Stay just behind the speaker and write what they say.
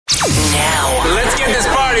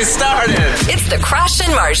party started. It's the Crash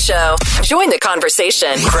and Mars Show. Join the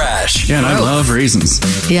conversation. Crash. Yeah, and I love raisins.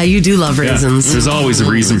 Yeah, you do love raisins. Yeah, there's always a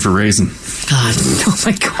reason for raisin. God. Oh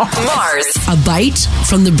my God. Mars. A bite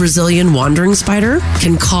from the Brazilian wandering spider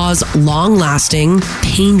can cause long-lasting,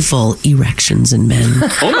 painful erections in men.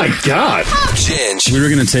 Oh my God. Ginge. We were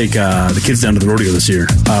going to take the kids down to the rodeo this year.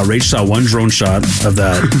 Rach saw one drone shot of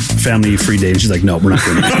that family-free day, and she's like, no, we're not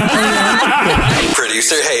doing it.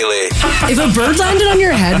 Producer Haley. If a bird landed on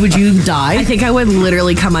your head, would you die? I think I would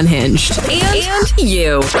literally come unhinged. And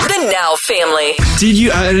you. The Now family. Did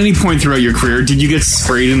you, at any point throughout your career, did you get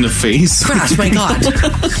sprayed in the face? Crash, my God.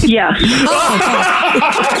 Yeah. Oh,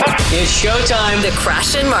 God. It's showtime. The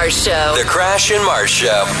Crash and Mars Show. The Crash and Mars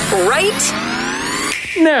Show. Right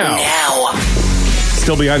now.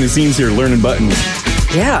 Still behind the scenes here, learning buttons.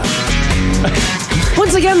 Yeah.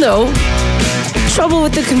 Once again, though, trouble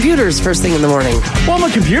with the computers first thing in the morning. Well, my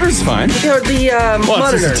computer's fine. The Well,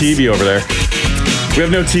 monitors. it's just a TV over there. We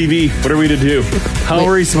have no TV. What are we to do? How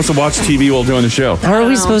are we supposed to watch TV while doing the show? How are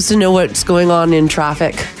we supposed to know what's going on in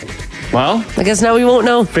traffic? Well, I guess now we won't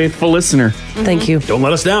know. faithful listener. Thank you. Don't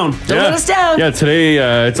let us down. Don't let us down. Yeah,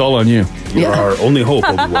 today it's all on you. You're Yeah. our only hope,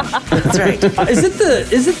 Obi-Wan. That's right. Is it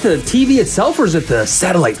the TV itself or is it the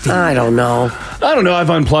satellite feed? I don't know. I don't know. I've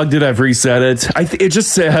unplugged it. I've reset it. It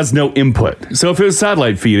just has no input. So if it was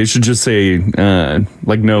satellite feed, it should just say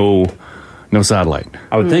like no satellite.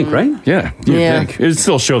 I would think, right? Yeah, you'd Yeah. think. It'd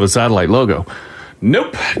still show the satellite logo.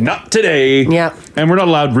 Nope, not today. Yeah. And we're not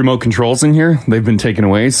allowed remote controls in here. They've been taken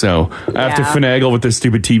away, so I have to finagle with the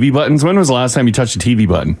stupid TV buttons. When was the last time you touched a TV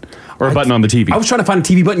button? Or a button on the TV? I was trying to find a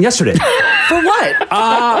TV button yesterday. For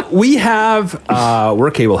what? We have, we're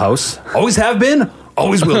a cable house. Always have been,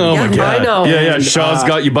 always will be. Oh my God. I know. Yeah, Shaw's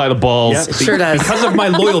got you by the balls. Yeah, Sure does. Because of my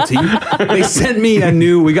loyalty, they sent me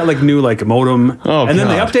we got new modem. Oh, and then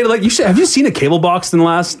they God. updated, have you seen a cable box in the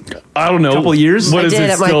last I don't know. couple of years? What I is did it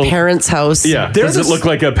at still? my parents' house. Yeah. They're Does it the- look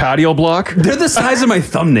like a patio block? They're the size of my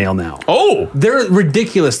thumbnail now. Oh. They're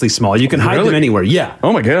ridiculously small. You can hide Really? them anywhere. Yeah.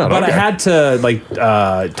 Oh my God, But okay. I had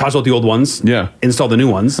to toss out the old ones. Yeah. Install the new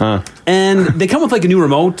ones. And they come with a new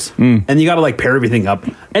remote, and you got to pair everything up.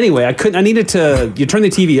 Anyway, I needed to. You turn the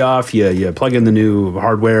TV off. You plug in the new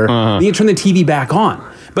hardware. Then you turn the TV back on.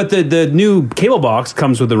 But the new cable box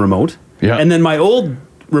comes with a remote. Yeah. And then my old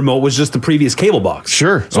remote was just the previous cable box.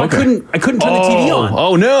 Sure. So Okay. I couldn't turn the TV on.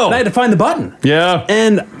 Oh, no. And I had to find the button. Yeah.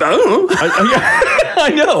 And I don't know.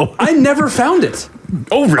 I know. I never found it.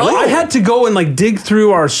 Oh, really? I had to go and dig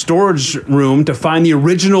through our storage room to find the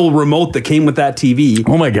original remote that came with that TV.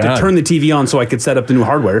 Oh, my God. To turn the TV on so I could set up the new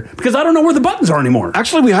hardware because I don't know where the buttons are anymore.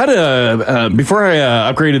 Actually, we had before I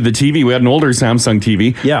upgraded the TV, we had an older Samsung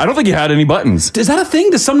TV. Yeah. I don't think you had any buttons. Is that a thing?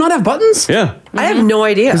 Does some not have buttons? Yeah. I have no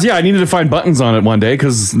idea. Yeah, I needed to find buttons on it one day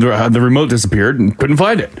because the remote disappeared and couldn't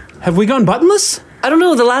find it. Have we gone buttonless? I don't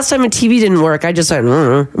know. The last time a TV didn't work, I just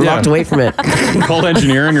walked away from it. Called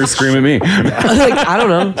engineering or scream at me. I don't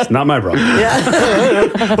know. It's not my problem.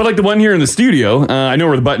 But the one here in the studio, I know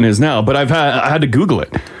where the button is now, but I had to Google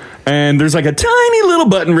it. And there's a tiny little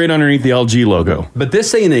button right underneath the LG logo. But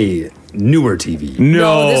this ain't a newer TV.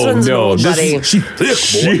 No, this one's an old buddy. She thick,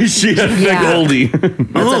 boy. She a thick Yeah. oldie.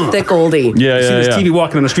 That's a thick oldie. Yeah, You see yeah, this yeah. TV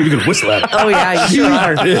walking on the street, you can whistle at it. Oh, yeah, you sure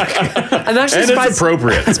are. I'm actually And surprised. it's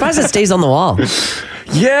appropriate. Surprised it stays on the wall,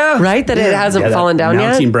 Yeah. right? That it hasn't that fallen down yet.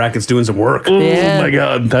 mounting bracket's doing some work. Oh Yeah. my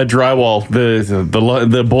God, that drywall,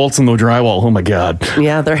 the bolts in the drywall. Oh my God.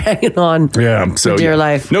 Yeah, they're hanging on. Yeah. So Dear yeah.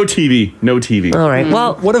 life. No TV. No TV. All right.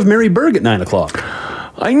 Well, What of Mary Berg at 9 o'clock?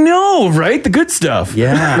 I know, right? The good stuff.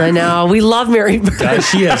 Yeah. I know we love Mary Bird. Guys,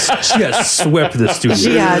 she has swept the studio.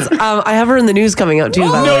 She has. I have her in the news coming out too.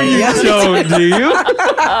 by the No, way. you don't, do you?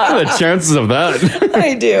 What are the chances of that?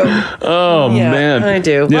 I do. Oh, Yeah, man. I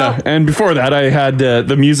do. Yeah, Well- and before that, I had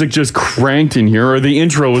the music just cranked in here, or the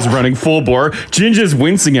intro was running full bore. Ginger's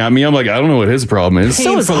wincing at me. I'm like, I don't know what his problem is.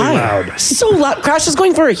 So is Painfully I. loud. So loud. Crash is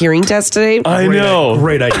going for a hearing test today. I know.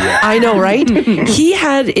 Great idea. I know, right? He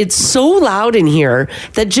had it so loud in here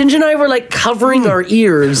that Ginger and I were covering our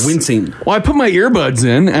ears. Wincing. Well, I put my earbuds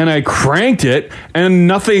in and I cranked it and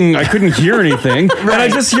nothing, I couldn't hear anything. And I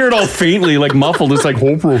just hear it all faintly, muffled. It's like,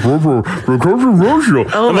 I'm my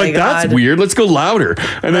like, that's God. weird. Let's go louder.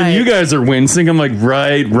 And then Right. you guys are wincing. I'm like,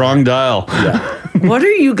 right, wrong dial. What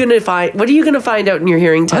are you gonna find? What are you gonna find out in your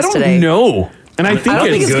hearing I test don't today? know. And I think I don't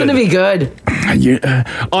think it's good. gonna be good.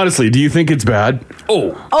 honestly, do you think it's bad?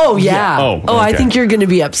 Oh yeah. Oh, I okay. think you're gonna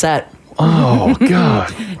be upset. Oh,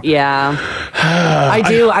 God. Yeah. I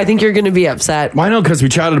do. I think you're gonna be upset. Why not? Because we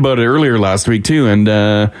chatted about it earlier last week, too. And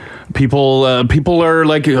people are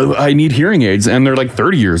like, I need hearing aids. And they're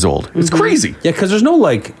 30 years old. It's crazy. Yeah, because there's no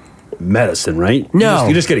medicine, right? No.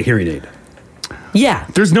 You just get a hearing aid. Yeah.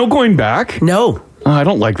 There's no going back? No. Oh, I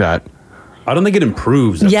don't like that. I don't think it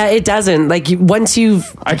improves. Yeah, it doesn't. Like once you've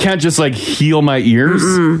I can't just like heal my ears.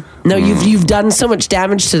 no, you've done so much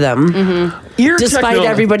damage to them. Ear Despite techno-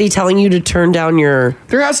 everybody telling you to turn down your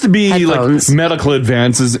There has to be headphones. like medical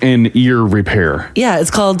advances in ear repair. yeah,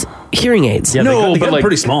 it's called hearing aids. Yeah, No, they got but them like-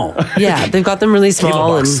 pretty small. Yeah, they've got them really Cable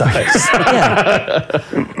small box and size.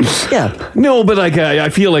 yeah. No, but like I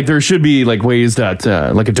feel like there should be like ways that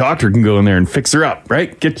like a doctor can go in there and fix her up,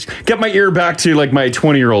 right? Get my ear back to like my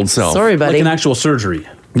 20-year-old self. Sorry, Like buddy. an actual surgery.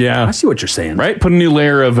 Yeah. I see what you're saying. Right? Put a new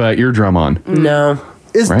layer of eardrum on. No.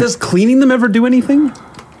 Right. Does cleaning them ever do anything?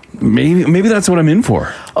 Maybe that's what I'm in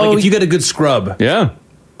for. Like if you get a good scrub, Yeah.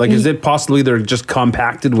 like is it possibly they're just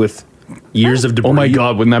compacted with years of debris? Oh my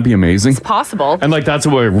God, wouldn't that be amazing? Possible. And like that's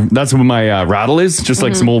what my rattle is, just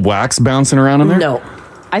like some old wax bouncing around in there. No.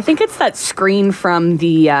 I think it's that screen from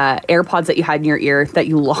the AirPods that you had in your ear that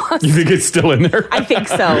you lost. You think it's still in there? I think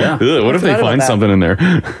so. Ugh, what if they forgot about find that. something in there?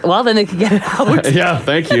 Well, then they could get it out. Yeah,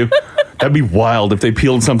 thank you. That'd be wild if they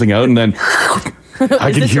peeled something out and then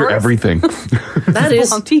I could this hear yours? everything Does That it is.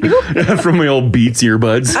 belong to you? from my old Beats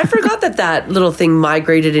earbuds. I forgot that little thing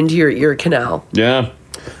migrated into your ear canal. Yeah.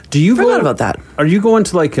 Do you Forgot go, about that. Are you going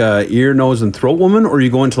to like a ear, nose, and throat woman, or are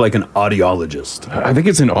you going to like an audiologist? I think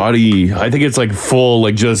it's an Audi. I think it's like full,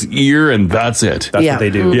 like just ear and that's it. That's Yeah. what they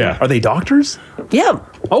do. Yeah. Are they doctors? Yeah.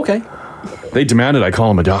 Okay. They demanded I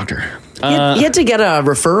call him a doctor. You had to get a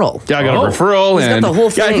referral. Yeah, I got Oh. a referral. He's got And the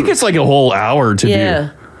whole Yeah, I thing. think it's like a whole hour to Yeah. do.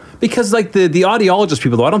 Because like the audiologist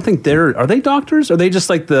people, though, I don't think are they doctors? Or are they just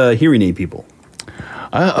like the hearing aid people?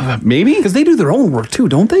 Maybe? Because they do their own work too,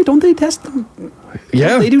 don't they? Don't they test them?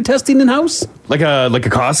 Yeah. They do testing in house. Like a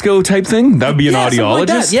Costco type thing? That would be an Yeah, something like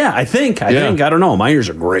that. audiologist? Yeah, I think. I don't know. My ears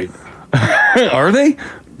are great. Are they?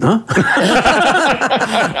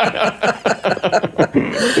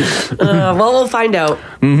 Well, we'll find out.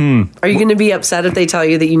 Mm-hmm. Are you going to be upset if they tell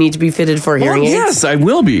you that you need to be fitted for hearing aids? Yes, I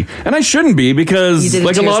will be. And I shouldn't be You because did it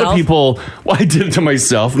like to a lot yourself? of people, well, I did it to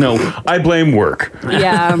myself. No, I blame work.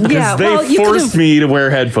 Yeah. Yeah, They well, you could forced have me to wear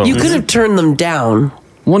headphones. you could have turned them down.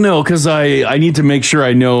 Well, no, because I need to make sure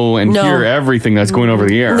I know and No. hear everything that's going over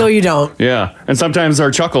the air. No, you don't. Yeah, and sometimes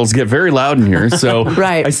our chuckles get very loud in here, so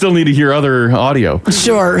Right. I still need to hear other audio.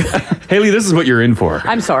 Sure. Haley, this is what you're in for.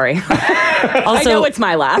 I'm sorry. I Also, know it's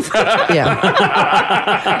my laugh.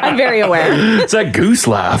 yeah. I'm very aware. It's that goose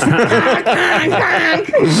laugh.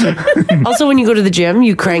 Also, when you go to the gym,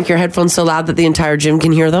 you crank your headphones so loud that the entire gym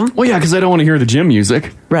can hear them. Well, yeah, because I don't want to hear the gym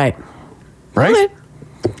music, Right. right? Okay.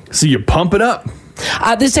 So you pump it up.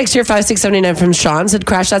 This text here, 5679 from Sean, said,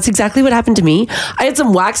 Crash, that's exactly what happened to me. I had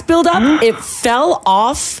some wax buildup. It fell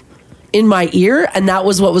off in my ear, and that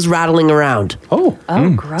was what was rattling around. Oh. Oh,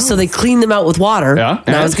 gross. So they cleaned them out with water. Yeah,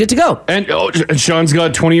 Now and- it's good to go. And Sean's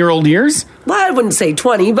got 20-year-old ears, Well, I wouldn't say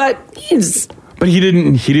 20, but he's... but he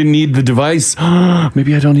didn't need the device.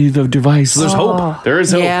 Maybe I don't need the device. There's hope. There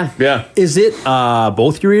is hope. Yeah. Yeah. Is it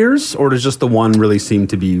both your ears, or does just the one really seem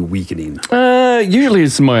to be weakening? Usually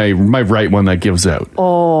it's my right one that gives out.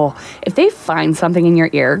 Oh, if they find something in your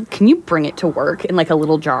ear, can you bring it to work in like a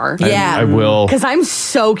little jar? Yeah. I will. Because I'm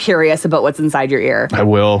so curious about what's inside your ear. I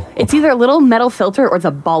will. It's either a little metal filter or it's a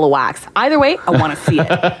ball of wax. Either way, I want to see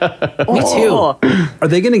it. Me too. Are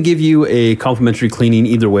they going to give you a complimentary cleaning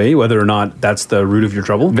either way, whether or not that's the root of your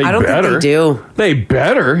trouble? They I don't better. think they do. They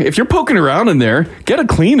better. If you're poking around in there, get a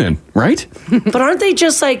cleaning, right? But aren't they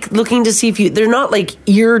just like looking to see if you... They're not like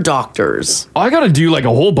ear doctors. I got to do like a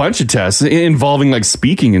whole bunch of tests involving like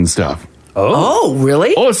speaking and stuff. Oh,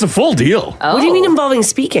 really? Oh, it's the full deal. What do you mean involving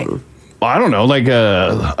speaking? I don't know. Like,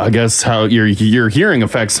 I guess how your hearing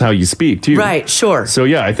affects how you speak too. Right, sure. So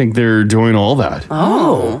yeah, I think they're doing all that.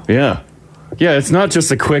 Oh. Yeah. Yeah, it's not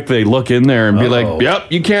just a quick they look in there and be like,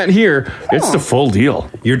 yep, you can't hear. It's the full deal.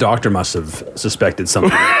 Your doctor must have suspected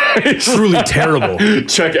something truly terrible.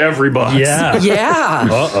 Check every box. Yeah. Yeah.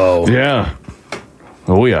 Uh-oh. Yeah.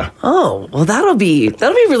 Oh, yeah. Oh, well, that'll be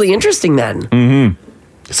really interesting then.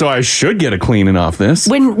 So I should get a cleaning off this.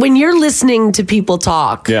 When you're listening to people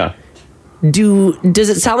talk, Yeah. does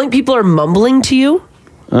it sound like people are mumbling to you?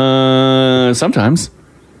 Sometimes.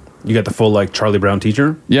 You got the full, like, Charlie Brown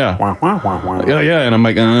teacher? Yeah. Wah, wah, wah, wah. Yeah, and I'm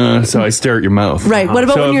like, so I stare at your mouth. Right. What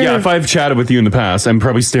about So when you're yeah, if I've chatted with you in the past, I'm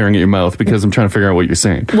probably staring at your mouth because I'm trying to figure out what you're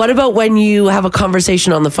saying. What about when you have a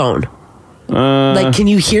conversation on the phone? Like, can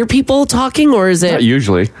you hear people talking, or is Not it?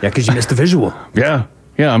 usually. Yeah, because you missed the visual. Yeah.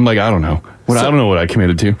 Yeah, I'm like, I don't know. I don't know what I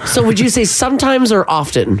committed to. So would you say sometimes or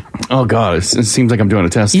often? Oh, God. It seems like I'm doing a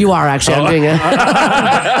test. You are actually. I'm doing it.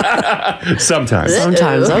 Sometimes.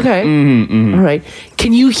 Sometimes. Okay. All right.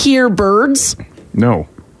 Can you hear birds? No.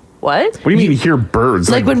 What? What do you mean you hear birds?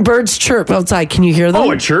 Like when birds chirp outside, can you hear them?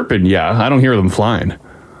 Oh, a chirping. Yeah, I don't hear them flying.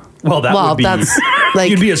 Well, that Well, would be. that's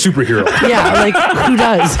like You'd be a superhero. yeah, like who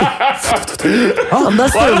does?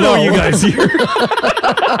 Unless Well, I they're don't know low. what you guys hear.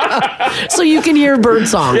 So you can hear bird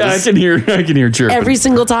songs. Yeah, I can hear chirping. every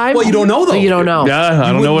single time. Well, you don't know, though. Oh, you don't know. Yeah,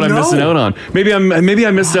 I don't know what I'm missing out on. Maybe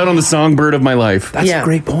I missed out on the songbird of my life. That's Yeah. a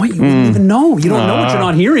great point. You wouldn't even know. You don't know what you're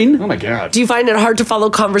not hearing. Oh my god. Do you find it hard to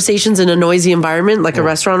follow conversations in a noisy environment, like a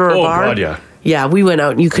restaurant or a Oh bar? god, yeah. Yeah, we went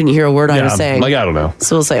out and you couldn't hear a word I was saying. Like I don't know.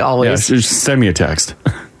 So we'll say Yeah, always. just send me a text.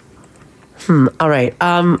 All right.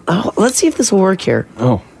 Let's see if this will work here.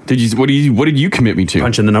 Oh, what did you commit me to?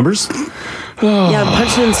 Punch in the numbers. Yeah, I'm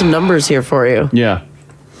punching in some numbers here for you. Yeah.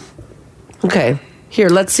 Okay. Here,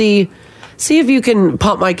 let's see if you can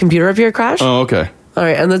pump my computer up here, Crash. Oh, okay. All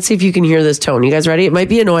right, and let's see if you can hear this tone. You guys ready? It might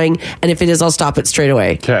be annoying, and if it is, I'll stop it straight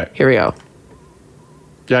away. Okay. Here we go.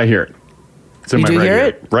 Yeah, I hear it. It's in You my do right hear ear.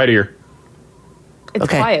 it? Right ear. It's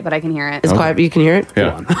Okay. quiet, but I can hear it. It's quiet, but you can hear it?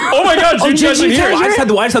 Yeah. Oh my god, you did guys you can hear hear it. I just had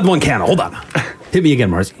the one can. Hold on. Hit me again,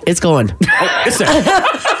 Marcy. It's going. It's there.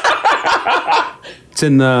 It's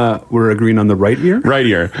in the. We're agreeing on the right ear. Right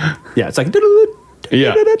ear. Yeah, it's like.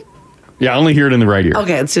 Yeah. Yeah, I only hear it in the right ear.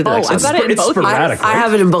 Okay, let's do the Oh, next one. I've got it in It's both. sporadic. I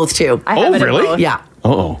have it in both, too. I have Oh, it in really? both. Yeah.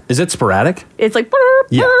 Oh. Is it sporadic? It's like.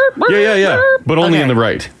 Yeah. Yeah. But only Okay. in the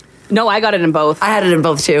right. No, I got it in both. I had it in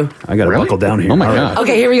both, too. I got to Really? buckle down here. Oh my All god.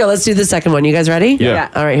 Okay, here we go. Let's do the second one. You guys ready? Yeah.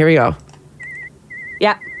 All right, here we go.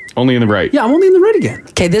 Yeah. Only in the right. Yeah, I'm only in the right again.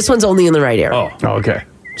 Okay, this one's only in the right ear. Oh. Oh, okay.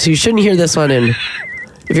 So you shouldn't hear this one in.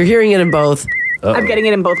 If you're hearing it in both. I'm getting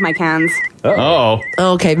it in both my cans. Oh.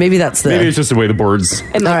 Okay, maybe that's the. Maybe it's just the way the boards.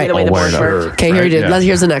 It might All be the right. way the All board wired up. works. Okay, here Right, we did. yeah.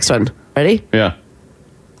 Here's the next one. Ready? Yeah.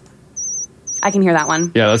 I can hear that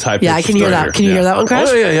one. Yeah, that's high pitched. Yeah, I can hear that. Can you hear that one, Crash?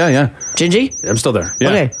 Oh, yeah. Gingy? I'm still there. Yeah.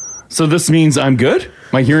 Okay. So this means I'm good?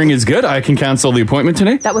 My hearing is good? I can cancel the appointment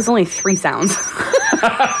today? That was only 3 sounds.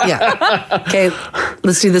 Yeah. Okay,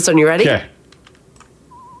 let's do this one. You ready? Okay.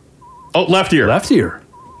 Oh, left ear. Left ear.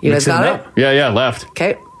 You guys Mixing got it it? up. Yeah, left.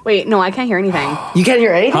 Okay. Wait, no, I can't hear anything. You can't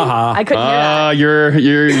hear anything? I couldn't hear that.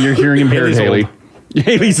 You're hearing impaired, Haley's Haley.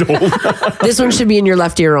 Haley's old. This one should be in your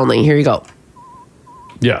left ear only. Here you go.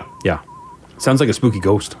 Yeah. Yeah. Sounds like a spooky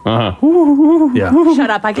ghost. Uh-huh. Yeah. Shut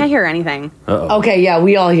up. I can't hear anything. Okay, yeah,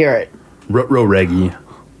 we all hear it. Ruh-roh reggae.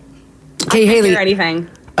 Okay, Hear Haley. anything.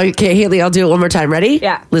 Okay, Haley, I'll do it one more time. Ready?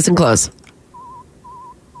 Yeah. Listen close.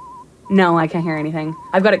 No, I can't hear anything.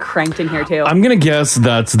 I've got it cranked in here too. I'm going to guess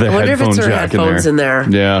that's the I wonder if headphone it's her jack headphones in there.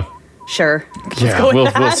 Yeah. Sure. Yeah, go with we'll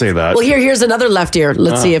that. say that. Well, here's another left ear.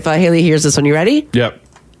 Let's see if Haley hears this one. You ready? Yep.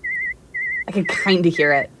 I can kind of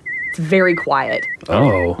hear it. It's very quiet.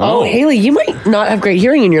 Oh. Oh, Haley, you might not have great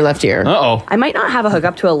hearing in your left ear. Uh-oh. I might not have a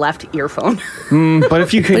hookup to a left earphone. But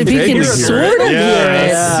if you can, But if you vaguely can hear sort it. of hear it.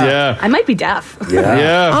 Yeah. I might be deaf.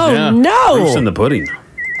 Yeah. Oh, yeah. Proof's in no. the pudding.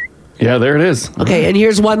 Yeah, there it is. Okay, and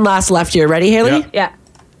here's one last left ear. Ready, Haley? Yeah. Yeah.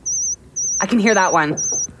 I can hear that one.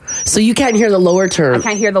 So you can't hear the lower I term.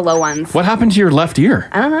 can't hear the low ones. What happened to your left ear?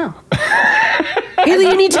 I don't know. Haley,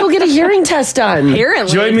 you need to go get a hearing test done.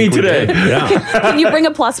 Apparently. Join me today. Yeah. Can you bring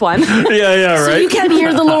a +1? Yeah, So right? you can't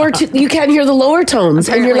hear the lower you can't hear the lower tones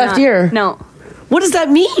in your Apparently left not. ear. No. What does that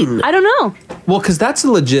mean? I don't know. Well, because that's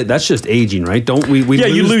legit. That's just aging, right? Don't we? Yeah,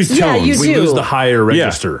 you lose tones. Yeah, you We do. lose the higher Yeah.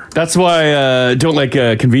 register. That's why don't like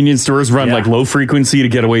convenience stores run Yeah. like low frequency to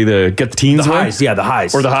get the teens The away? highs. Yeah, the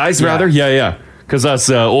highs. Or the highs, rather? Yeah. Because us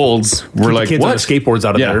olds, we're Keep like, the kids what? on the skateboards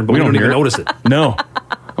out of Yeah, there, but we we don't don't even hear it. notice it. No.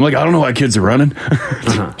 I'm like, I don't know why kids are running.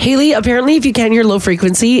 Haley, apparently if you can't hear low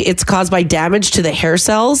frequency, it's caused by damage to the hair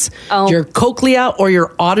cells, Oh. your cochlea, or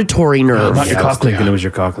your auditory nerve. Not your I was cochlea. thinking it was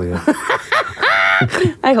your cochlea.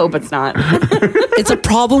 I hope it's not. It's a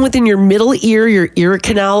problem within your middle ear, your ear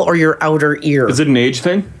canal, or your outer ear. Is it an age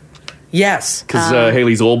thing? Yes. Because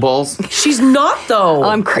Haley's old balls? She's not, though.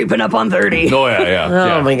 I'm creeping up on 30. Oh,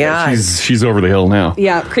 yeah. Oh, my God. She's over the hill now.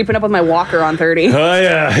 Yeah, creeping up with my walker on 30. Oh,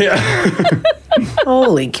 yeah.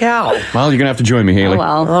 Holy cow. Well, you're going to have to join me, Haley. Oh,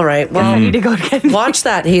 well. All right. I Well, need to go get watch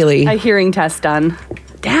that, Haley. a hearing test done.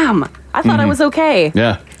 Damn. I thought I was okay.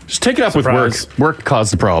 Yeah. Just take it up Surprise. with work. Work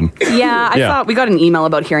caused the problem. Yeah, I Yeah. thought we got an email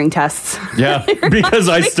about hearing tests. Yeah. Because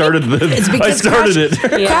I started It's I because started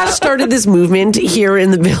Crash, it. Yeah. Crash started this movement here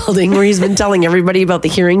in the building where he's been telling everybody about the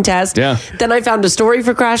hearing test. Yeah. Then I found a story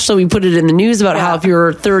for Crash, so we put it in the news about how if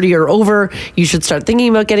you're 30 or over, you should start thinking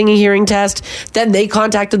about getting a hearing test. Then they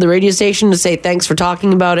contacted the radio station to say thanks for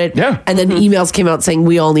talking about it. Yeah. And then emails came out saying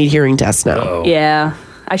we all need hearing tests now. Yeah,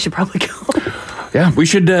 I should probably go. Yeah, we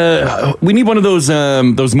should. We need one of those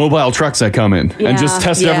mobile trucks that come in and just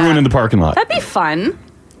test Yeah. everyone in the parking lot. That'd be fun.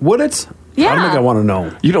 Would it? Yeah. I don't think I want to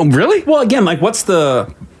know. You don't really? Well, again, like, what's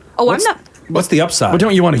the? Oh, what's, I'm not. What's the upside? But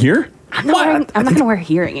don't you want to hear? I'm not going to wear a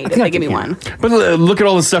hearing aid if they give me one. But look at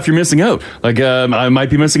all the stuff you're missing out. Like, I might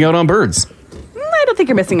be missing out on birds. I don't think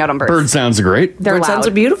you're missing out on birds. Bird sounds are great. They're Bird loud. sounds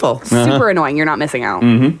are beautiful. Super annoying. You're not missing out.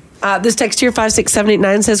 This text here,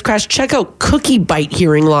 56789, says, Crash, check out Cookie Bite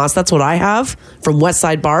hearing loss. That's what I have from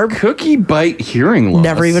Westside Barb. Cookie Bite hearing loss.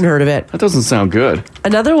 Never even heard of it. That doesn't sound good.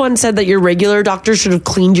 Another one said that your regular doctor should have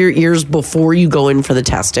cleaned your ears before you go in for the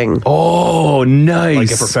testing. Oh, nice.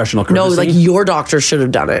 Like a professional courtesy? No, like your doctor should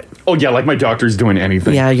have done it. Oh, yeah, like my doctor's doing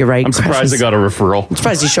anything. Yeah, you're right. I'm surprised I got a referral. I'm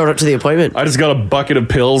surprised you showed up to the appointment. I just got a bucket of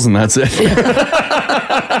pills and that's it.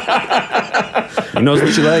 He knows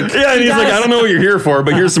what you like. Yeah, and he's like, I don't know what you're here for,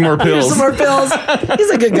 but here's some more pills. Here's some more pills.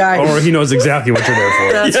 He's a good guy. Or he knows exactly what you're there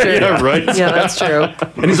for. That's yeah, true. yeah, right. Yeah, that's true.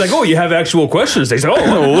 And he's like, oh, you have actual questions. They say,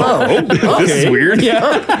 This is weird.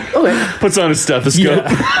 Yeah. Okay. Puts on his stethoscope.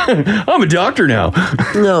 I'm a doctor now.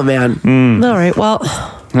 Oh, man. All right. Well,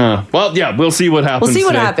 Well, yeah, we'll see what happens. We'll see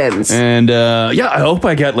what today. happens. And I hope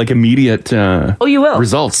I get like immediate oh, you will.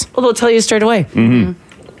 results. Well, they'll tell you straight away.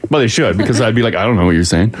 Well, they should, because I'd be like, I don't know what you're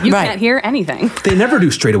saying. You Right. can't hear anything. They never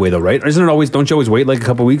do straight away, though, right? Isn't it always, don't you always wait like a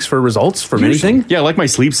couple weeks for results from anything? Yeah, like my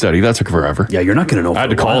sleep study. That took forever. Yeah, you're not going to know. I had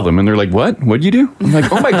to call them, and they're like, what? What'd you do? I'm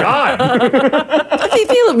like, oh my God. I feel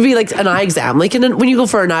it would be like an eye exam. Like when you go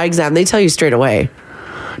for an eye exam, they tell you straight away.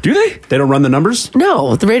 Do they? They don't run the numbers?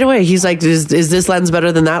 No, right away. He's like, is this lens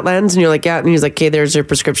better than that lens? And you're like, yeah. And he's like, okay, there's your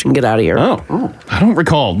prescription. Get out of here. Oh. I don't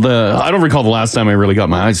recall the last time I really got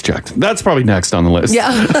my eyes checked. That's probably next on the list. Yeah.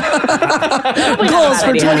 Goals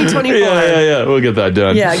for 2024. Yeah. We'll get that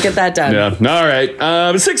done. Yeah, get that done. Yeah. All right.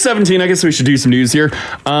 6:17. I guess we should do some news here.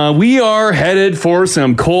 We are headed for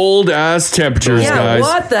some cold ass temperatures, Yeah, guys.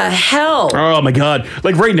 what the hell? Oh my God.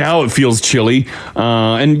 Like right now it feels chilly.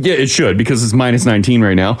 And yeah, it should because it's minus 19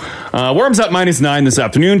 right now. Warms up minus 9 this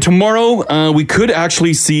afternoon. Tomorrow, we could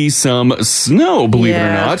actually see some snow, believe it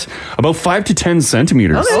or not. About 5 to 10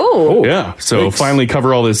 centimeters. Oh. Yeah. So Thanks. finally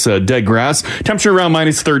cover all this dead grass. Temperature around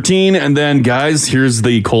minus 13. And then, guys, here's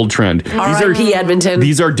the cold trend. R.I.P. Edmonton.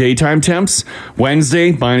 These are daytime temps.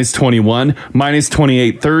 Wednesday, minus 21. Minus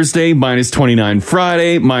 28 Thursday. Minus 29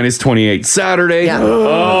 Friday. Minus 28 Saturday. Yeah.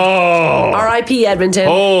 Oh. R.I.P. Edmonton.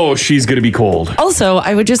 Oh, she's going to be cold. Also,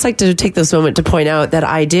 I would just like to take this moment to point out that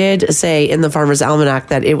I did say in the Farmer's Almanac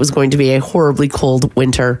that it was going to be a horribly cold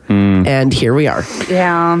winter. And here we are.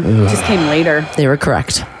 Yeah. It just came later. They were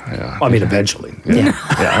correct. I mean, eventually. Yeah,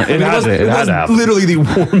 it had to happen. Literally the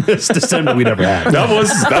warmest December we'd ever had. That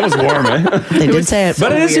was warm, eh? They did say it.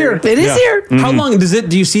 But it is here. It is here. How long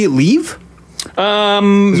do you see it leave? Is there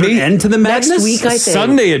an end to the madness? Next week, I think.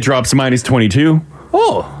 Sunday it drops minus 22.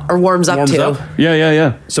 Oh. Or warms up Warms too. up?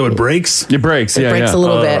 Yeah. So it breaks? It breaks. It breaks a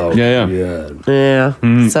little bit. Yeah. Yeah. Yeah.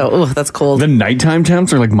 So, that's cold. The nighttime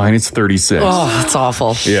temps are like minus 36. Oh, that's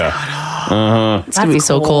awful. Yeah. It's going to be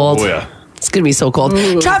so cold. Oh, yeah. It's going to be so cold.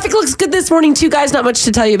 Traffic looks good this morning, too, guys. Not much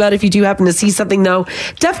to tell you about. If you do happen to see something, though,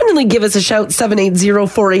 definitely give us a shout.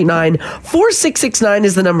 780-489-4669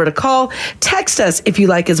 is the number to call. Text us if you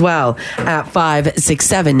like as well at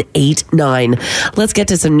 56789. Let's get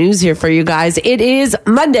to some news here for you guys. It is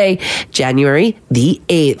Monday, January the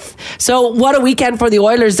 8th. So what a weekend for the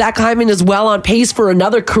Oilers. Zach Hyman is well on pace for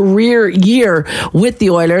another career year with the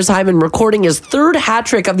Oilers. Hyman recording his third hat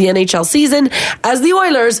trick of the NHL season as the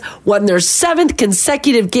Oilers won their 7th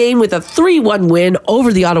consecutive game with a 3-1 win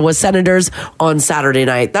over the Ottawa Senators on Saturday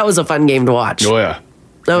night. That was a fun game to watch. Oh, yeah.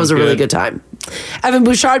 That was a really good time. Evan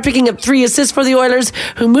Bouchard picking up 3 assists for the Oilers,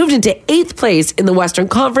 who moved into 8th place in the Western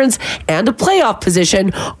Conference and a playoff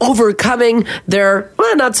position, overcoming their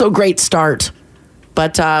not so great start.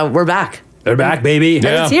 But we're back. They're back, baby.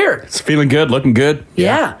 Yeah. It's here. It's feeling good, looking good.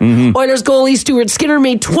 Yeah. Oilers goalie Stuart Skinner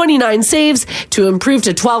made 29 saves to improve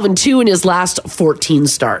to 12-2 in his last 14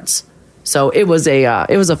 starts. So it was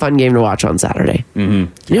a fun game to watch on Saturday.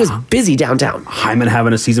 And it was busy downtown. Hyman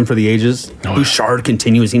having a season for the ages. Bouchard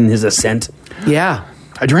continues in his ascent. Yeah.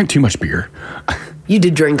 I drank too much beer. You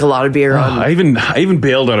did drink a lot of beer on. I even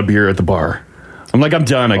bailed on a beer at the bar. I'm like, I'm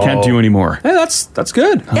done. I can't do anymore. Hey, that's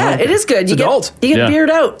good. Yeah, it is good. It's adult. You get Yeah.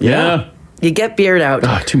 beered out. Yeah. You get beered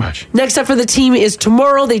out. Too much. Next up for the team is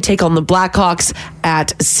tomorrow. They take on the Blackhawks at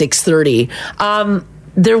 6:30.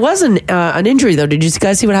 There was an injury, though. Did you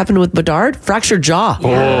guys see what happened with Bedard? Fractured jaw.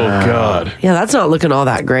 Oh, God. Yeah, that's not looking all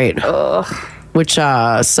that great. Which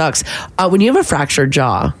sucks. When you have a fractured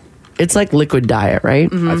jaw, it's like liquid diet, right?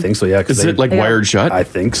 I think so, yeah. Is it like wired shut? I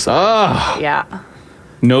think so. Yeah.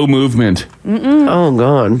 No movement. Oh,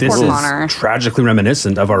 God. This Poor is Connor. tragically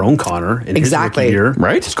reminiscent of our own Connor in Exactly. his rookie year.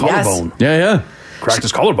 Right? His collarbone. Yeah. Cracked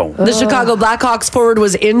his collarbone. The Chicago Blackhawks forward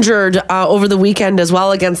was injured over the weekend as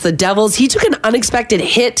well against the Devils. He took an unexpected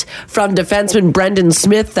hit from defenseman Brendan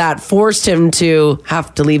Smith that forced him to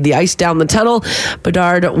have to leave the ice down the tunnel.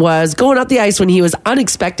 Bedard was going up the ice when he was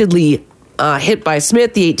unexpectedly hit by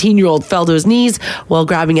Smith. The 18-year-old fell to his knees while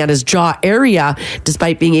grabbing at his jaw area.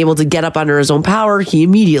 Despite being able to get up under his own power, he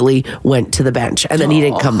immediately went to the bench, and then he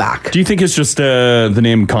didn't come back. Do you think it's just the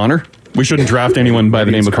name Connor? We shouldn't draft anyone by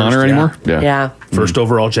the name of Connor anymore? Yeah. First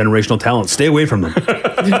overall generational talent. Stay away from them.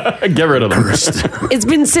 Get rid of them. It's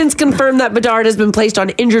been since confirmed that Bedard has been placed on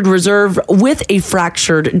injured reserve with a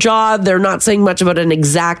fractured jaw. They're not saying much about an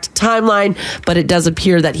exact timeline, but it does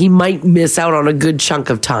appear that he might miss out on a good chunk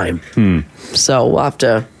of time. So we'll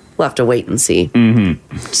have to wait and see.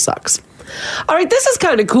 Sucks. All right, this is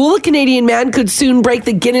kind of cool. A Canadian man could soon break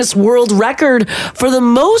the Guinness World Record for the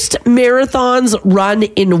most marathons run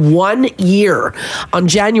in 1 year. On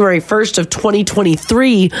January 1st of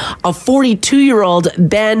 2023, a 42-year-old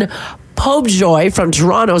Ben Pobjoy from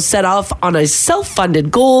Toronto set off on a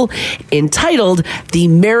self-funded goal entitled the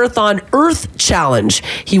Marathon Earth Challenge.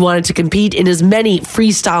 He wanted to compete in as many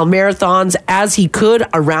freestyle marathons as he could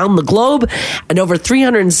around the globe, and over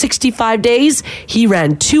 365 days, he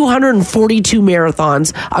ran 242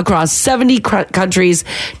 marathons across 70 countries,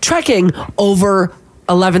 trekking over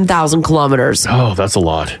 11,000 kilometers. Oh, that's a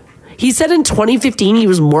lot. He said in 2015 he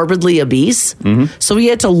was morbidly obese, so he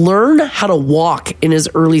had to learn how to walk in his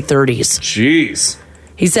early 30s. Jeez.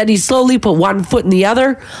 He said he slowly put one foot in the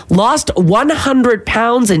other, lost 100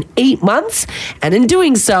 pounds in 8 months, and in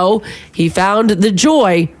doing so, he found the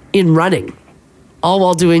joy in running. All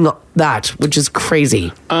while doing that, which is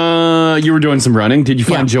crazy. You were doing some running. Did you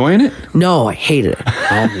find joy in it? No, I hated it.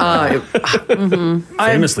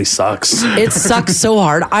 Famously sucks. It sucks so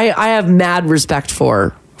hard. I have mad respect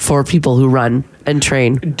for people who run and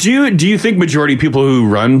train. Do you think majority of people who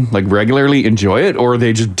run like regularly enjoy it, or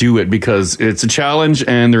they just do it because it's a challenge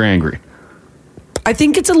and they're angry? I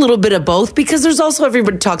think it's a little bit of both, because there's also,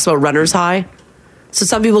 everybody talks about runner's high. So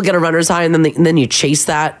some people get a runner's high and then you chase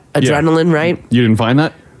that adrenaline, right? You didn't find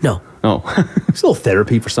that? No. Oh. It's a little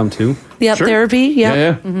therapy for some too. Yeah, sure. Therapy.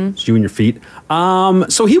 Yeah. It's you and your feet.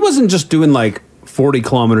 So he wasn't just doing like 40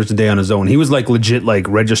 kilometers a day on his own. He was like legit like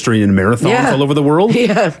registering in marathons all over the world.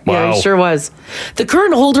 Yeah, wow. He sure was. The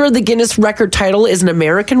current holder of the Guinness record title is an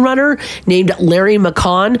American runner named Larry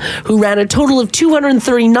McCon, who ran a total of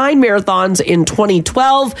 239 marathons in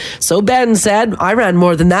 2012. So Ben said, I ran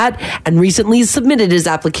more than that, and recently submitted his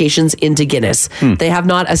applications into Guinness. They have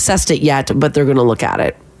not assessed it yet, but they're going to look at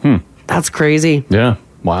it. That's crazy. Yeah,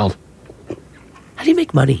 wild. How do you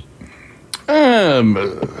make money?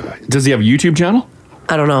 Does he have a YouTube channel?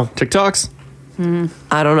 I don't know. TikToks?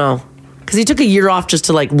 I don't know. Because he took a year off just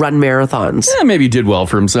to like run marathons. Yeah, maybe he did well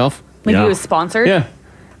for himself. Maybe he was sponsored. Yeah.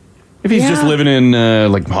 If he's just living in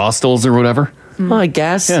like hostels or whatever. Well, I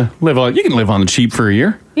guess. Yeah, you can live on the cheap for a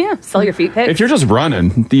year. Yeah, sell your feet pics. If you're just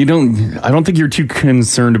running, I don't think you're too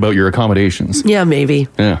concerned about your accommodations. Yeah, maybe.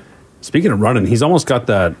 Yeah. Speaking of running, he's almost got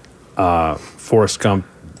that Forrest Gump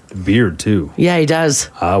beard too. Yeah, he does.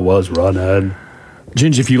 I was running.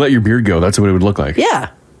 Ginge, if you let your beard go, that's what it would look like. Yeah.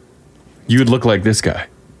 You would look like this guy.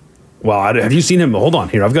 Well, have you seen him? Hold on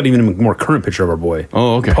here. I've got even a more current picture of our boy.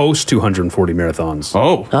 Oh, okay. Post 240 marathons.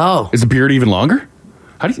 Oh. Is the beard even longer?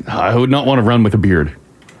 I would not want to run with a beard.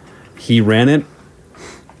 He ran it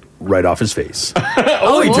right off his face. He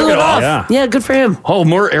took it off. Yeah, good for him. Oh,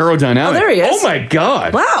 more aerodynamic. Oh, there he is. Oh, my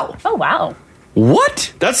God. Wow. Oh, wow.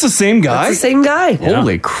 What? That's the same guy? That's the same guy.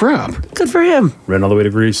 Holy crap. Good for him. Ran all the way to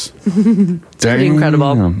Greece. Pretty incredible.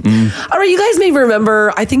 All right, you guys may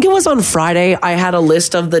remember, I think it was on Friday, I had a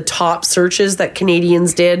list of the top searches that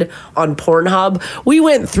Canadians did on Pornhub. We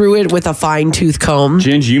went through it with a fine-tooth comb.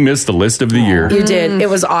 Ginge, you missed the list of the year. You did. It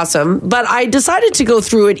was awesome. But I decided to go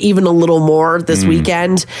through it even a little more this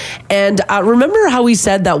weekend. And remember how we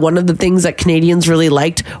said that one of the things that Canadians really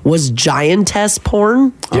liked was giantess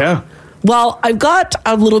porn? Yeah. Well, I've got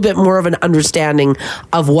a little bit more of an understanding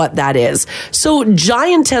of what that is. So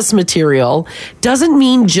giantess material doesn't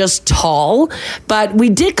mean just tall, but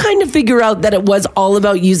we did kind of figure out that it was all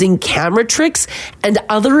about using camera tricks and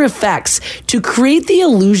other effects to create the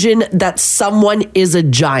illusion that someone is a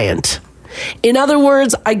giant. In other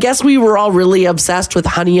words, I guess we were all really obsessed with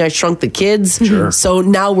Honey, I Shrunk the Kids. Sure. So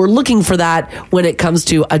now we're looking for that when it comes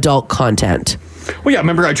to adult content. Well, yeah,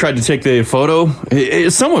 remember I tried to take the photo?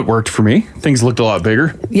 It somewhat worked for me. Things looked a lot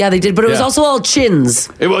bigger. Yeah, they did, but it was also all chins.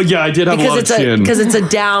 Well, yeah, I did have a lot of chin. Because it's a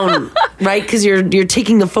down, right? Because you're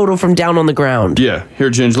taking the photo from down on the ground. Yeah, here,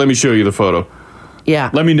 Ginge, let me show you the photo. Yeah.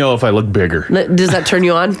 Let me know if I look bigger. Does that turn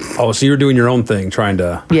you on? Oh, so you were doing your own thing, trying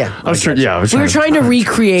to... Yeah. I was trying. Yeah, I was We were trying to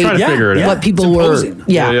recreate trying to figure it out. what people It's were. imposing.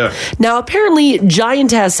 Yeah. Now, apparently,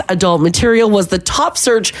 Giantess adult material was the top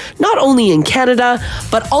search not only in Canada,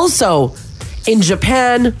 but also in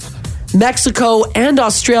Japan, Mexico, and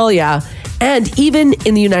Australia, and even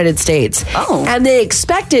in the United States. Oh. And they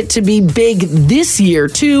expect it to be big this year,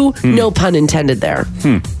 too. No pun intended there.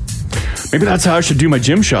 Maybe that's how I should do my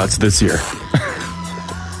gym shots this year.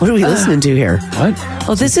 What are we listening to here? What?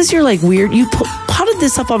 Oh, this is your like weird. You potted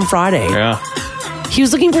this up on Friday. Yeah. He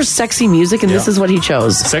was looking for sexy music, and this is what he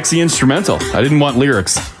chose. Sexy instrumental. I didn't want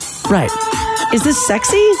lyrics. Right. Is this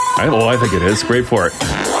sexy? I think it is. Great for it.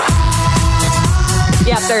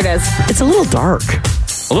 Yeah, there it is. It's a little dark.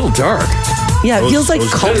 A little dark. Yeah, it feels like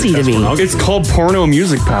those culty to me. It's called porno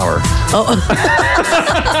music power.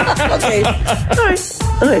 Okay.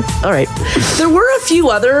 All right. There were a few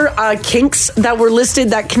other kinks that were listed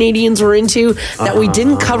that Canadians were into that we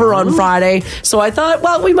didn't cover on Friday. So I thought,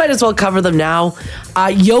 well, we might as well cover them now.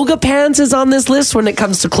 Yoga pants is on this list when it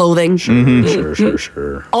comes to clothing.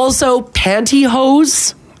 Sure. Also,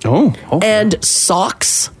 pantyhose Oh. and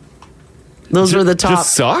socks. Those were the top.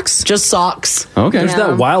 Just socks? Just socks. Okay. There's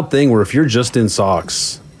that wild thing where if you're just in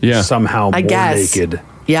socks, Yeah. somehow I more guess. naked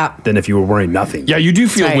Yeah. than if you were wearing nothing. Yeah, you do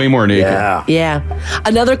feel Right. way more naked. Yeah, Yeah.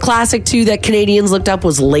 Another classic, too, that Canadians looked up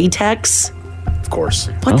was latex. of course.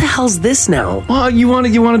 What the hell's this now? Well, you want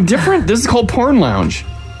a different. This is called porn lounge.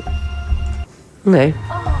 Okay.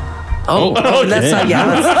 Oh, that's not,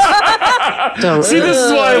 don't. See, this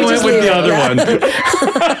is why I went with the other one.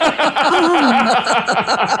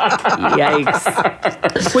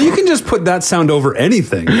 Yikes. Well, you can just put that sound over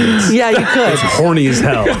anything. It's Yeah, you could. horny as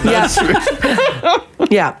hell. Yeah.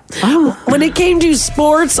 Yeah. When it came to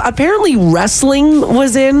sports, apparently wrestling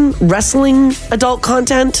was in adult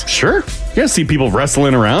content. Sure. Yeah, see people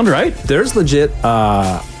wrestling around, right? There's legit.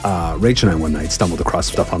 Rach and I one night stumbled across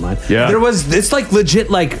stuff online. Yeah. It's like legit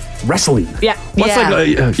like wrestling. Yeah. What's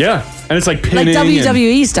Yeah. yeah. And it's like pinning. Like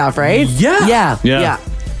WWE stuff, right? Yeah. Yeah. Yeah.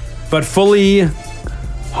 But fully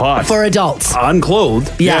hot. For adults. unclothed.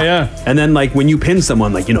 yeah. And then like when you pin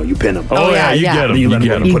someone, like, you pin them. Oh, yeah, you yeah. get them. You You let them get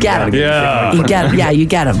go them. and You put it get down 'em. again. Yeah. You get 'em. Yeah, you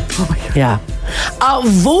get them. Yeah.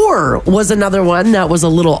 Vor was another one that was a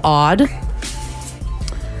little odd.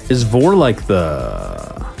 Is vor like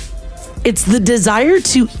the... It's the desire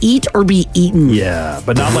to eat or be eaten. Yeah,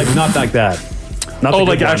 but not like that. Not the Oh, good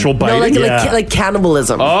like one. actual No, biting? like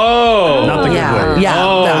cannibalism. Oh. Not the good yeah, one. yeah,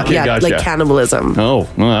 Oh, no, okay, yeah, gotcha. like cannibalism. Oh,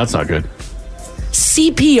 well, that's not good.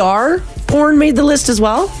 CPR porn made the list as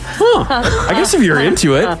well. I guess if you're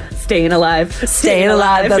into it. Staying alive. Staying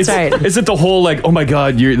alive. That's right. Is it the whole like, oh my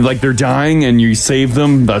God, you're like they're dying and you save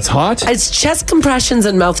them? That's hot? It's chest compressions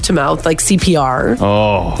and mouth to mouth, like CPR.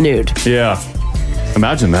 Oh. Nude. Yeah.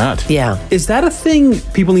 Imagine that. Yeah. Is that a thing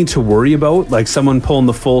people need to worry about? Like someone pulling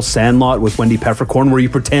the full Sandlot with Wendy Peppercorn, where you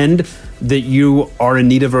pretend that you are in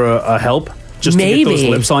need of a help just to get those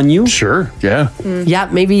Maybe. lips on you? Sure. Yeah. Yeah,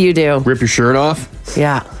 maybe you do. Rip your shirt off.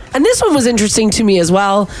 Yeah. And this one was interesting to me as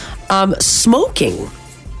well. Smoking.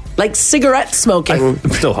 Like cigarette smoking. I'm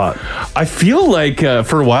still hot. I feel like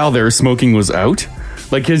for a while there, smoking was out.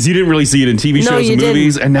 Like, because you didn't really see it in TV No, shows you and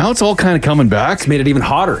movies, didn't. and now it's all kind of coming back. It's made it even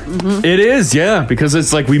hotter. It is, yeah, because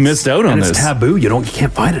it's like we missed out on And this. it's taboo. You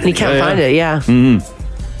can't find it. You can't Yeah, find yeah. it, yeah.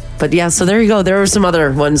 Mm-hmm. But yeah, so there you go. There were some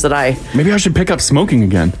other ones that Maybe I should pick up smoking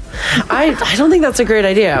again. I don't think that's a great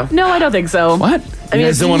idea. No, I don't think so. What? I mean, You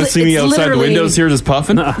guys don't want to see me it's outside the literally- windows here just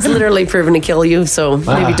puffing? It's literally proven to kill you, so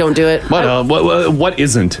maybe don't do it. What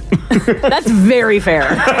isn't? That's very fair.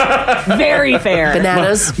 Very fair.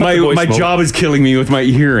 Bananas. My smoke. job is killing me with my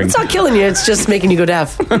hearing. It's not killing you, it's just making you go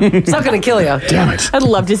deaf. It's not going to kill you. Damn it. I'd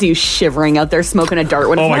love to see you shivering out there smoking a dart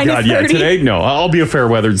when it's Oh my God, yeah. 30. Today, no. I'll be a fair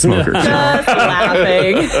weathered smoker. Just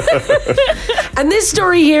laughing. And this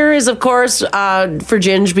story here is, of course, for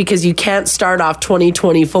Ginge, because you can't start off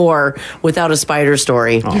 2024 without a spider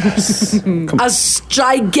story.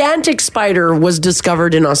 Gigantic spider was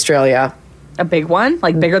discovered in Australia. A big one?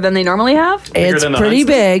 Like bigger than they normally have? It's than the pretty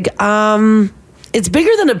Hudson? big. It's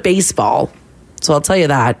bigger than a baseball, so I'll tell you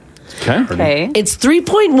that. Okay. Okay. It's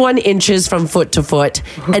 3.1 inches from foot to foot,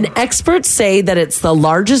 and experts say that it's the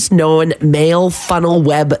largest known male funnel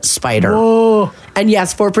web spider. Whoa. And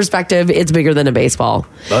yes, for perspective, it's bigger than a baseball.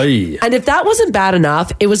 Aye. And if that wasn't bad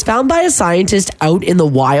enough, it was found by a scientist out in the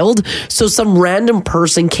wild, so some random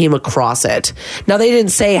person came across it. Now, they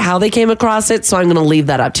didn't say how they came across it, so I'm going to leave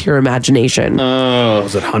that up to your imagination.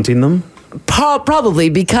 Was it hunting them? Probably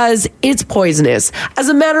because it's poisonous. As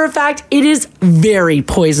a matter of fact, it is very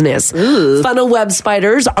poisonous. Funnel web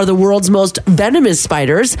spiders are the world's most venomous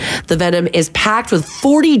spiders. The venom is packed with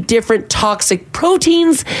 40 different toxic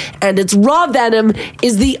proteins, and its raw venom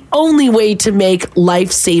is the only way to make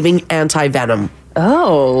life-saving anti-venom.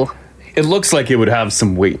 Oh. It looks like it would have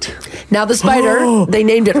some weight. Now, the spider, they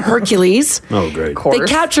named it Hercules. Oh, great. They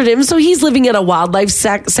captured him, so he's living at a wildlife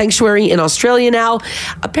sanctuary in Australia now.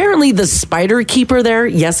 Apparently, the spider keeper there,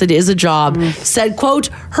 yes, it is a job, said, quote,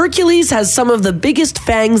 Hercules has some of the biggest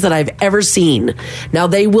fangs that I've ever seen. Now,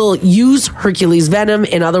 they will use Hercules venom.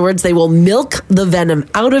 In other words, they will milk the venom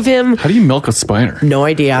out of him. How do you milk a spider? No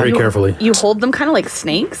idea. Very carefully. You hold them kind of like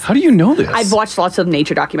snakes. How do you know this? I've watched lots of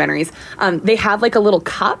nature documentaries. They have like a little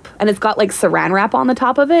cup, and it's got like saran wrap on the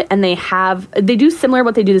top of it, and they do similar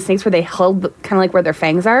what they do to snakes, where they hold kind of like where their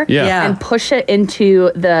fangs are, Yeah. and push it into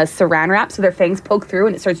the saran wrap so their fangs poke through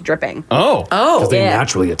and it starts dripping. Oh. Because they Yeah.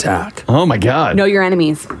 naturally attack. Oh, my God. Know your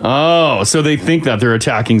enemies. Oh, so they think that they're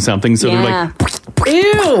attacking something, so they're Yeah. like...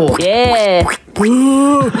 Ew. Yeah.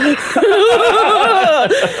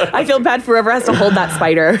 I feel bad for whoever has to hold that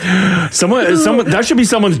spider. Someone, that should be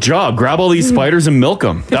someone's job. Grab all these spiders and milk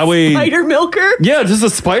them. That way... Spider milker? Yeah, just a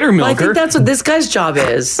spider milker. I think that's what this guy's job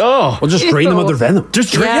is. Oh. Well, just drain them of their venom.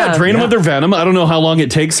 Just Yeah. drain them of their venom. I don't know how long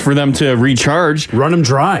it takes for them to recharge. Run them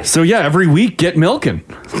dry. So yeah, every week get milking.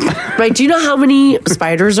 Right, do you know how many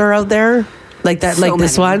spiders are out there? Like that, So like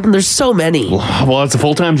this many. one? There's so many. Well, it's a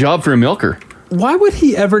full-time job for a milker. Why would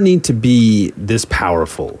he ever need to be this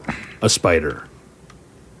powerful, a spider?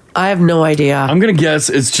 I have no idea. I'm gonna guess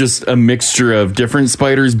it's just a mixture of different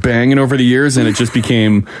spiders banging over the years, and it just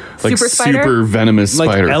became like Super spider? super venomous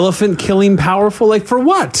Like spider. elephant killing powerful? Like for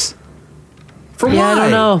what? For Yeah, why? I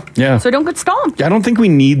don't know. Yeah. So don't get stomped. I don't think we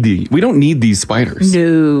don't need these spiders.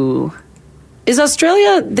 No. Is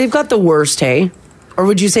Australia, they've got the worst, hey? Or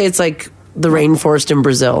would you say it's like the rainforest in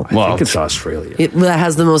Brazil? I Well, think it's Australia. That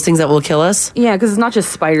has the most things that will kill us? Yeah, because it's not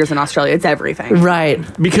just spiders in Australia, it's everything. Right.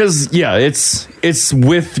 because yeah, it's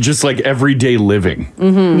with just like everyday living.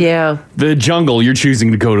 Yeah. The jungle, you're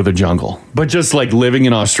choosing to go to the jungle, but just like living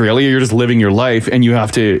in Australia, you're just living your life, and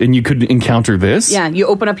you could encounter this. Yeah, you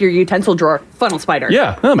open up your utensil drawer, funnel spider.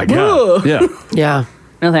 Yeah. Oh my god. Whoa. Yeah. Yeah.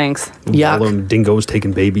 No thanks. Yuck. All them dingoes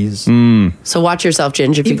taking babies. So watch yourself,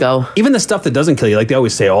 Ginge, if you go. Even the stuff that doesn't kill you, like they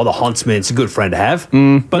always say, oh, the huntsman, it's a good friend to have. But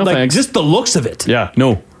no like thanks. just the looks of it. Yeah.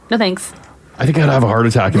 No. No thanks. I think I'd have a heart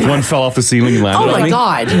attack if one fell off the ceiling and landed Oh on my me.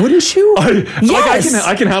 God. Wouldn't you? Yes.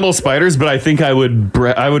 I can handle spiders, but I think I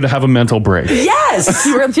would have a mental break. Yes.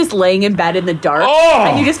 You were just laying in bed in the dark, Oh!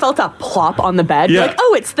 and you just felt a plop on the bed. Yeah. You're like,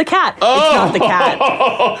 oh, it's the cat. It's not the cat.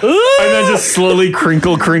 And then just slowly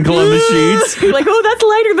crinkle on the sheets. You're like, oh, that's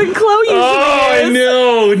lighter than Chloe usually Oh, I is.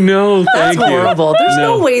 know. No, That's thank you. horrible. There's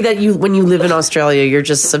no way that when you live in Australia, you're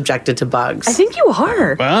just subjected to bugs. I think you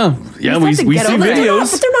are. Well, yeah, You we just have to see get over it. But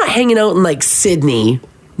videos. they're not hanging out in like Sydney.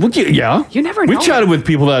 Well, yeah. You never We know. chatted with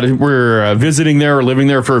people that were visiting there or living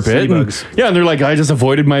there for a bit. City And, bugs. yeah, and they're like, I just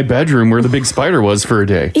avoided my bedroom where the big spider was for a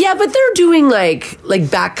day. Yeah, but they're doing like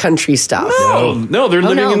backcountry stuff. No, they're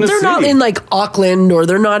living in the they're city. not in like Auckland, or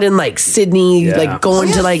they're not in like Sydney, Yeah. like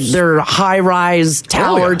going to like their high-rise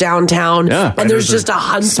tower yeah. downtown. Yeah. And there's Spiders just a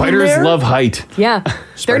huntsman Spiders there. love height. Yeah. They're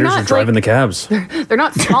Spiders not are driving like, the cabs. they're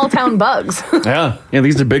not small town bugs. Yeah,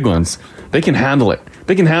 these are big ones. They can handle it.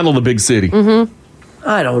 They can handle the big city.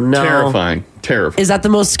 I don't know. Terrifying. Is that the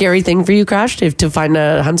most scary thing for you, Crash, to find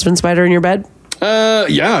a huntsman spider in your bed?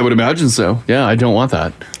 Yeah, I would imagine so. Yeah, I don't want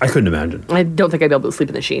that. I couldn't imagine. I don't think I'd be able to sleep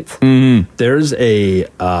in the sheets. There's a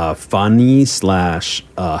funny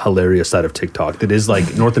 / hilarious side of TikTok that is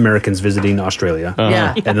like North Americans visiting Australia.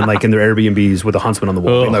 Yeah. And then like in their Airbnbs with a huntsman on the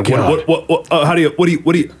wall. Oh, being like, God. what how do you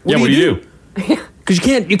do? Because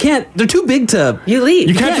you can't, they're too big to. You leave.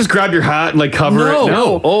 You can't just grab your hat and like cover it.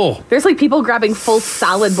 No. Oh. There's like people grabbing full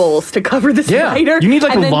salad bowls to cover the Yeah. spider. You need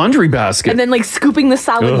like and a then- laundry basket. And then like scooping the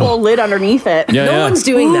salad bowl lid underneath it. yeah, No yeah. one's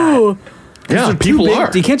doing that. Yeah, They're too people big.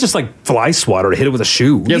 are. You can't just like fly swat or hit it with a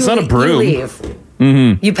shoe. Yeah, it's not a broom. You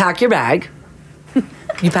leave. You pack your bag.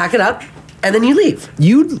 You pack it up, and then you leave.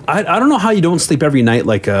 I don't know how you don't sleep every night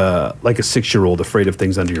like a 6-year-old afraid of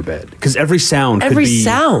things under your bed. Because every sound Every could be.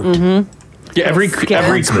 sound. Yeah, every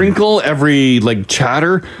Scared. crinkle, every like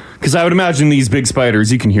chatter. Because I would imagine these big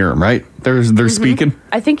spiders, you can hear them, right? They're speaking.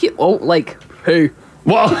 I think you, hey,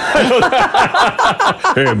 Well,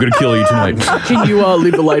 hey, I'm gonna kill you tonight. can you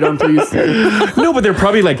leave the light on, please? No, but they're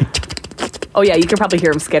probably like, Oh yeah, you can probably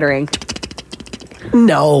hear them skittering.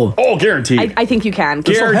 No. Oh, guaranteed. I think you can.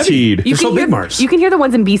 Guaranteed. You They're so can big, hear, Mars. you can hear the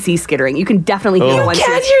ones in BC skittering. You can definitely hear the ones.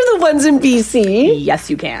 Can't hear the ones in BC. Yes,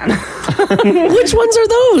 you can. Which ones are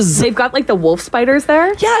those? They've got like the wolf spiders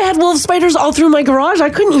there. Yeah, I had wolf spiders all through my garage. I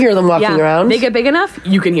couldn't hear them walking around. They get big enough,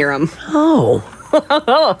 you can hear them.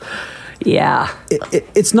 Oh. Yeah.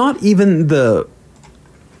 It's not even the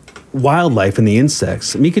wildlife and the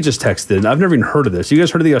insects. Mika just texted. I've never even heard of this. You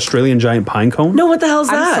guys heard of the Australian giant pine cone? No, what the hell's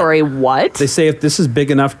that? I'm sorry, what? They say if this is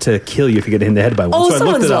big enough to kill you if you get hit in the head by one. Oh, so I looked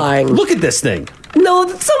someone's it up. lying. Look at this thing. No,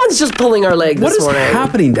 someone's just pulling our leg What this is morning.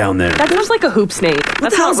 happening down there? That sounds like a hoop snake. What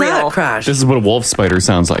That's the hell's not real. that, Crash? This is what a wolf spider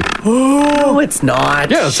sounds like. No, it's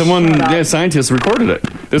not. Yeah, scientists recorded it.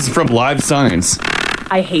 This is from Live Science.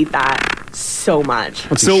 I hate that so much.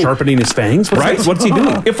 What's he sharpening his fangs? What's he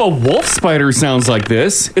doing? If a wolf spider sounds like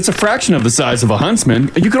this, it's a fraction of the size of a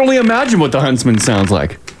huntsman. You can only imagine what the huntsman sounds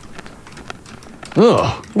like.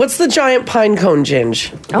 Ugh. What's the giant pine cone,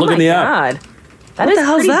 Ginge? Oh Look my in the app. god. That What is the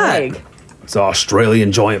hell's pretty that? big. It's an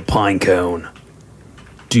Australian giant pine cone.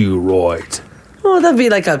 Do right. Oh, that'd be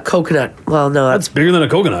like a coconut. Well, no, That's bigger than a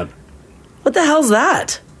coconut. what the hell's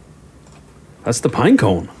that? That's the pine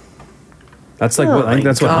cone. That's like Oh I think my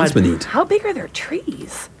that's what God. huntsmen eat. How big are their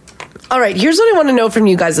trees? All right, here's what I want to know from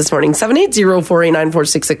you guys this morning.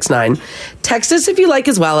 780-489-4669. Text us if you like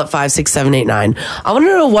as well at 56789. I want to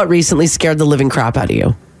know what recently scared the living crap out of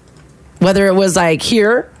you. Whether it was like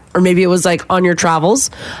here, or maybe it was like on your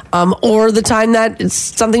travels, or the time that it's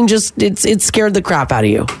something just, it scared the crap out of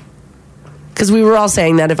you. Because we were all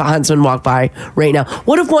saying that if a huntsman walked by right now.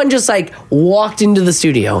 What if one just like walked into the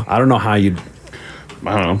studio? I don't know how you'd.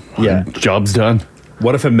 I don't know. Yeah. Job's done.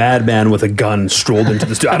 What if a madman with a gun strolled into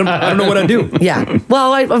the studio? I don't know what I'd do. Yeah.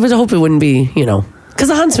 Well, I would hope it wouldn't be, because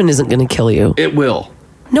a huntsman isn't going to kill you. It will.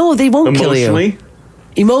 No, they won't kill you. Emotionally?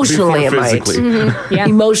 Emotionally, it Before might. physically. Yeah.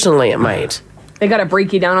 Emotionally, it might. They got to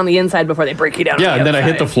break you down on the inside before they break you down Yeah, on and the then I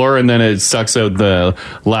hit the outside. floor and then it sucks out the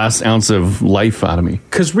last ounce of life out of me.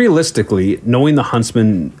 Because realistically, knowing the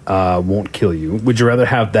huntsman won't kill you, would you rather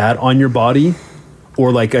have that on your body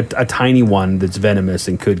or like a tiny one that's venomous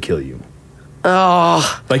and could kill you?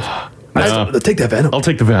 Oh. Like, take that venom. I'll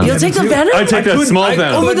take the venom. You'll take the venom? I take that small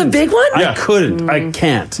venom. Over the big one? Yeah. I couldn't. I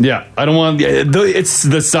can't. Yeah, I don't want. It's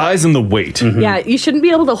the size and the weight. Yeah, you shouldn't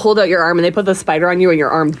be able to hold out your arm and they put the spider on you and your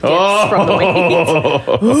arm dips from the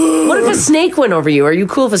weight. What if a snake went over you? Are you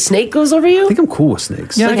cool if a snake goes over you? I think I'm cool with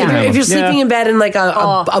snakes. Yeah, Like I can if you're handle it. sleeping in bed and like a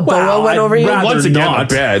boa Wow, went I'd over you? rather Once again,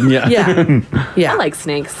 not. a bed. Yeah. Yeah. Yeah. I like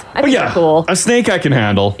snakes. I But think yeah, they're cool. a snake I can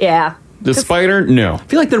handle. Yeah. The spider, no. I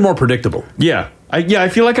feel like they're more predictable. Yeah. I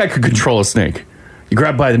feel like I could control a snake. You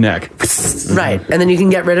grab by the neck. Right. And then you can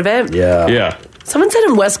get rid of it? Yeah. Yeah. Someone said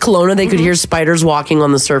in West Kelowna they could hear spiders walking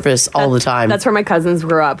on the surface all the time. That's where my cousins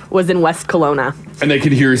grew up, was in West Kelowna. And they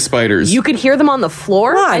could hear spiders. You could hear them on the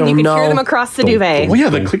floor I and you don't could hear know. them across the duvet. Oh, yeah,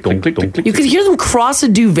 the click, click, click, click, click. You could hear them cross a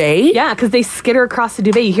duvet? Yeah, because they skitter across the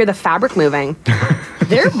duvet. You hear the fabric moving.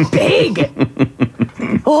 They're big.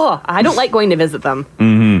 Oh, I don't like going to visit them.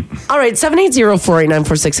 All right,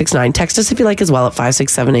 780-489-4669. Text us if you like as well at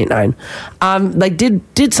 56789. Like,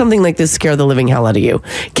 did something like this scare the living hell out of you?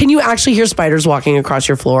 Can you actually hear spiders walking across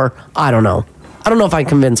your floor? I don't know. I don't know if I'm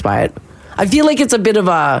convinced by it. I feel like it's a bit of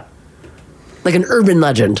an urban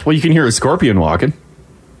legend. Well, you can hear a scorpion walking.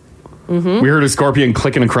 We heard a scorpion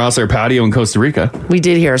clicking across our patio in Costa Rica. We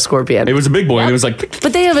did hear a scorpion. It was a big boy, and it was like...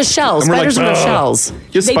 But they have a shell. And we're Spiders like, don't have "Ugh." shells.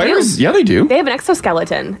 Yeah, spiders? do. Yeah, they do. They have an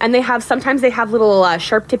exoskeleton, and sometimes they have little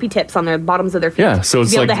sharp tippy tips on their bottoms of their feet. Yeah, so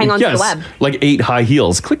it's to be like... able to hang onto yes, the web. like 8 high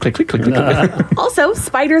heels. Click, click, click, click, click, click. Also,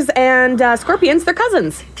 spiders and scorpions, they're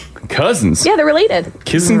cousins. Cousins. Yeah, they're related.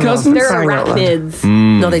 Kissing cousins? They're Crying out loud. arachnids.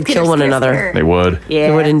 No, they'd kill one another. They would. Yeah.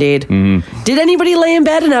 They would indeed. Did anybody lay in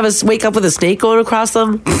bed and have us wake up with a snake going across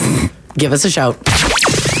them? Give us a shout.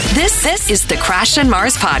 This is the Crash and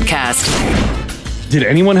Mars podcast. Did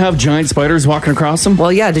anyone have giant spiders walking across them?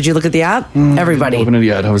 Well, yeah. Did you look at the app? Everybody. Open it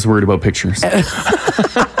yet. I was worried about pictures.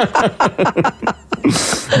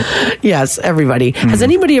 Yes, everybody. Has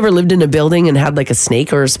anybody ever lived in a building and had like a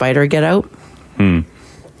snake or a spider get out?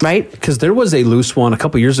 Right? Because there was a loose one a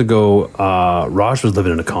couple years ago. Raj was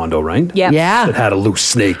living in a condo, right? Yep. Yeah. It had a loose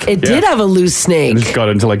snake. It did have a loose snake. Just got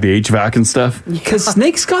into like the HVAC and stuff. Because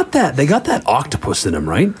snakes got that. They got that octopus in them,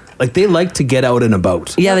 right? Like they like to get out and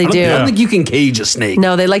about. Yeah, they do. I don't think you can cage a snake.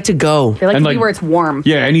 No, they like to go. They like And to be like- where it's warm.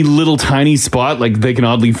 Yeah, any little tiny spot, like they can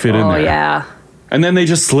oddly fit in Oh, there. yeah. And then they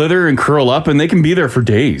just slither and curl up and they can be there for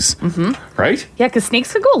days. Right? Yeah, because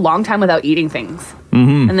snakes could go a long time without eating things.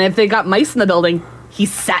 And then if they got mice in the building,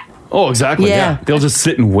 he's set. Oh, exactly. Yeah. Yeah. They'll just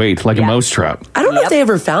sit and wait like a Yeah. mousetrap. I don't know if Yep. they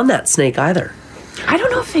ever found that snake either. I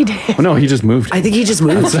don't know if they did. Oh, no, he just moved. I think he just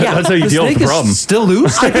moved. Yeah. That's how you deal with the problem. Still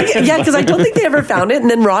loose? I think, yeah, because I don't think they ever found it. And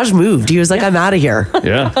then Raj moved. He was like, I'm out of here.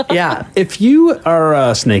 Yeah. Yeah. If you are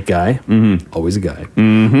a snake guy, always a guy,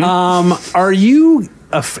 are you,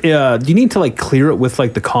 do you need to like clear it with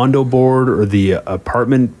like the condo board or the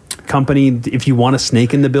apartment company if you want a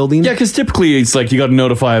snake in the building? Yeah, because typically it's like you got to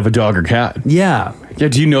notify of a dog or cat. Yeah. Yeah,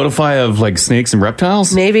 do you notify of like snakes and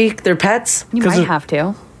reptiles? Maybe they're pets. You might have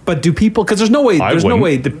to. But do people? Because there's no way. I There's no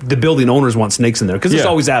wouldn't. way the building owners want snakes in there. Because this Yeah.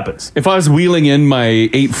 always happens. If I was wheeling in my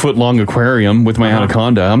 8-foot long aquarium with my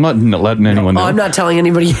anaconda, I'm not letting anyone know. I'm not telling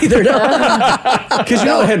anybody either. No. Because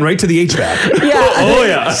you're heading right to the HVAC. Yeah. Oh,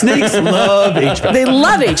 yeah. Snakes love HVAC. They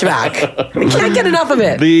love HVAC. They can't get enough of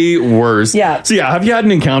it. The worst. Yeah. So, yeah, have you had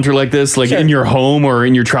an encounter like this, like Sure. in your home or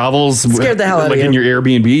in your travels? Scared the hell out of like you. in your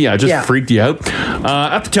Airbnb? Yeah, just Yeah. freaked you out.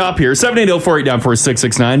 At the top here,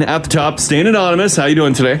 780-489-4669. At the top, staying anonymous. How you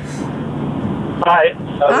doing today? Hi,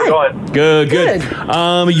 how's Hi. it going? Good.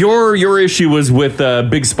 Good. Your issue was with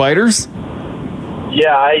big spiders?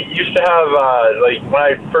 Yeah, I used to have, like, when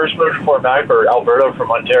I first moved to Fort Mac or Alberta from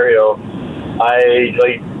Ontario,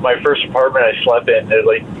 my first apartment I slept in,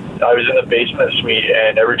 I was in the basement suite,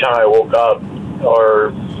 and every time I woke up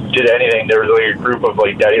or did anything, there was like a group of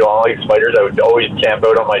like daddy long leg spiders that would always camp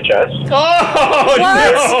out on my chest. Oh,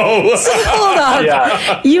 no! So, hold on.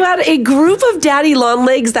 Yeah. You had a group of daddy long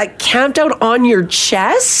legs that camped out on your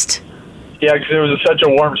chest? Yeah, because it was such a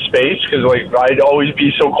warm space. Because like I'd always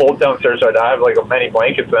be so cold downstairs, so I'd have like many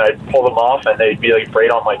blankets, and I'd pull them off, and they'd be like right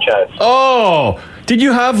on my chest. Oh, did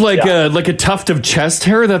you have like Yeah. a tuft of chest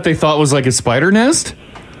hair that they thought was like a spider nest?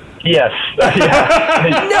 Yes. Yeah.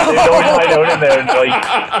 They'd always hide out in there, and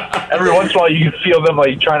like every once in a while, you could feel them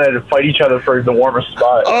like trying to fight each other for the warmest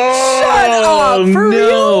spot. Shut up, for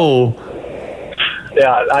no.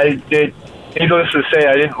 Yeah, I did. Needless to say,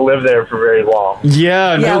 I didn't live there for very long.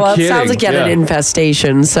 Yeah, Yeah, no well, kidding. it sounds like you had an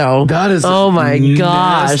infestation, so. That is oh my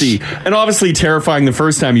nasty. gosh. And obviously terrifying the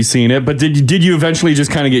first time you seen it, but did you eventually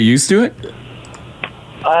just kind of get used to it?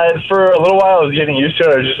 For a little while, I was getting used to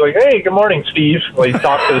it. I was just like, "Hey, good morning, Steve." Like,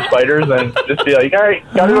 talk to the spiders and just be like, "All right,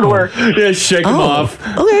 gotta go to work." Yeah, shake them off.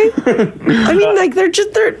 Okay. I mean, like it's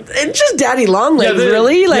just daddy long legs, they're-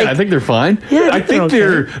 really. Like, yeah, I think they're fine. Yeah, I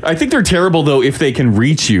think they're terrible though if they can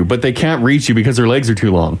reach you, but they can't reach you because their legs are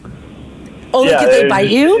too long. oh, Yeah, like if they it bite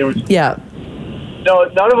was- you? it was- Yeah. No,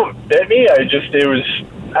 none of them bit me. It was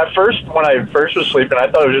at first when I first was sleeping, I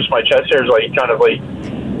thought it was just my chest hairs, like kind of like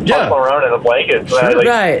puffing around in the blankets. And I like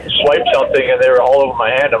Right. swiped something, and they were all over my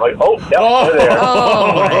hand. I'm like, "Oh, yeah, they're there."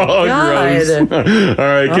 Oh, my God. gross. All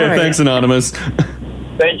right, okay, All right. thanks, Anonymous.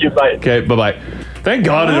 Thank you. Bye. Okay, bye-bye. Thank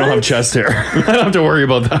God I don't have chest hair. I don't have to worry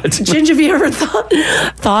about that. Ginge, have you ever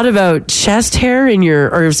thought about chest hair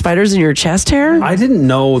or spiders in your chest hair? I didn't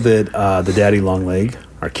know that the daddy long leg,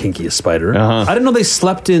 our kinkiest spider, Uh-huh. I didn't know they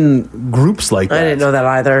slept in groups like that. I didn't know that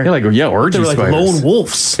either. Yeah, orgy They were like spiders. lone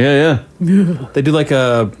wolves. Yeah. They do like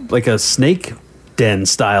a snake den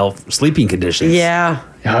style sleeping conditions. Yeah.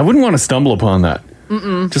 Yeah, I wouldn't want to stumble upon that.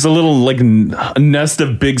 Just a little like a nest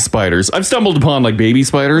of big spiders. I've stumbled upon like baby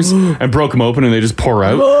spiders and broke them open and they just pour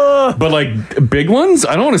out. But like big ones,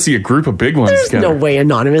 I don't want to see a group of big ones There's together. no way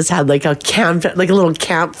Anonymous had like a camp, like a little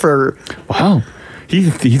camp for. Wow, he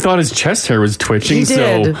thought his chest hair was twitching. He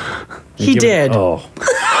did. So He did. Oh.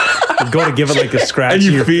 You go to give it like a scratch. and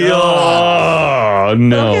you you're- feel oh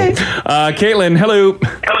no. Okay. Caitlin, hello.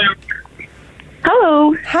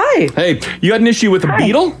 Hello. Hi. Hey, you had an issue with a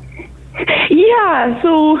beetle? Yeah,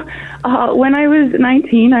 so when I was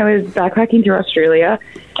 19, I was backpacking through Australia,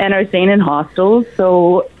 and I was staying in hostels.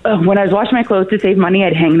 So when I was washing my clothes to save money,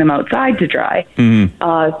 I'd hang them outside to dry.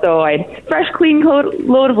 So I'd fresh, clean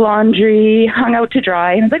load of laundry, hung out to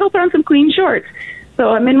dry, and I was like, I'll put on some clean shorts. So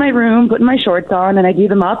I'm in my room, putting my shorts on, and I gave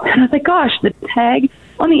them up, and I was like, gosh, the tag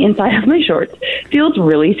on the inside of my shorts feels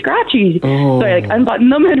really scratchy. So I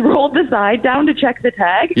unbuttoned them and rolled the side down to check the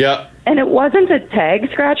tag. Yeah. And it wasn't a tag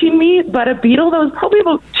scratching me, but a beetle that was probably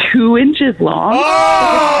about 2 inches long.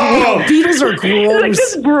 Oh, beetles are It was like gross.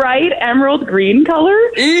 this bright emerald green color.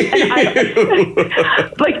 And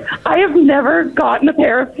I have never gotten a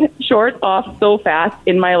pair of shorts off so fast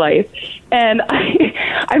in my life. And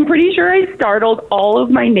I'm pretty sure I startled all of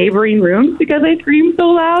my neighboring rooms because I screamed so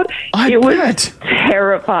loud. I it bet. was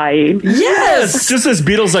terrifying. Yes. Just as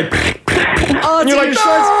beetle's like Oh, You're take like, your shorts.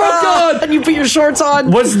 "Oh, God." And you put your shorts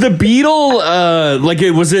on. was the beetle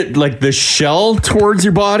was it like the shell towards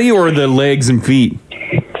your body or the legs and feet?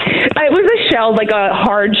 It was a shell, like a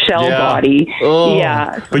hard shell body. Oh.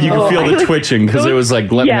 Yeah. But you can feel the twitching because it was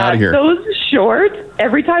like, let me out of here. Those shorts,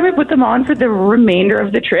 every time I put them on for the remainder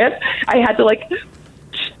of the trip, I had to like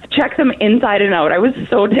check them inside and out. I was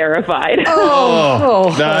so terrified.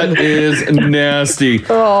 Oh, that is nasty.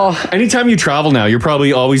 Anytime you travel now, you're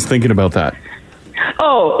probably always thinking about that.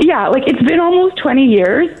 Oh, yeah. Like, it's been almost 20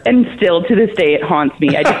 years, and still to this day it haunts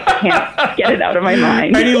me. I just can't get it out of my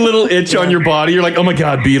mind. Any little itch on your body, you're like, oh my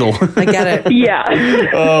God, beetle. I get it. Yeah.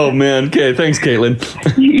 Oh, man. Okay, thanks, Caitlin.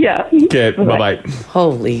 Yeah. Okay, bye-bye.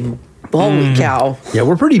 Holy cow. Yeah,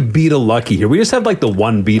 we're pretty beetle lucky here. We just have like the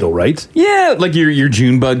one beetle, right? Yeah, like your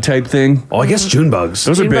June bug type thing. Oh, I guess June bugs.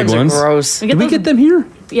 Those are big Bugs ones. Are gross. Did we get them here?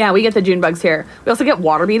 Yeah, we get the June bugs here. We also get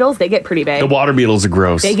water beetles. They get pretty big. The water beetles are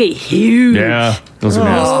gross. They get huge. Yeah, those are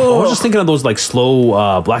nasty. I was just thinking of those like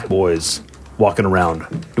slow black boys walking around.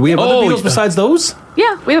 Do we have other beetles besides those?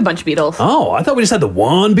 Yeah, we have a bunch of beetles. Oh, I thought we just had the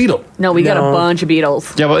one beetle. No, we got a bunch of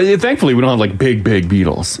beetles. Yeah, but thankfully we don't have like big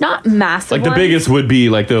beetles. Not massive Like the ones. biggest would be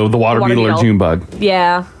like the water beetle or beetle. June bug,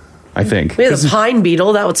 Yeah. I think. We have the pine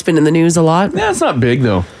beetle. That's been in the news a lot. Yeah, it's not big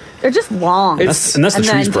though. They're just long. That's the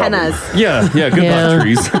tree's antennas. problem. Yeah, good luck,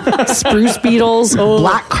 trees. Spruce beetles,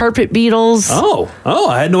 black carpet beetles. Oh,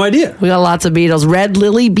 I had no idea. We got lots of beetles. Red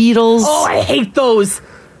lily beetles. Oh, I hate those.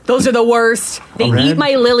 Those are the worst. They eat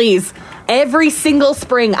my lilies. Every single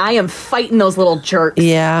spring, I am fighting those little jerks.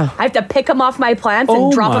 Yeah. I have to pick them off my plants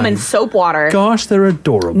and drop them in soap water. Gosh, they're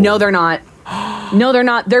adorable. No, they're not. No, they're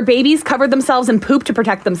not. Their babies covered themselves in poop to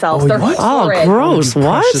protect themselves. They're what? horrid. Oh, gross.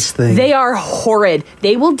 What? Precious thing. They are horrid.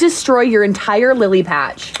 They will destroy your entire lily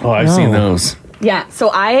patch. Oh, I've seen those. Yeah, so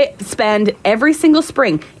I spend every single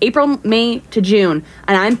spring, April, May to June,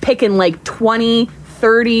 and I'm picking like 20,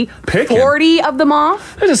 30, 40 of them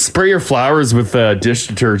off. I just spray your flowers with dish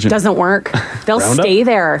detergent. Doesn't work. They'll Roundup? stay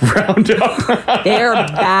there. Roundup. They're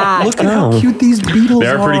bad. Look at how cute these beetles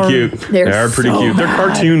They're are. pretty cute. They're pretty so cute. They're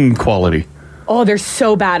cartoon quality. Oh, they're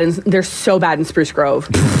so bad in Spruce Grove.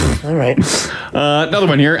 All right. Another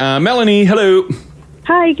one here. Melanie, hello.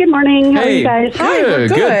 Hi, good morning. How are you guys? Hi, we're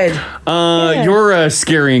good. Your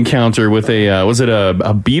scary encounter with was it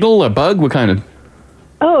a beetle, a bug? What kind of?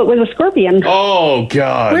 Oh, it was a scorpion. Oh,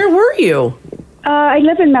 God. Where were you? I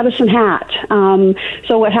live in Medicine Hat.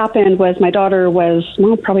 So what happened was my daughter was,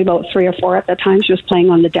 probably about 3 or 4 at that time. She was playing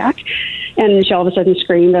on the deck, and she all of a sudden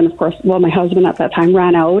screamed. And, of course, my husband at that time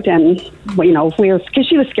ran out, and, because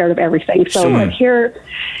she was scared of everything. So here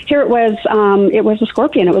it was a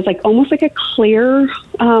scorpion. It was almost like a clear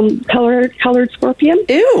colored scorpion.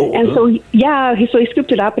 Ew. And so, so he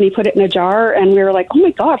scooped it up and he put it in a jar, and we were like, oh,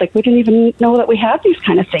 my God, we didn't even know that we had these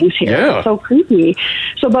kind of things here. Yeah. It's so creepy.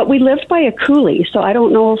 So, but we lived by a coulee. So I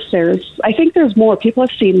don't know if I think there's more. People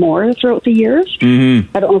have seen more throughout the years.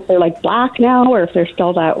 Mm-hmm. I don't know if they're black now or if they're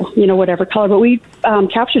still that, whatever color. But we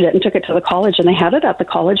captured it and took it to the college, and they had it at the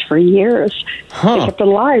college for years. They kept it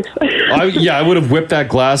alive. I would have whipped that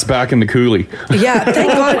glass back in the coulee. Yeah,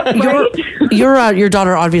 thank God. Your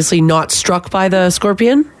daughter obviously not struck by the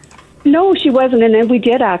scorpion? No, she wasn't. And then we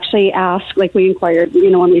did actually ask, we inquired,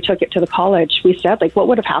 when we took it to the college, we said, what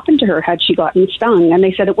would have happened to her had she gotten stung? And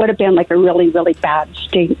they said it would have been a really, really bad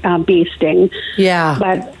bee sting. Yeah.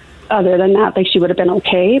 But other than that, she would have been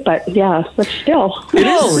okay. But yeah, but still.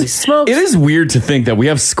 Holy smokes. It is weird to think that we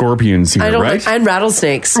have scorpions here, right? And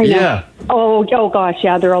rattlesnakes. I know. Yeah. Oh gosh,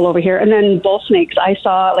 yeah, they're all over here. And then bull snakes. I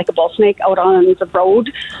saw a bull snake out on the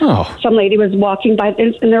road. Oh. Some lady was walking by,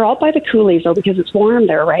 and they're all by the coulees though, because it's warm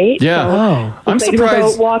there, right? Yeah. So I'm this lady was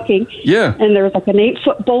surprised. out walking. Yeah. And there was an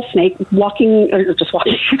 8-foot bull snake walking, or just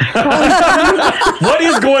walking. What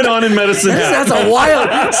is going on in Medicine Hat? That's a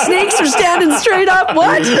wild. Snakes are standing straight up.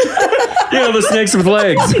 What? The snakes with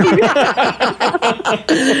legs.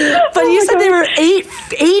 But you said they were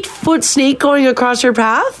 8-foot snake going across your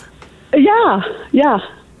path? Yeah.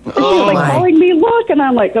 And she was calling me, look, and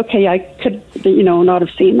I'm like, okay, I could, not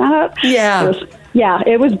have seen that. Yeah.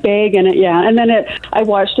 It was big, and and then I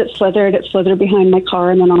watched it slither. It slithered behind my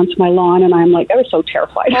car and then onto my lawn, and I'm like, I was so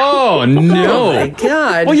terrified. Oh, no. Oh, my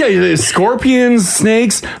God. Well, yeah, scorpions,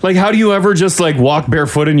 snakes. How do you ever just walk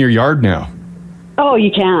barefoot in your yard now? Oh,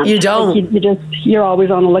 you can't. You don't. You're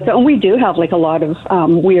always on the lookout. And we do have a lot of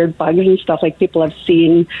weird bugs and stuff. People have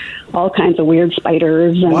seen all kinds of weird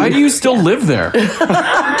spiders. And, Why do you still live there?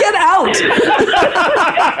 Get out.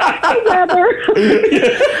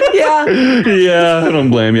 Yeah, I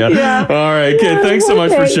don't blame you. Yeah. All right, okay. Thanks so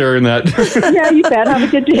much for sharing that. Yeah, you bet. Have a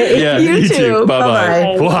good day. Yeah, You you too. too.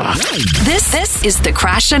 Bye-bye. Bye-bye. Wow. This is the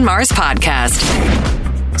Crash and Mars podcast.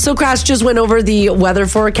 So Crash just went over the weather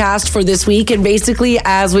forecast for this week, and basically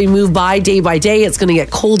as we move by day, it's going to get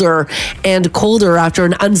colder and colder after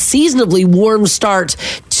an unseasonably warm start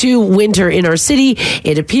to winter in our city.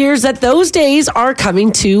 It appears that those days are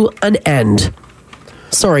coming to an end.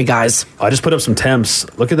 Sorry, guys. I just put up some temps.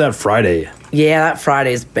 Look at that Friday. Yeah, that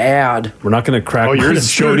Friday's bad. We're not going to crack. Oh, yours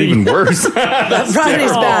showed even worse. That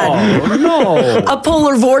Friday's bad. Oh, no. A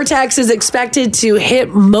polar vortex is expected to hit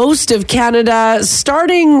most of Canada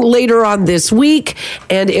starting later on this week,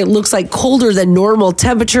 and it looks like colder than normal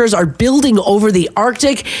temperatures are building over the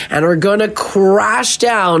Arctic and are going to crash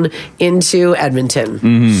down into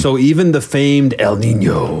Edmonton. So even the famed El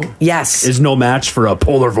Nino Yes. is no match for a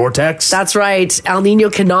polar vortex? That's right. El Nino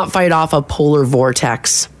cannot fight off a polar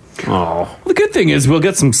vortex. Oh. The good thing is we'll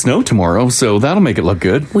get some snow tomorrow, so that'll make it look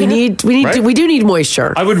good. We Right? we do need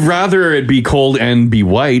moisture. I would rather it be cold and be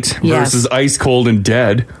white Yes. versus ice cold and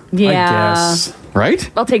dead, Yeah. I guess. right?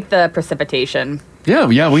 I'll take the precipitation. Yeah,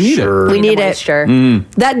 we need it. We need the it. moisture.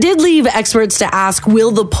 That did leave experts to ask,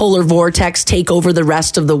 will the polar vortex take over the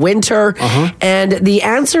rest of the winter? And the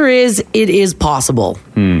answer is, it is possible.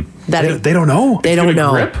 That They don't know. They don't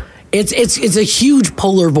know. grip? It's a huge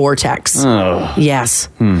polar vortex. Yes.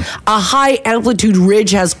 A high amplitude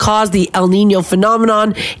ridge has caused the El Nino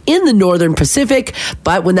phenomenon in the northern Pacific,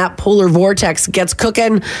 but when that polar vortex gets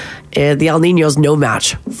cooking, the El Nino's no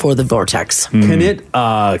match for the vortex. Can it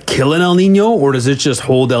kill an El Nino, or does it just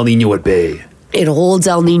hold El Nino at bay? It holds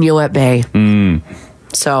El Nino at bay.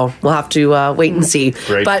 So we'll have to wait and see.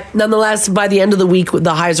 Great. But nonetheless, by the end of the week,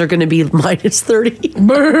 the highs are going to be minus 30.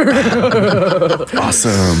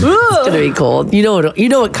 Awesome. It's going to be cold. You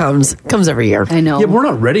know it comes every year. I know. Yeah, we're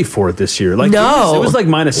not ready for it this year. Like No. it was like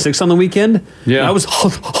 -6 on the weekend. Yeah. And I was I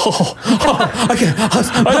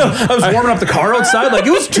was warming up the car outside. Like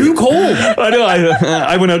it was too cold. I know.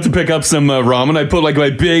 I went out to pick up some ramen. I put like my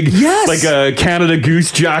big, Yes. like a Canada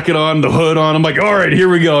Goose jacket on, the hood on. I'm like, all right, here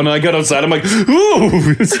we go. And I got outside. I'm like,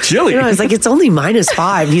 ooh, it's chilly. I was like, it's only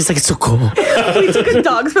 -5. And he's like, it's so cool. We took his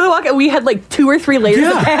dogs for the walk, and we had like 2 or 3 layers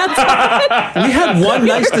of pants on. We had one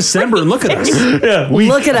nice December, and look at us. Yeah,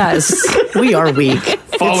 Look at us. We are weak.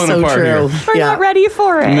 Falling it's so apart true. here. We're not ready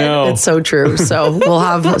for it. No. It's so true. So we'll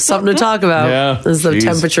have something to talk about Yeah. as the Jeez.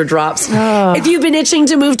 temperature drops. If you've been itching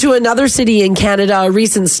to move to another city in Canada, a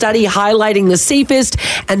recent study highlighting the safest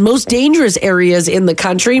and most dangerous areas in the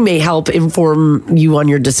country may help inform you on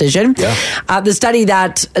your decision. The study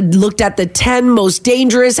that looked at the 10 most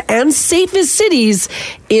dangerous and safest cities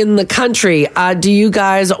in the country. Do you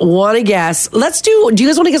guys want to guess? Do you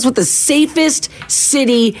guys want to guess what the safest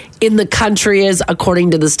city in the country is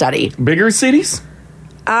according to the study? Bigger cities?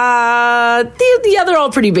 They're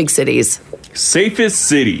all pretty big cities. Safest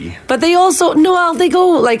city. But they also, they go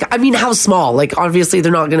like, I mean, how small? Like, obviously,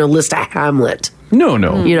 they're not going to list a hamlet, No.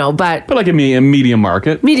 but But like a medium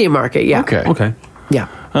market. medium market, yeah. Okay. Yeah.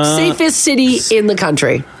 Safest city in the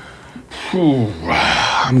country.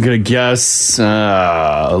 I'm going to guess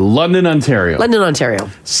London, Ontario. London, Ontario.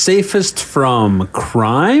 Safest from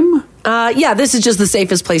crime? Yeah, this is just the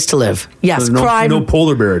safest place to live. Yes, No, crime. no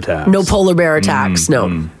polar bear attacks. No polar bear attacks,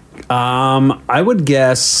 no. I would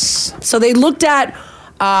guess So they looked at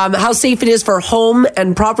how safe it is for home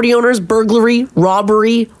and property owners, burglary,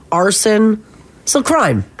 robbery, arson. So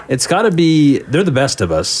crime. it's got to be. They're the best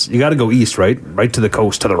of us. You got to go east, right? Right to the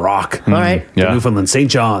coast, to the Rock. All right. To Yeah. Newfoundland, St.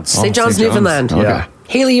 John's. St. John's, Newfoundland. Okay. Yeah.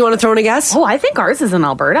 Haley, you want to throw in a guess? Oh, I think ours is in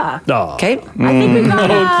Alberta. Oh. Okay. I think we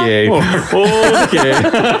got. Okay. Okay.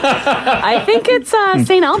 I think it's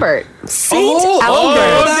St. Albert. St. Albert.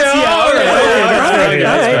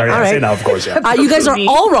 All right. St. Of course, yeah. You guys are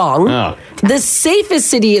all wrong. Oh. The safest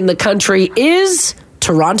city in the country is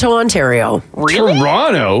Toronto, Ontario.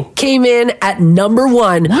 Toronto? Came in at number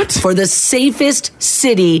 1 for the safest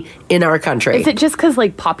city in our country. Is it just because,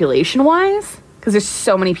 like, population-wise? Because there's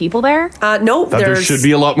so many people there? No, There should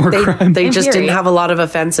be a lot more crime. They In just theory. didn't have a lot of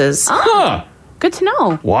offenses. Huh. Good to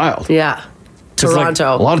know. Wild. Yeah. 'Cause, like,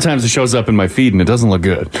 Toronto. a lot of times it shows up in my feed and it doesn't look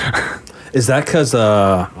good. Is that because,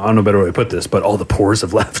 I don't know a better way to put this, but all the pores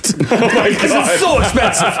have left? Because it's so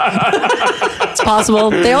expensive. It's possible.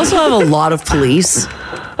 They also have a lot of police.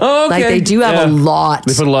 Oh, okay. Like they do have a lot.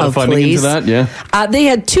 They put a lot of funding police. into that, yeah. They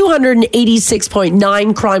had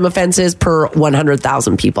 286.9 crime offenses per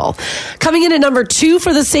 100,000 people. Coming in at number 2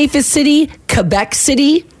 for the safest city, Quebec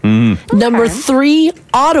City. Number 3,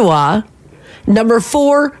 Ottawa. Number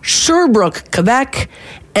 4, Sherbrooke, Quebec.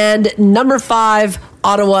 And number 5,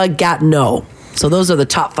 Ottawa, Gatineau. So those are the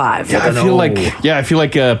top 5. I feel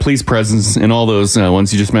like police presence in all those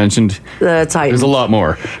ones you just mentioned. That's how There's a lot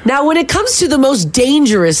more. Now, when it comes to the most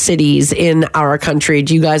dangerous cities in our country,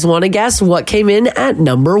 do you guys want to guess what came in at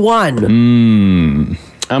number 1?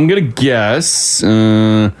 I'm gonna guess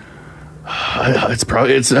it's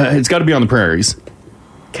got to be on the prairies.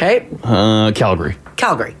 Okay. Calgary.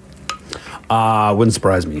 Calgary. Wouldn't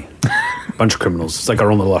surprise me. bunch of criminals. It's like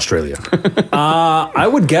our own little Australia. I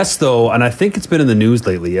would guess, though, and I think it's been in the news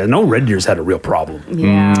lately, I know Red Deer's had a real problem.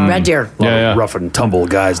 Yeah. Red Deer. A lot of rough and tumble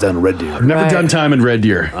guys down in Red Deer. I've never done time in Red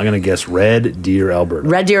Deer. I'm going to guess Red Deer, Alberta.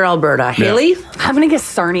 Red Deer, Alberta. Haley? I'm going to guess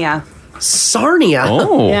Sarnia. Sarnia.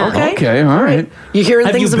 Oh, Yeah. okay, all right. You hearing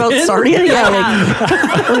Have things you about been? Sarnia? Yeah.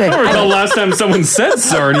 Okay. The last time someone said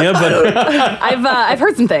Sarnia, but I've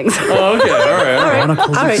heard some things. okay, all right. All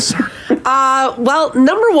right. Well,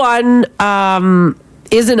 number one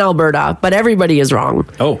is in Alberta, but everybody is wrong.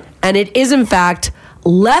 Oh. And it is, in fact,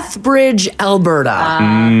 Lethbridge, Alberta,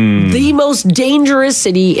 the most dangerous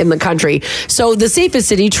city in the country. So the safest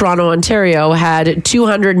city, Toronto, Ontario, had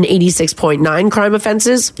 286.9 crime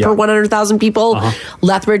offenses per 100,000 people.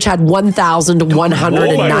 Lethbridge had 1,190.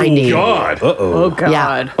 Oh, my God. Oh, God.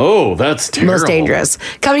 Yeah. Oh, that's terrible. Most dangerous.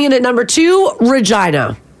 Coming in at number 2,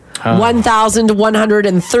 Regina.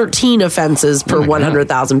 1,113 offenses per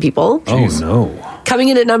 100,000 people. Oh, no. Coming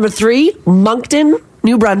in at number 3, Moncton,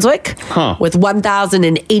 New Brunswick, with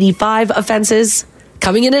 1,085 offenses.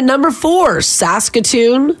 Coming in at number 4,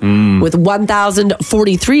 Saskatoon, with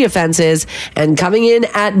 1,043 offenses. And coming in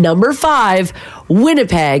at number 5,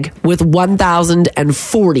 Winnipeg, with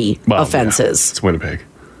 1,040 offenses. It's Winnipeg.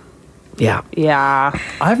 Yeah. Yeah.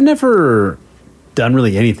 I've never done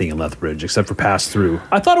really anything in Lethbridge except for pass through.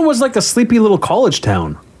 I thought it was like a sleepy little college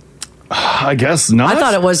town. I guess not. I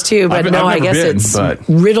thought it was too, but I guess it's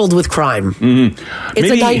riddled with crime.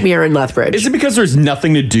 It's a nightmare in Lethbridge. Is it because there's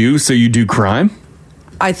nothing to do, so you do crime?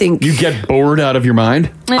 I think you get bored out of your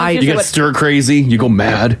mind. You get stir crazy. You go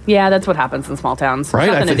mad. Yeah, that's what happens in small towns.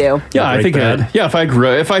 Right? Nothing to do. Yeah, I think.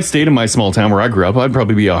 If I stayed in my small town where I grew up, I'd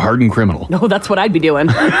probably be a hardened criminal. No, that's what I'd be doing.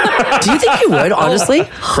 Do you think you would, honestly?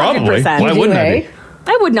 Probably. 100%. Why wouldn't I be?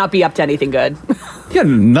 I would not be up to anything good. Yeah,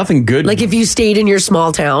 nothing good. Like if you stayed in your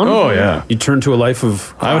small town? Oh, yeah. You turn to a life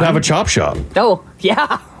of crime? I would have a chop shop. Oh,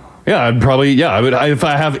 yeah. Yeah, I'd probably, if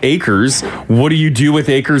I have acres, what do you do with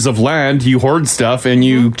acres of land? You hoard stuff and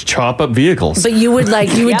you chop up vehicles. But you would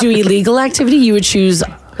do illegal activity? You would choose...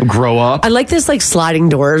 Grow up. I like this sliding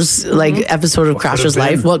doors episode of Crasher's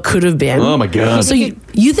Life. What could have been? Oh my God. So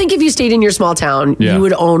you think if you stayed in your small town, you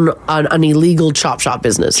would own an illegal chop shop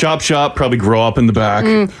business? Chop shop, probably grow up in the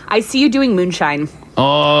back. I see you doing moonshine.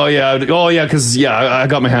 Oh yeah, because I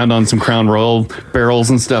got my hand on some Crown Royal barrels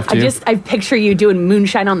and stuff too. I picture you doing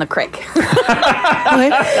moonshine on the crick.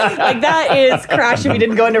 Like that is Crash if you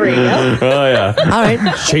didn't go into radio. Oh yeah. All right.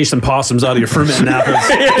 Chasing possums out of your fermenting apples.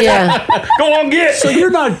 Yeah. Go on, get. So you're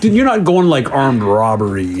not going like armed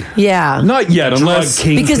robbery. Yeah. Not yet, unless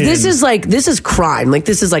because this is crime. Like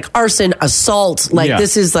this is like arson, assault.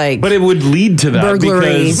 This is like. But it would lead to that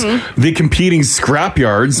burglary. because the competing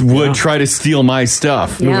scrapyards would try to steal my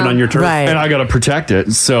stuff. Moving on your turf. Right. And I got to protect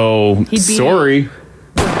it. So sorry.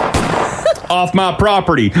 Off my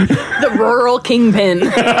property. The rural kingpin.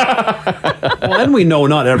 Well, and we know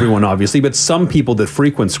not everyone, obviously, but some people that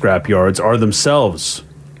frequent scrapyards are themselves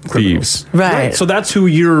thieves. Right. So that's who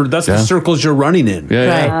the circles you're running in.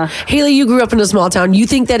 Right. Haley, you grew up in a small town. You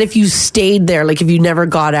think that if you stayed there, like if you never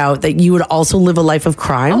got out, that you would also live a life of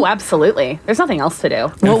crime? Oh, absolutely. There's nothing else to do.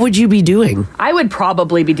 What would you be doing? I would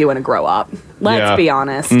probably be doing a grow up. Let's be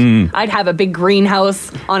honest. I'd have a big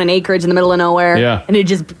greenhouse on an acreage in the middle of nowhere. Yeah. And it'd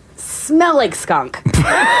just smell like skunk.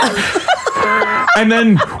 And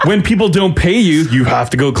then when people don't pay you, you have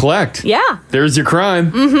to go collect. Yeah. There's your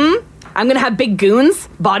crime. I'm going to have big goons,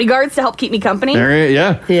 bodyguards to help keep me company.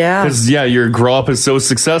 Yeah. Yeah. Because, your grow up is so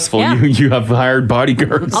successful. Yeah. You have hired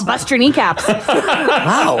bodyguards. I'll bust your kneecaps.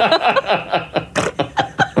 Wow.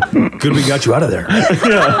 Good we got you out of there.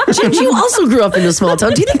 Ginge, you also grew up in a small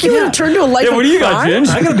town. Do you think you would have turned to a life of what do you got, crime? Ginge?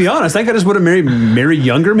 I gotta be honest. I think I just would have married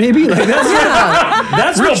younger, maybe. Like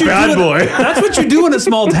that's Real what you bad do. boy. That's what you do in a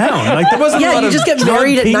small town. Like there wasn't a lot you of just get drug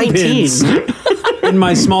married at 19. kingpins in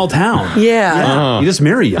my small town. Yeah. You just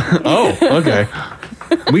marry young. Oh, okay.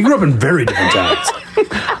 We grew up in very different towns.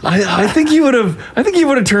 I think you would have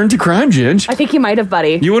turned to crime, Ginge. I think you might have,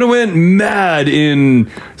 buddy. You would have went mad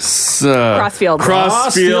in Crossfield.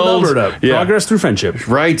 Crossfield, Alberta. Yeah. Progress through friendship.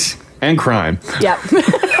 Right. And crime. Yep.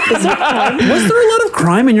 Was there a lot of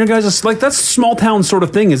crime in your guys'... Like, that's small town sort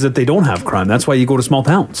of thing, is that they don't have crime. That's why you go to small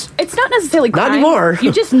towns. It's not necessarily crime. Not anymore.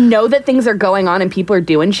 You just know that things are going on and people are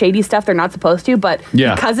doing shady stuff they're not supposed to, but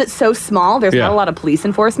because it's so small, there's not a lot of police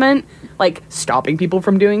enforcement, like stopping people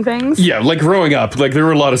from doing things. Yeah, like growing up, like there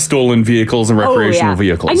were a lot of stolen vehicles and recreational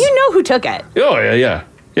vehicles. And you know who took it. Oh, yeah.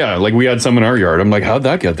 Yeah, like we had some in our yard. I'm like, how'd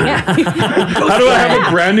that get there? How do I have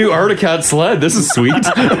a brand new Articat sled? This is sweet.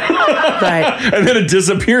 Right. And then it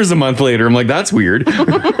disappears a month later. I'm like, that's weird.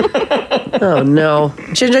 Oh, no.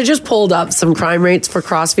 Ginge, I just pulled up some crime rates for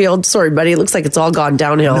Crossfield. Sorry, buddy. It looks like it's all gone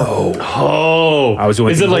downhill. No. Oh. I was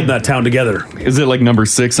Is it like that town together? Is it like number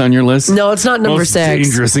 6 on your list? No, it's not number Most 6.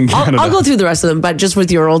 dangerous in Canada. I'll go through the rest of them, but just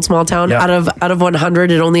with your old small town, Yeah. out of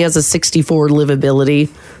 100, it only has a 64 livability.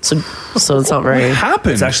 So it's not very. What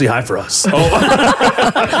happened? It's actually high for us.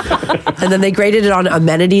 And then they graded it on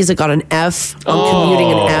amenities. It got an F. On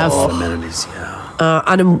commuting, an F. Amenities, yeah.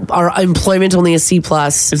 Our employment only a C+.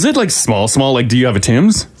 Is it like small? Like, do you have a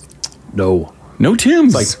Tim's? No. No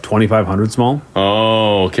Tim's. Like 2,500 small.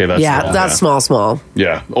 Oh, okay. That's Yeah, that's small.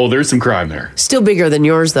 Yeah. Oh, there's some crime there. Still bigger than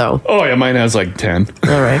yours, though. Oh, yeah. Mine has like 10.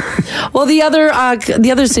 All right. Well, the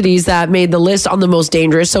other cities that made the list on the most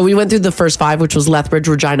dangerous. So we went through the first 5, which was Lethbridge,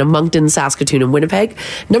 Regina, Moncton, Saskatoon, and Winnipeg.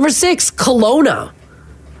 Number 6, Kelowna.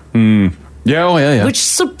 Yeah. Oh, yeah. Which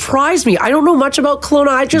surprised me. I don't know much about Kelowna.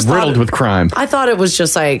 I just Riddled with crime. I thought it was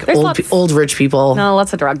just like There's old rich people. No,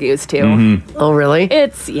 lots of drug use too. Mm-hmm. Oh, really?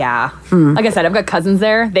 It's like I said, I've got cousins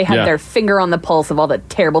there. They had Yeah. their finger on the pulse of all the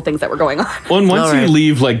terrible things that were going on. Well, and once All right. you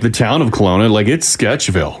leave like the town of Kelowna, like it's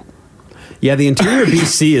Sketchville. Yeah, the interior of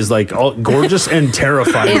BC is like all gorgeous and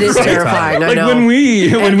terrifying. It is terrifying. I Like know. when we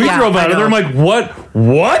Yeah, drove out I of there, I'm know. like,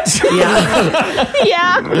 what? Yeah.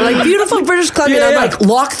 Yeah. Like beautiful British Columbia. Yeah, I'm yeah. like,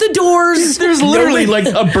 lock the doors. There's literally like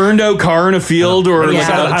a burned out car in a field or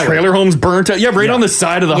Yeah. like a trailer home's burnt out. Yeah, right on the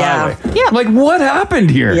side of the Yeah. highway. Yeah. I'm like, what happened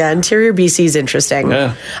here? Yeah, interior BC is interesting.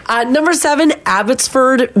 Yeah. Number 7,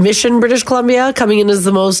 Abbotsford, Mission, British Columbia, coming in as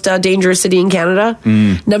the most dangerous city in Canada.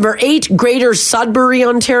 Number 8, Greater Sudbury,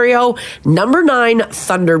 Ontario. Number 9,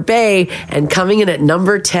 Thunder Bay, and coming in at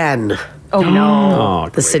number 10, Oh no.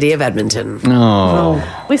 the city of Edmonton. Oh.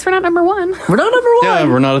 At least we're not number 1. We're not number 1. Yeah,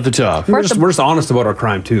 we're not at the top. We're just honest about our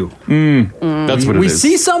crime too. That's what it We is.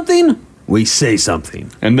 see something, we say something.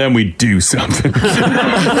 And then we do something.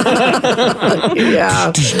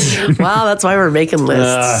 Yeah. Well, that's why we're making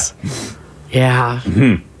lists. Yeah.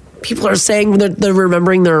 People are saying that they're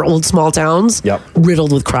remembering their old small towns. Yep.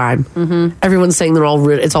 Riddled with crime. Everyone's saying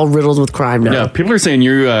it's all riddled with crime now. Yeah, people are saying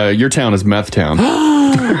your town is meth town.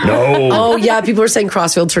 No. Oh, yeah. People are saying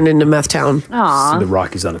Crossfield turned into meth town. Aw. The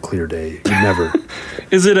Rockies on a clear day. You never.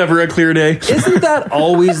 Is it ever a clear day? Isn't that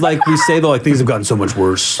always like we say though? Like things have gotten so much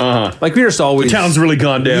worse. Like we're just always. Town's really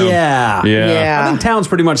gone down. Yeah. Yeah. I think towns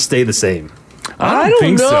pretty much stay the same. I don't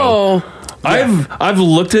think know. so. I've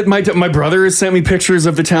looked at my brother has sent me pictures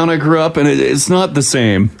of the town I grew up, and it's not the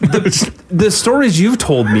same. The stories you've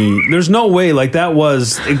told me, there's no way like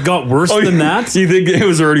it got worse than that. You think it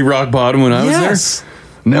was already rock bottom when I was Yes. there?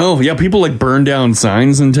 No, yeah, people like burn down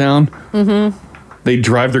signs in town. Mm-hmm. They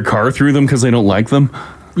drive their car through them because they don't like them.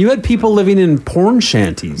 You had people living in porn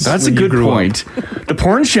shanties. That's a when you good grew up. point. The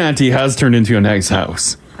porn shanty has turned into a nice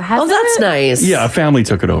house. Oh, that's nice. Yeah, a family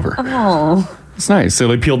took it over. Oh. It's nice. So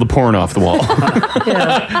they peeled the porn off the wall,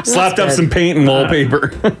 Yeah. slapped up good. some paint and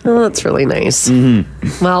wallpaper. Oh, that's really nice.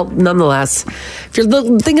 Well, nonetheless, if you're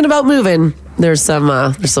thinking about moving, there's some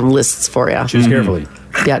lists for you. Choose carefully.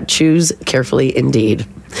 Yeah, choose carefully indeed.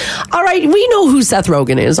 All right, we know who Seth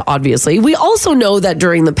Rogen is, obviously. We also know that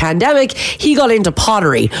during the pandemic, he got into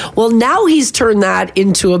pottery. Well, now he's turned that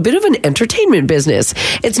into a bit of an entertainment business.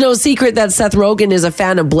 It's no secret that Seth Rogen is a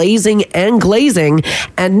fan of blazing and glazing,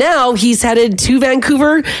 and now he's headed to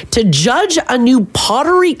Vancouver to judge a new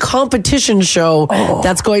pottery competition show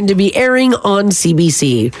that's going to be airing on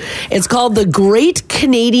CBC. It's called the Great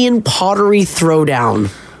Canadian Pottery Throwdown.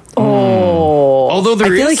 Although there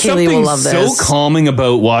I feel is like Haley will something love so this. calming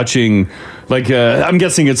about watching, like I'm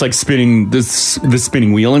guessing it's like spinning the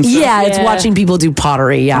spinning wheel and stuff. Yeah, it's watching people do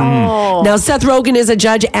pottery. Yeah. Now, Seth Rogen is a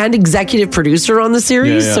judge and executive producer on the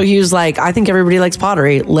series. Yeah. So he was like, I think everybody likes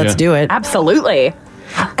pottery. Let's Yeah. do it. Absolutely.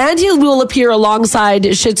 And he will appear alongside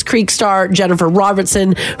Schitt's Creek star Jennifer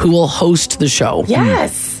Robertson, who will host the show.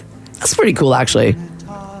 Yes. That's pretty cool, actually.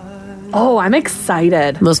 Oh, I'm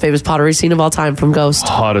excited. Most famous pottery scene of all time from Ghost.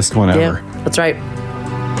 Hottest one ever. Yeah, that's right.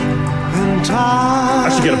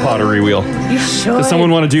 I should get a pottery wheel. You should. Does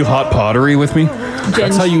someone want to do hot pottery with me?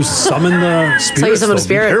 That's how you summon the spirit. how you summon a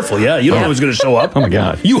spirit. Be careful, yeah. You don't know who's going to show up. Oh my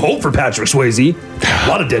God. You hope for Patrick Swayze. A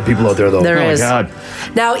lot of dead people out there, though. There Oh my is. God.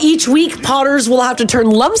 Now, each week, potters will have to turn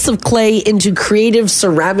lumps of clay into creative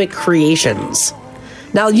ceramic creations.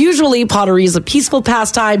 Now, usually pottery is a peaceful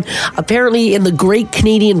pastime. Apparently, in the Great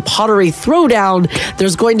Canadian Pottery Throwdown,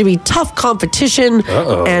 there's going to be tough competition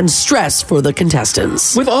and stress for the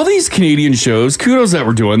contestants. With all these Canadian shows, kudos that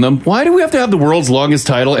we're doing them. Why do we have to have the world's longest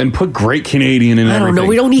title and put Great Canadian in everything? I don't know.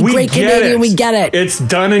 We don't need Great Canadian. We get it. It's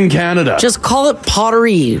done in Canada. Just call it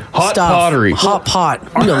pottery. Hot stuff. pottery. Hot pot.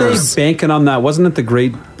 Aren't they banking on that? Wasn't it the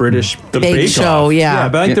Great British Bake Show? Yeah.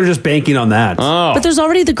 But I think they're just banking on that. Oh. But there's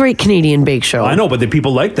already the Great Canadian Bake Show. I know, but the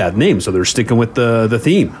people like that name, so they're sticking with the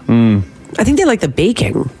theme. I think they like the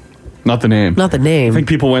baking, Not the name. not the I name. think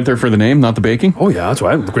people went there for the name, not the baking. Oh yeah, that's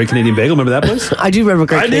why. The Great Canadian Bagel. Remember that place? I do remember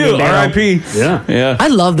Great I Canadian do. Bagel. R.I.P. Yeah. Yeah. I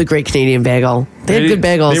love the Great Canadian Bagel. They had good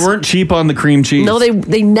bagels. They weren't cheap on the cream cheese. No,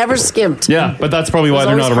 they never skimped. Yeah, but that's probably why It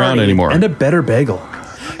they're was not always around hearty. anymore. And a better bagel.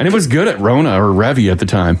 And it was good at Rona or Revy at the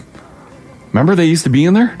time. Remember they used to be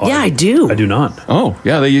in there? Yeah, I do. I do not. Oh,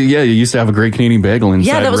 yeah. You used to have a Great Canadian Bagel inside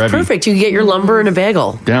Yeah, that was Revy. perfect. You could get your lumber and a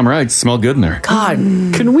bagel. Damn right. Smelled good in there. God.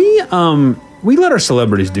 Can we let our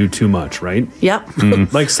celebrities do too much, right? Yep.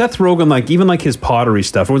 Like Seth Rogen, like even like his pottery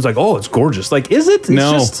stuff. Everyone's like, "Oh, it's gorgeous." Like, is it?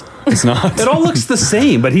 No, it's not. It all looks the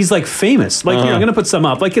same, but he's like famous. Like, here, I'm gonna put some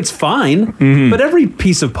up. Like, it's fine, but every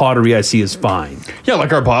piece of pottery I see is fine. Yeah,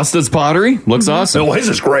 like our Pasta's pottery. Looks awesome. Oh, his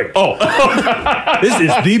is great. Oh, this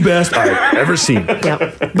is the best I've ever seen.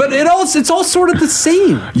 Yep. But it's all sort of the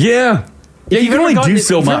same. Yeah. Yeah, you can only do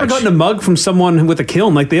so I've never much. gotten a mug from someone with a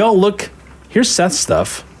kiln. Like, they all look. Here's Seth's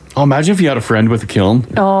stuff. Oh, imagine if you had a friend with a kiln.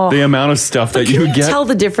 Oh. The amount of stuff that Can you would you get. tell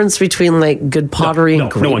the difference between like good pottery No,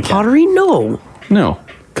 and no great one can. pottery? No. No.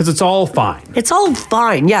 Because it's all fine. It's all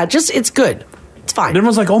fine. Yeah, it's good. It's fine. And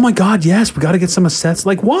everyone's like, "Oh my God, yes, we got to get some of Seth's."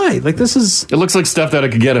 Like, why? Like, this is It looks like stuff that I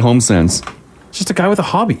could get at HomeSense. just a guy with a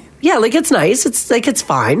hobby. Yeah, like it's nice. It's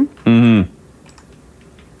fine. Mm-hmm.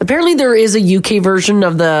 Apparently, there is a UK version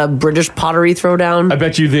of the British Pottery Throwdown. I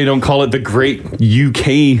bet you they don't call it the Great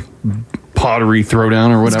UK Pottery Throwdown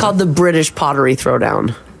or whatever. It's called the British Pottery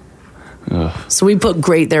Throwdown. So we put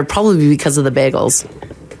great there probably because of the bagels.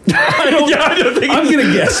 I don't think I'm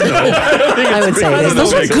gonna guess no. I would say it is.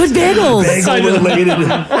 Those were good bagels. Bagel related.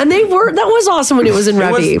 And that was awesome when it was in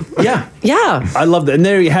Revy. Yeah, Yeah. I love that. And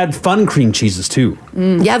they had fun cream cheeses too.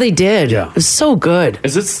 Yeah, they did. Yeah. It was so good.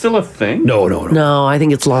 Is it still a thing? No. No, I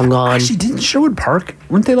think it's long gone. Actually, didn't Sherwood Park?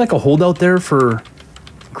 Weren't they like a holdout there for?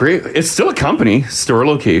 Great. It's still a company. Store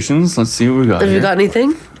locations. Let's see what we got Have here. you got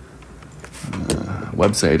anything?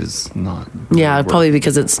 Website is not. Yeah, probably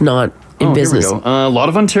because it's not in Oh, business. Here we go. A lot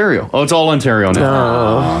of Ontario. Oh, it's all Ontario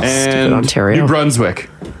now. Oh, stupid and Ontario. New Brunswick.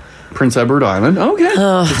 Prince Edward Island. Okay. It's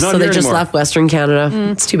not So they here just anymore. left Western Canada.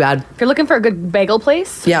 It's too bad. If you're looking for a good bagel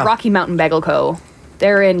place, Yeah. Rocky Mountain Bagel Co.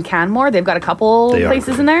 They're in Canmore. They've got a couple They are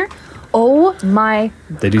places great. in there. Oh my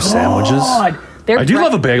They do sandwiches. God. I do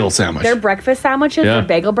love a bagel sandwich. Their breakfast sandwiches, Yeah. their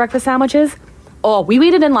bagel breakfast sandwiches. Oh, we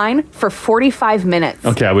waited in line for 45 minutes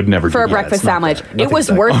Okay, I would never for do a that. breakfast it's not sandwich. bad. It was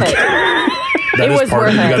Nothing's worth like- it. That It is was part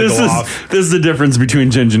of worth it. You it. gotta This go is off. this is the difference between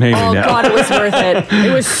Ginge and Haley Oh now. God, it was worth it.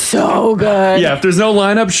 It was so good. Yeah, if there's no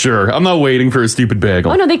lineup, sure. I'm not waiting for a stupid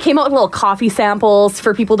bagel. Oh no, they came out with little coffee samples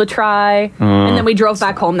for people to try, and then we drove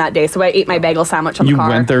back home that day. So I ate my bagel sandwich on You the car.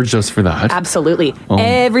 went there just for that? Absolutely,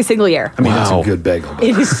 every single year. I mean, that's Wow. a good bagel.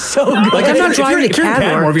 It is so good. Like, I'm not If you're- driving if to you're in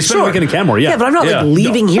Canmore. If you spend a weekend in Canmore, yeah. Yeah, but I'm not Yeah. like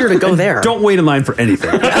leaving here to go there. Don't wait in line for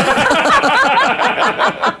anything.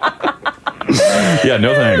 Yeah,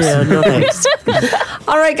 no thanks. Yeah, no thanks.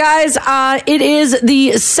 All right, guys. It is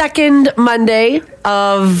the second Monday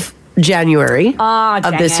of January of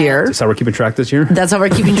dang this it. year. That's how we're keeping track this year. That's how we're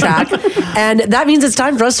keeping track. And that means it's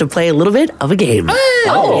time for us to play a little bit of a game.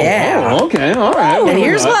 Oh, yeah. oh, okay, all right. And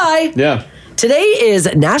here's why. Yeah. Today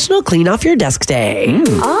is National Clean Off Your Desk Day.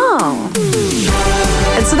 Oh,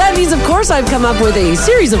 And so that means, of course, I've come up with a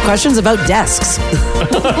series of questions about desks.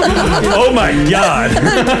 Oh my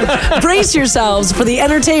God. Brace yourselves for the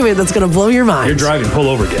entertainment that's going to blow your mind. You're driving. Pull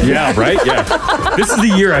over again. Yeah, right? Yeah. This is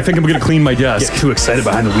the year I think I'm going to clean my desk. Get too excited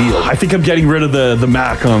behind the wheel. I think I'm getting rid of the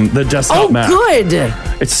Mac on the desktop Oh, Mac. good.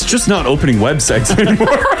 It's just not opening websites anymore.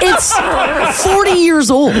 It's 40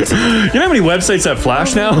 years old. You know how many websites have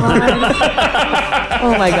Flash now?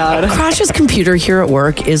 oh my God. Crash's computer here at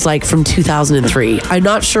work is like from 2003. I'm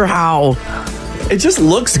not sure how. It just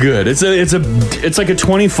looks good. It's like a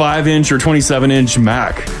 25-inch or 27-inch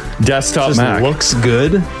Mac desktop Just Mac. looks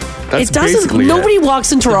good. That's It doesn't. basically Nobody it.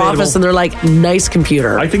 walks into our Debatable. office and they're like, "Nice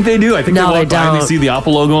computer." I think they do. I think No, they they walk by and they don't. see the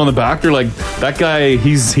Apple logo on the back. They're like, "That guy,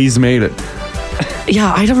 he's made it."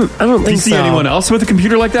 Yeah, I don't Do think you see so. anyone else with a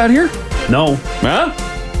computer like that here? No. Huh?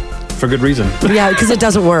 for good reason. Yeah, because it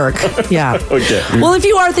doesn't work. Yeah. Okay. Well, if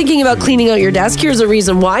you are thinking about cleaning out your desk, here's a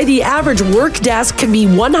reason why. The average work desk can be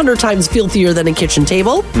 100 times filthier than a kitchen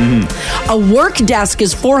table. A work desk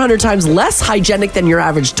is 400 times less hygienic than your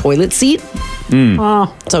average toilet seat.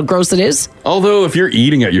 So gross it is. Although, if you're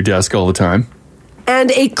eating at your desk all the time.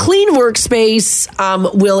 And a clean workspace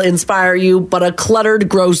will inspire you, but a cluttered,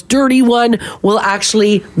 gross, dirty one will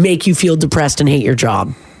actually make you feel depressed and hate your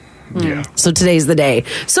job. Yeah. So today's the day.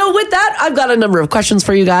 So with that, I've got a number of questions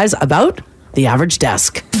for you guys about the average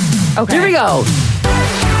desk. Okay. Here we go.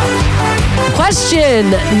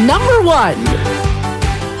 Question number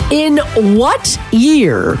 1. In what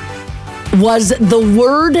year was the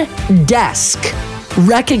word desk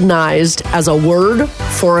recognized as a word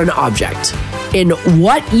for an object? In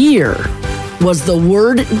what year was the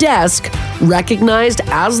word desk recognized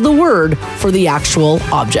as the word for the actual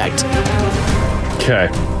object? Okay.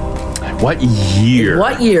 What year?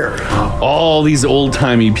 What year? All these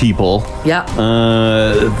old-timey people. Yeah.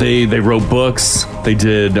 They wrote books. They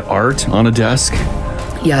did art on a desk.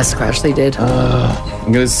 Yes, Crash, they did.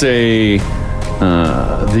 I'm going to say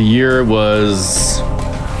the year was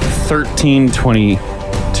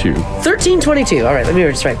 1322. 1322. All right, let me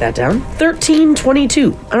just write that down.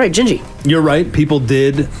 1322. All right, Gingy. You're right. People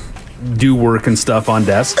did do work and stuff on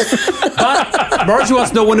desks. But Margie wants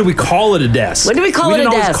to know, when do we call it a desk? When do we call it a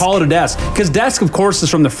didn't always desk? call it a desk. Because desk, of course, is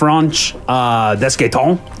from the French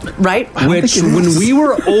desqueton. Right. Which, when we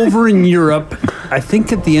were over in Europe, I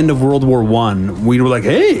think at the end of World War I, we were like,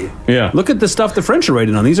 hey, look at the stuff the French are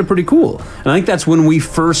writing on. These are pretty cool. And I think that's when we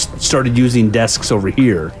first started using desks over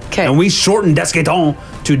here. Okay. And we shortened desqueton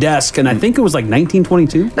to desk, and I think it was like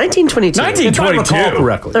 1922. 1922. 1922. If I recall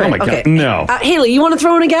correctly. Oh my God. No. Haley, you want to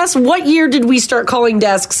throw in a guess? What year did we start calling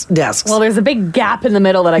desks desks? Well, there's a big gap in the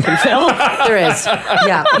middle that I can fill. There is.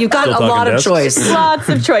 Yeah, you've got Still a lot talking of desks? choice. Lots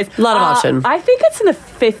of choice. A lot of option. I think it's in the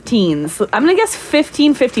 15s. I'm going to guess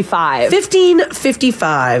 1555.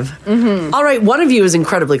 1555. All right, one of you is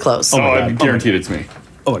incredibly close. Oh, I guaranteed it's me.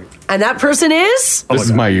 Oh, my God. And that person is? This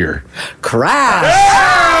is my year. Crash.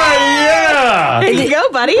 Yeah! There you go,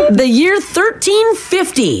 buddy. The year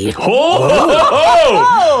 1350.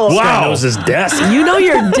 Oh! This guy Wow. knows his desk. You know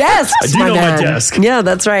your desks, I do know my desk. Yeah,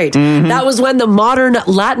 that's right. That was when the modern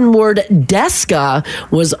Latin word desca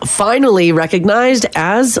was finally recognized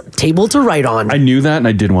as table to write on. I knew that, and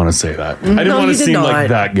I did want to say that. I didn't No, want you to did seem not. like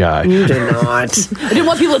that guy. You did not. I didn't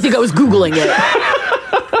want people to think I was Googling it.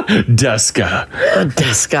 Desca.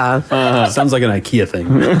 Desca. Sounds like an IKEA thing.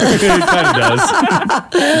 It kind of does.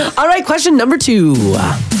 All right, question number 2.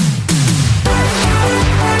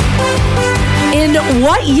 In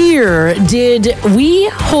what year did we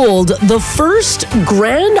hold the first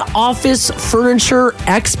Grand Office Furniture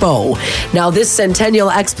Expo? Now, this Centennial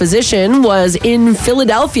Exposition was in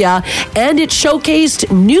Philadelphia, and it showcased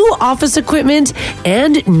new office equipment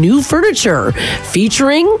and new furniture,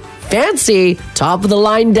 featuring fancy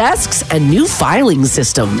top-of-the-line desks and new filing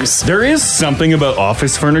systems. There is something about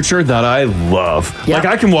office furniture that I love. Yeah. Like,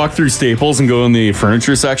 I can walk through Staples and go in the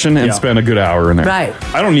furniture section and spend a good hour in there. Right.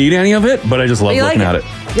 I don't need any of it, but I just love You looking like at it.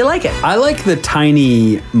 You like it? I like the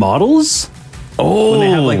tiny models. Oh. When they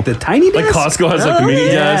have like the tiny Like desk. Costco has like the mini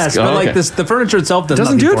Yes, desk. but Oh, like okay. this, the furniture itself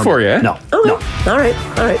Doesn't do it for you, eh? No. Okay. No. All right.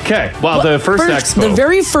 Okay, well, the first expo. The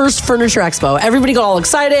very first furniture expo. Everybody got all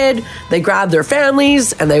excited. They grabbed their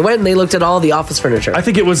families and they went and they looked at all the office furniture. I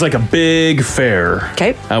think it was like a big fair.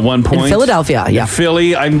 Okay. At one point. In Philadelphia, yeah. In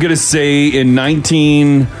Philly, I'm going to say in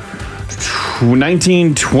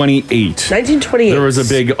 1928. 1928. There was a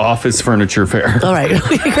big office furniture fair. All right.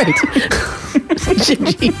 Great.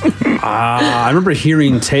 I remember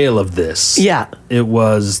hearing tale of this. Yeah. It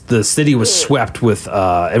was, the city was swept with,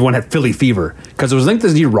 everyone had Philly fever. Because it was, I think, the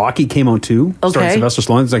year Rocky came out too. Okay. Starring Sylvester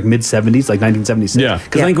Stallone. It was like mid-70s, like 1976. Yeah.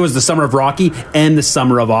 Because I think it was the summer of Rocky and the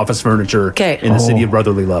summer of office furniture in the city of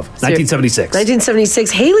brotherly love. 1976.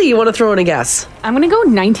 1976. Haley, you want to throw in a guess? I'm going to go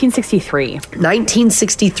 1963.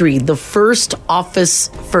 1963, the first office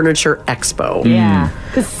furniture expo. Yeah.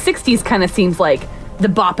 Because 60s kind of seems like the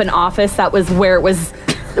boppin' office. That was where it was,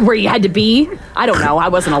 where you had to be. I don't know. I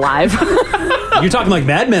wasn't alive. You're talking like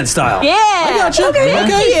Mad Men style. Yeah. I got you. Okay. Thank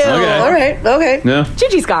you. Okay. All right. Okay. Yeah.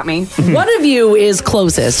 Gigi's got me. One of you is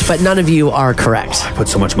closest, but none of you are correct. I put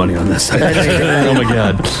so much money on this. Oh my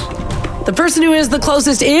God. The person who is the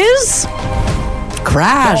closest is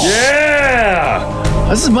Crash. Yeah.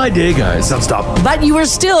 This is my day, guys. Don't stop. But you were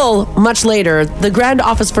still much later. The Grand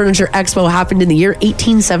Office Furniture Expo happened in the year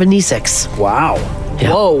 1876. Wow.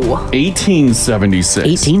 Whoa. 1876.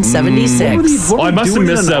 1876. I must have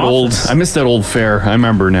missed that old. I missed that old fair. I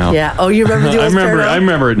remember now. Yeah. Oh, you remember the old fair now? I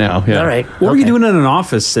remember it now. Yeah. All right. What were you doing in an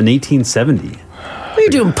office in 1870? What are you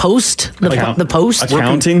doing? Post? The post?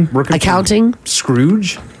 Accounting? Accounting?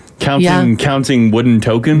 Scrooge? Counting wooden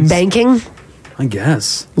tokens? Banking? I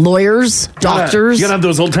guess. Lawyers? Doctors? You gotta have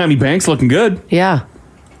those old-timey banks looking good. Yeah.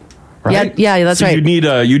 Right? Yeah, that's right.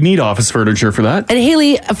 You'd need office furniture for that. And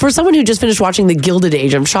Haley, for someone who just finished watching The Gilded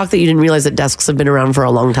Age, I'm shocked that you didn't realize that desks have been around for a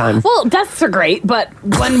long time. Well, desks are great, but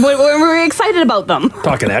when we're excited about them.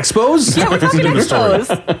 Talking expos? Yeah, we're talking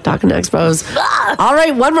expos. Talking expos. All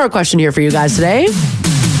right, one more question here for you guys today.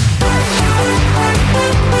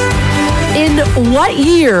 In what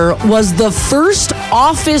year was the first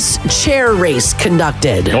office chair race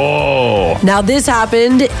conducted? Oh. Now, this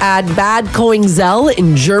happened at Bad Koenzell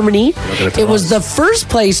in Germany. It was the first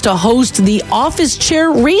place to host the office chair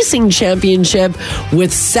racing championship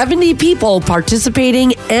with 70 people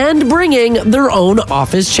participating and bringing their own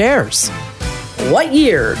office chairs. What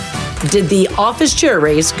year did the office chair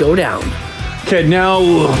race go down? Okay, now,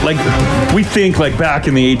 we think, back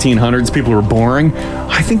in the 1800s, people were boring.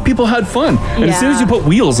 I think people had fun. And as soon as you put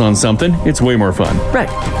wheels on something, it's way more fun. Right.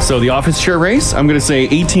 So the office chair race, I'm going to say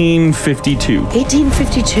 1852.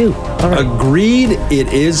 1852. All right. Agreed,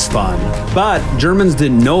 it is fun. But Germans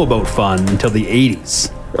didn't know about fun until the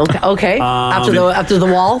 80s. Okay. After the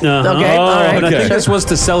wall. Okay. All right. But I think this was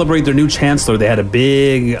to celebrate their new chancellor. They had a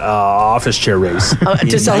big office chair race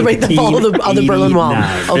to celebrate the fall of the Berlin Wall.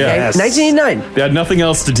 Okay. Yes. 1989. They had nothing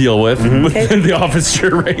else to deal with the office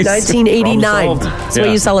chair race. 1989. That's what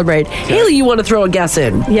you celebrate. Haley, you want to throw a guess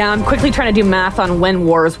in? Yeah, I'm quickly trying to do math on when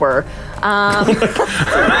wars were.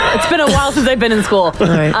 It's been a while since I've been in school. All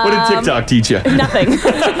right. What did TikTok teach you? Nothing.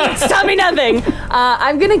 It's taught me nothing.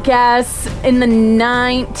 I'm going to guess in the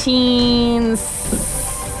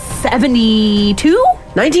 1972?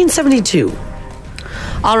 1972.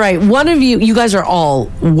 All right, one of you guys are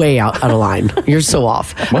all way out of line. You're so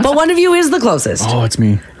off. What? But one of you is the closest. Oh, it's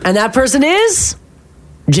me. And that person is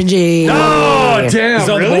Gingy. Oh, damn. He's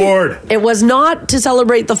on the board. It was not to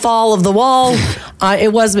celebrate the fall of the wall.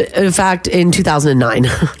 It was, in fact, in 2009.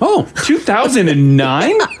 Oh,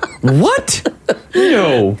 2009? What?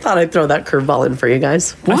 No. Thought I'd throw that curveball in for you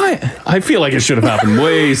guys. Why? I feel like it should have happened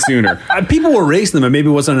way sooner. People were racing them, and maybe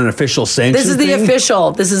it wasn't an official sanction. This is the thing.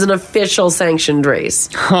 official. This is an official sanctioned race.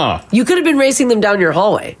 Huh. You could have been racing them down your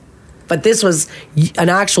hallway, but this was an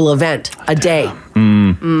actual event, a day.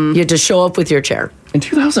 You had to show up with your chair. In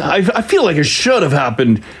 2000, I feel like it should have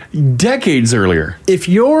happened decades earlier. If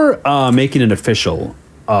you're making an official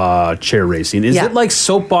chair racing, is it like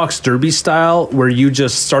soapbox derby style, where you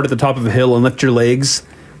just start at the top of a hill and lift your legs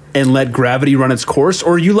and let gravity run its course?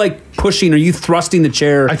 Or are you pushing, are you thrusting the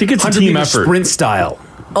chair? I think it's a team effort. Sprint style.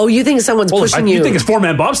 Oh, you think someone's pushing you? You think it's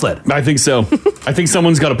four-man bobsled? I think so. I think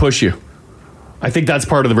someone's got to push you. I think that's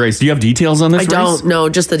part of the race. Do you have details on this race? I don't know.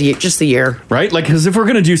 Just the year. Right? Because if we're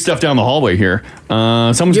going to do stuff down the hallway here,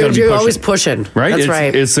 someone's got to be pushing. You're always pushing. Right? That's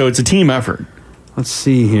right. So it's a team effort. Let's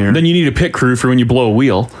see here. Then you need a pit crew for when you blow a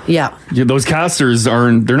wheel. Yeah. Those casters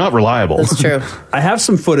they're not reliable. That's true. I have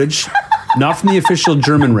some footage, not from the official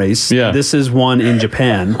German race. Yeah. This is one in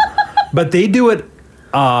Japan. But they do it...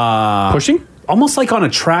 pushing? Almost like on a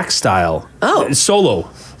track style. Oh. Solo.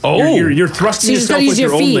 Oh. You're thrusting So yourself you just gotta with use your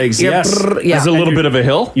your own feet. legs. You're Yes. There's a little bit of a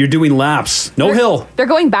hill? You're doing laps. No hill. They're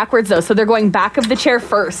going backwards, though, so they're going back of the chair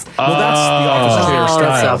first. Well, that's the office chair that's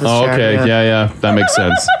style. the office Oh, chair, okay. Yeah. That makes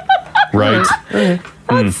sense. Right.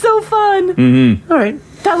 That's so fun. Mm-hmm. All right.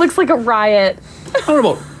 That looks like a riot. I don't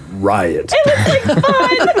know about riot.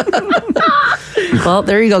 Well,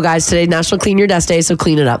 there you go, guys. Today, National Clean Your Desk Day, so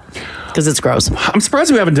clean it up because it's gross. I'm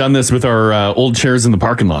surprised we haven't done this with our old chairs in the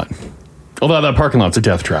parking lot. Although that parking lot's a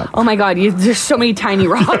death trap. Oh my God, there's so many tiny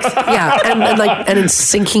rocks. Yeah, and in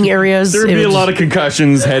sinking areas. There would be a lot of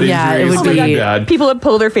concussions, head Yeah, injuries. it would be bad. People would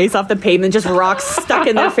pull their face off the pavement, just rocks stuck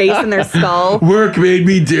in their face and their skull. Work made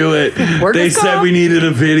me do it. Work They is said called. we needed a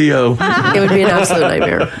video. It would be an absolute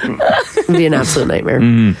nightmare. It would be an absolute nightmare.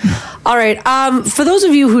 All right. For those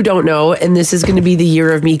of you who don't know, and this is going to be the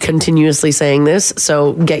year of me continuously saying this,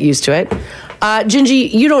 so get used to it.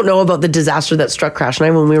 Gingy, you don't know about the disaster that struck Crash and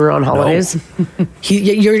I when we were on holidays.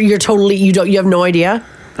 You're totally you have no idea.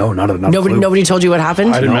 No, not a Nobody told you what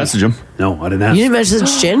happened. I didn't message him. No, I didn't ask. You didn't message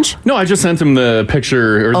Ginge? No, I just sent him the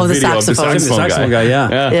picture or the video of the saxophone guy.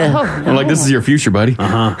 Yeah. I'm like, this is your future, buddy.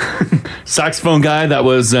 Saxophone guy that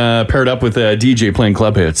was paired up with a DJ playing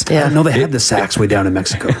club hits. Yeah. No, they had the sax way down in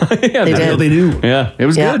Mexico. Yeah, They did. They knew. Yeah, it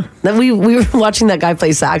was good. Then we were watching that guy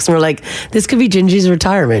play sax, and we're like, this could be Gingy's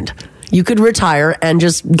retirement. You could retire and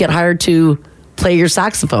just get hired to play your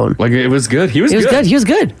saxophone. Like, it was good. He was good. He was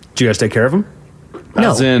good. Did you guys take care of him?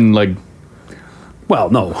 No. As in, like... Well,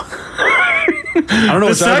 no. I don't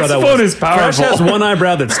know The what eyebrow that saxophone was. is powerful. Crash has one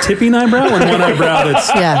eyebrow that's tipping eyebrow and one eyebrow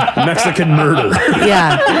that's Mexican murder.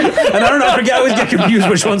 Yeah. And I don't know, I always get confused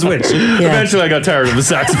which one's which. Eventually I got tired of the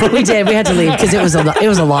saxophone. We did. We had to leave because it was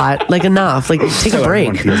a lot. Like, enough. Like, take a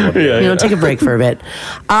break. Take a break for a bit.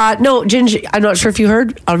 No, Ginge, I'm not sure if you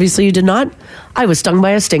heard. Obviously you did not. I was stung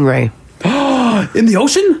by a stingray. In the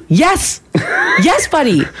ocean? Yes. Yes,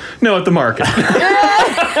 buddy. No, at the market.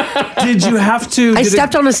 Did you have to... I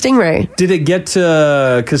stepped on a stingray. Did it get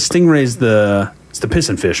to... Because stingray's it's the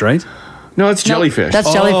pissin' fish, right? No, it's jellyfish.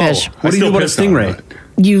 That's jellyfish. What do you do about a stingray?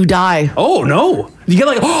 You die. Oh, no. You get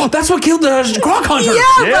like, that's what killed the croc hunter.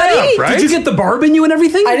 Yeah, buddy. Right? Did you get the barb in you and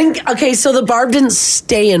everything? I didn't... Okay, so the barb didn't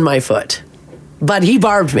stay in my foot. But he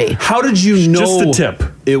barbed me. How did you know Just the tip.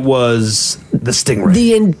 It was the stingray?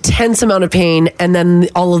 The intense amount of pain, and then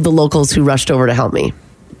all of the locals who rushed over to help me.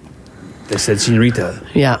 They said, Senorita,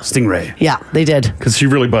 stingray. Yeah, they did. Because she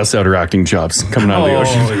really busts out her acting chops coming out of the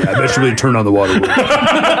ocean. Oh, yeah. I bet she really turned on the water.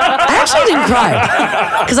 I actually didn't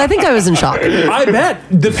cry because I think I was in shock. I bet.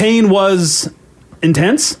 The pain was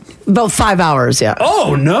intense? About 5 hours, yeah.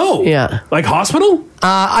 Oh, no. Yeah. Like hospital?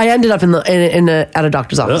 I ended up at a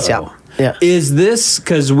doctor's office, Uh-oh. Yeah. Is this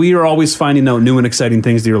because we are always finding out new and exciting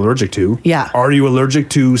things that you're allergic to? Yeah. Are you allergic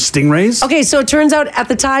to stingrays? Okay, so it turns out at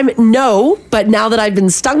the time, no. But now that I've been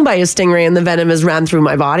stung by a stingray and the venom has ran through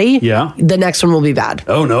my body, the next one will be bad.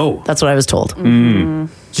 Oh, no. That's what I was told. Mm.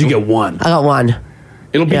 So you get one. I got one.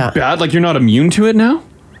 It'll be bad? Like you're not immune to it now?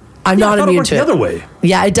 I'm not immune to it. the other way.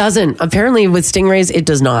 Yeah, it doesn't. Apparently with stingrays, it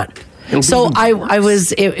does not. So I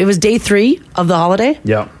was, it was day 3 of the holiday.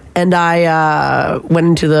 Yeah. And I went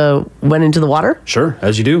into the water. Sure,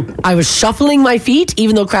 as you do. I was shuffling my feet,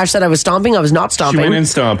 even though Crash said I was stomping. I was not stomping. She went in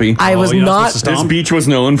stompy. I was not. This beach was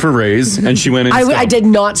known for rays, and she went in. I did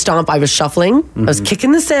not stomp. I was shuffling. I was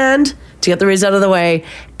kicking the sand to get the rays out of the way,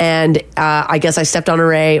 and I guess I stepped on a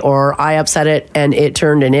ray or I upset it, and it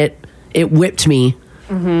turned and it whipped me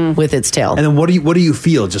with its tail. And then what do you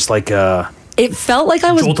feel? Just like it felt like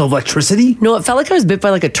I was jolt of electricity? No, it felt like I was bit by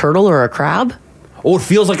like a turtle or a crab. Oh, it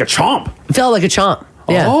feels like a chomp. It felt like a chomp.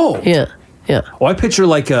 Yeah. Oh. Yeah. Oh, I picture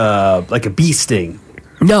like a bee sting.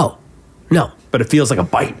 No. But it feels like a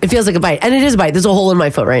bite. It feels like a bite. And it is a bite. There's a hole in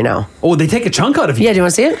my foot right now. Oh, they take a chunk out of you? Yeah, do you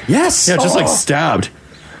want to see it? Yes. Yeah, just like stabbed.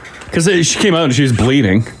 Because she came out and she was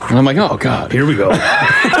bleeding. And I'm like, oh, God. Here we go.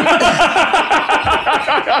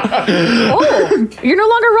 Oh, you're no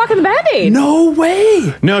longer rocking the Band-Aid. No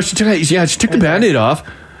way. No, she took the Band-Aid off.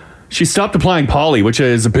 She stopped applying poly, which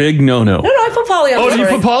is a big no-no. No, I put poly on. Oh, did you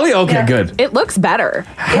put poly? Okay, good. It looks better.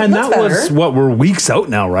 And that was what, we're weeks out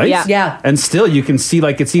now, right? Yeah. And still you can see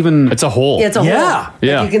like it's even... It's a hole. Yeah, it's a hole. Yeah.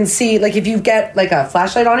 Like you can see, like if you get like a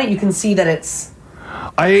flashlight on it, you can see that it's...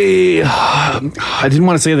 I didn't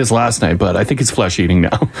want to say this last night, but I think it's flesh eating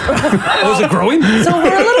now. Oh, is it growing? So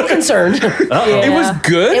we're a little concerned. It was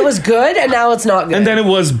good. It was good, and now it's not good. And then it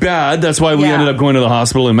was bad. That's why we ended up going to the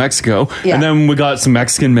hospital in Mexico. Yeah. And then we got some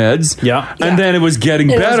Mexican meds. Yeah. And then it was getting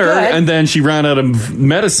better. And then she ran out of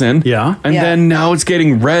medicine. Yeah. And then now it's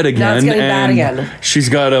getting red again. Now it's getting bad and again. She's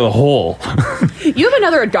got a hole. You have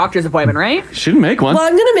another doctor's appointment, right? She didn't make one. Well,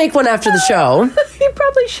 I'm going to make one after the show. You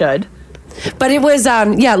probably should. But it was,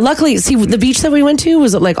 luckily, see, the beach that we went to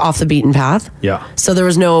was like off the beaten path. Yeah. So there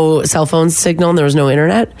was no cell phone signal and there was no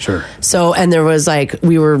internet. Sure. So, and there was like,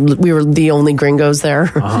 we were the only gringos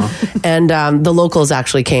there. And the locals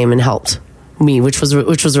actually came and helped me, which was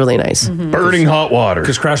really nice. Burning hot water.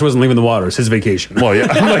 Because Crash wasn't leaving the water. It's his vacation. Well, yeah.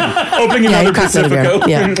 I'm like opening Yeah, another you cracked me Pacifico.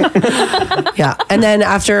 Yeah. Yeah. And then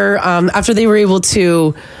after they were able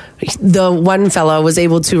to, the one fella was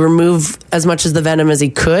able to remove as much as the venom as he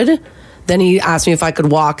could. Then he asked me if I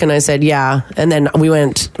could walk, and I said, yeah. And then we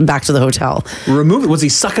went back to the hotel. Remove it? Was he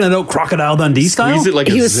sucking it out Crocodile Dundee style? Squeeze it like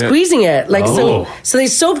He was squeezing it. Like so they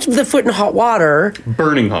soaked the foot in hot water.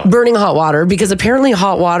 Burning hot water. Because apparently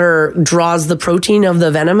hot water draws the protein of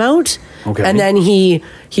the venom out. Okay. And then he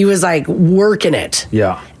was like working it.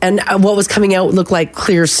 Yeah. And what was coming out looked like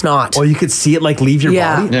clear snot. Oh, you could see it like leave your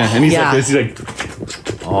body? Yeah, and he's like this. He's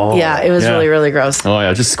like, oh. Yeah, it was really, really gross. Oh,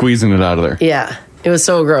 yeah, just squeezing it out of there. Yeah. It was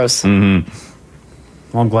so gross. Mm-hmm.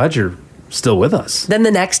 Well, I'm glad you're still with us. Then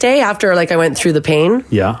the next day, after like I went through the pain,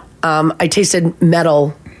 I tasted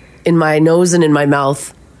metal in my nose and in my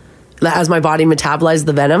mouth as my body metabolized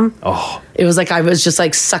the venom. Oh, it was like I was just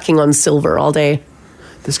like sucking on silver all day.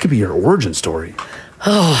 This could be your origin story.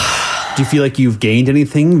 Oh, do you feel like you've gained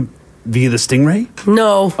anything via the stingray?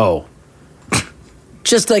 No. Oh,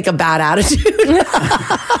 just like a bad attitude.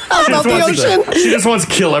 About the ocean. She just wants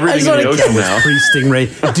to kill everything I in the just ocean now.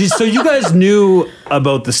 Pre-stingray. So you guys knew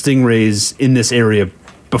about the stingrays in this area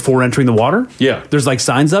before entering the water? Yeah. There's like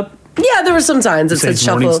signs up? Yeah, there were some signs that said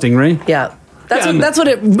Warning shuffle. stingray? Yeah. That's Yeah, what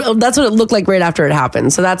it looked like right after it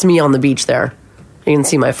happened. So that's me on the beach there. You can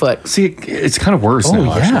see my foot. See, it's kind of worse Oh,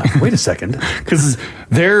 now, yeah. actually. Wait a second. Because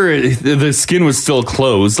the skin was still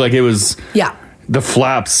closed. Like it was... Yeah.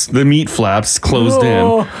 The meat flaps closed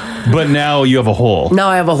in. But now you have a hole. Now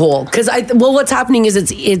I have a hole because what's happening is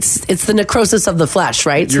it's the necrosis of the flesh,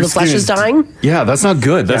 right? So Your the flesh skin is dying. Yeah, that's not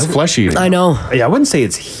good. That's flesh eating. I know. Yeah, I wouldn't say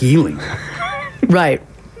it's healing. Right.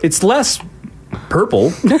 It's less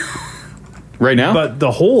purple, Right now? but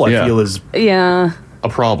the hole I Yeah. feel is Yeah. a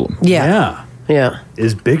problem. Yeah. Yeah.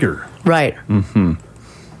 is bigger. Right. Mm-hmm.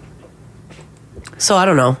 So I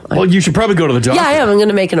don't know. Well, you should probably go to the doctor. Yeah, I am. I'm going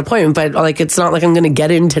to make an appointment, but like it's not like I'm going to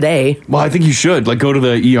get in today. Well, I think you should. Like, go to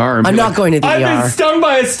the ER. And I'm be not like, going to the I've ER. been stung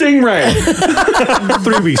by a stingray.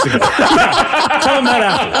 3 weeks ago. Tell him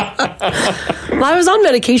that after. Well, I was on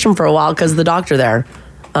medication for a while because the doctor there,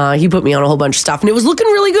 he put me on a whole bunch of stuff, and it was looking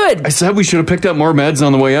really good. I said we should have picked up more meds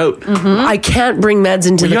on the way out. I can't bring meds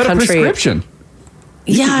into We the got country. a prescription.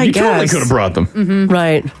 Yeah, I You totally guess. could have brought them.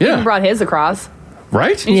 Right. Yeah. He brought his across.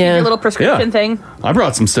 Right? Yeah. Your little prescription Yeah. thing. I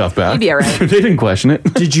brought some stuff back. You'd be all right. They didn't question it.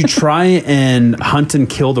 Did you try and hunt and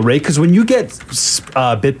kill the ray? Because when you get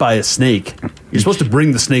bit by a snake, you're supposed to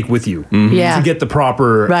bring the snake with you Yeah. to get the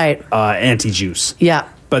proper Right. anti-juice. Yeah.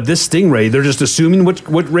 But this stingray, they're just assuming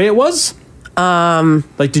what ray it was?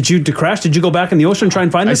 Like, did you crash? Did you go back in the ocean and try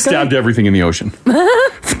and find I this guy? stabbed everything in the ocean.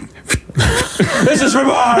 This is for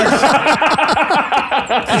Mars!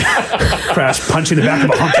 Crash, punching the back of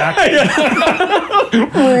a humpback.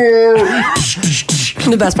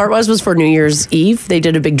 The best part was for New Year's Eve, they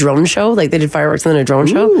did a big drone show. Like they did fireworks and then a drone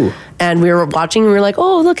show. And we were watching and we were like,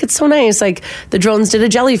 oh, look, it's so nice. Like the drones did a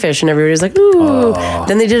jellyfish and everybody was like, ooh.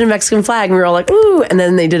 Then they did a Mexican flag and we were all like, ooh. And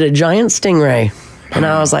then they did a giant stingray. And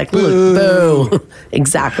I was like, look, boo.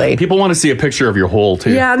 Exactly. People want to see a picture of your hole,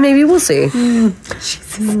 too. Yeah, maybe we'll see. Is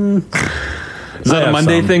that a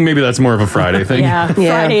Monday thing? Maybe that's more of a Friday thing. Yeah.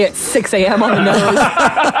 Yeah. Friday at 6 a.m. on the nose.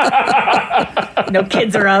 No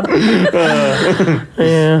kids are up.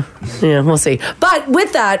 Yeah, we'll see. But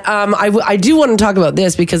with that, I do want to talk about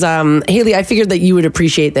this because, Haley, I figured that you would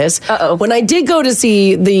appreciate this. Uh-oh. When I did go to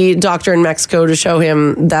see the doctor in Mexico to show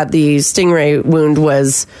him that the stingray wound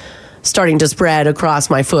was starting to spread across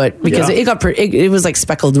my foot because it was like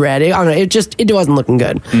speckled red. I don't know, it wasn't looking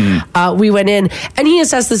good. We went in and he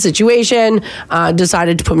assessed the situation,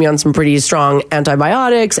 decided to put me on some pretty strong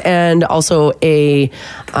antibiotics and also an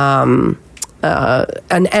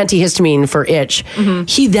antihistamine for itch.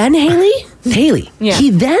 He then, Haley, Yeah. he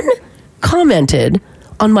then commented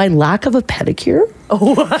on my lack of a pedicure.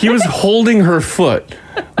 He was holding her foot,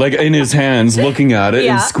 like in his hands, looking at it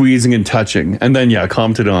Yeah. and squeezing and touching. And then,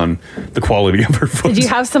 commented on the quality of her foot. Did you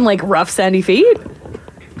have some like rough sandy feet?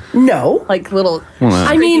 No. Like little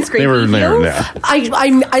I mean, They were there, heels? yeah.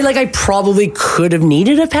 I probably could have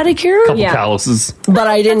needed a pedicure, Couple Yeah. calluses. but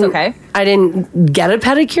I didn't. That's okay. I didn't get a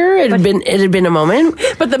pedicure. It had been a moment,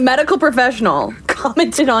 But the medical professional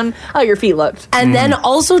commented on how your feet looked. and then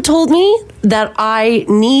also told me that I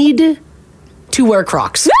need to wear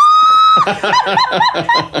Crocs.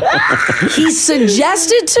 He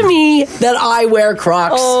suggested to me that I wear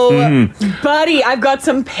Crocs. Oh, buddy, I've got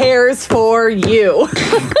some pairs for you.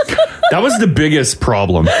 That was the biggest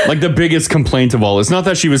problem. Like the biggest complaint of all. It's not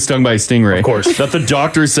that she was stung by a stingray. Of course. That the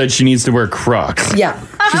doctor said she needs to wear Crocs. Yeah.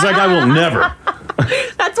 She's like, I will never.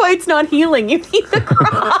 That's why it's not healing. You need the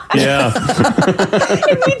Crocs. Yeah.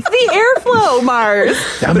 It needs the airflow, Mars.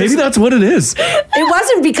 Yeah, maybe that's what it is. It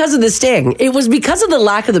wasn't because of the sting. It was because of the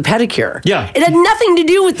lack of the pedicure. Yeah. It had nothing to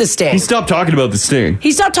do with the sting. He stopped talking about the sting.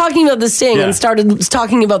 He stopped talking about the sting Yeah. and started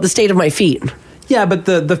talking about the state of my feet. Yeah, but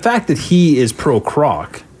the fact that he is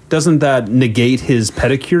pro-croc, doesn't that negate his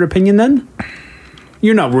pedicure opinion then?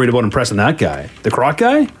 You're not worried about impressing that guy. The croc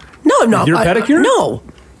guy? No, I'm not. Your pedicure? No.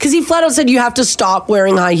 Because he flat out said you have to stop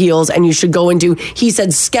wearing high heels and you should go into, he said,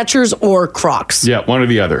 Skechers or Crocs. Yeah, one or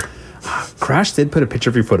the other. Crash did put a picture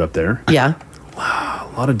of your foot up there. Yeah. A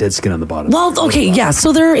lot of dead skin on the bottom. Well, okay, yeah.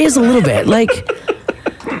 So there is a little bit. Like,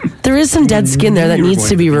 there is some dead skin there that needs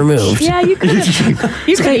to be removed. Yeah, you could have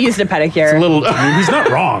used a pedicure. A little, He's not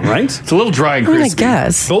wrong, right? it's a little dry and I mean, I crispy.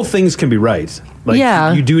 guess. Both things can be right. Like,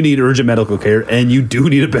 Yeah. you do need urgent medical care, and you do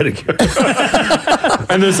need a pedicure.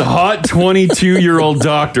 And this hot 22-year-old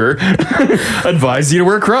doctor advised you to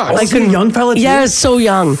wear Crocs. Like a young fella, too? Yeah, so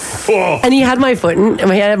young. Oh. And he had my foot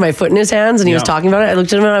in his hands and he was Yeah. talking about it. I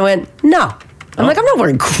looked at him and I went, no. I'm like, I'm not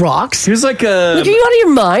wearing Crocs. He was like are you out of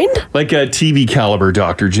your mind? Like a TV caliber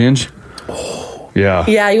doctor, Ginge. Yeah.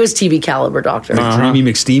 Yeah, he was TV caliber doctor. Dreamy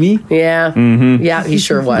McSteamy? Yeah. Mm-hmm. Yeah, he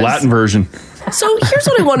sure was. Latin version. So here's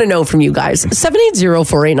what I want to know from you guys.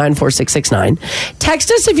 780-489-4669.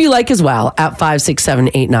 Text us if you like as well at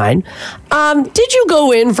 56789. Did you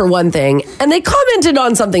go in for one thing and they commented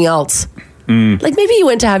on something else? Like maybe you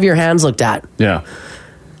went to have your hands looked at. Yeah.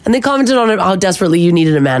 And they commented on how desperately you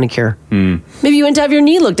needed a manicure. Maybe you went to have your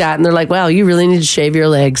knee looked at and they're like, wow, you really need to shave your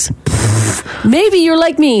legs. Maybe you're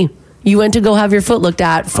like me. You went to go have your foot looked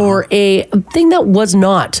at for a thing that was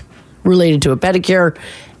not related to a pedicure,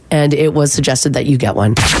 and it was suggested that you get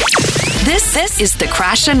one. This is the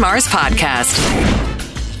Crash and Mars podcast.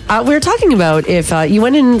 We were talking about if you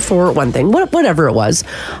went in for one thing, whatever it was,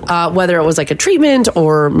 whether it was like a treatment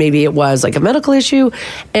or maybe it was like a medical issue,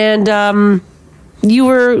 and you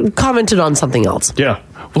were commented on something else. Yeah.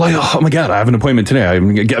 Well, oh my God, I have an appointment today.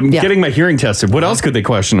 I'm getting my hearing tested. What else could they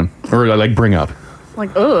question or like bring up?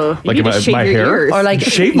 Like, oh, Like you need to shave my your hair? ears. Or like,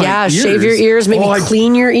 Shave my ears? shave your ears, maybe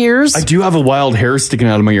clean your ears. I do have a wild hair sticking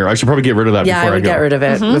out of my ear. I should probably get rid of that Yeah, before I would go. get rid of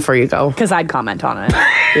it before you go. Because I'd comment on it.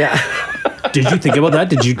 Yeah. Did you think about that?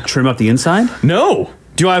 Did you trim up the inside? No.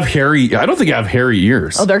 Do I have hairy? I don't think I have hairy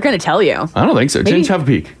ears. Oh, they're going to tell you. I don't think so. Maybe- Ginge, have a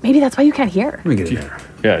peek. Maybe that's why you can't hear. Let me get in there.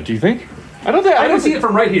 Yeah, do you think? I don't think I can see it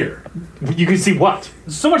from right here. You can see what?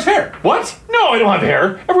 So much hair. What? No, I don't have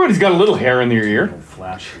hair. Everybody's got a little hair in their ear.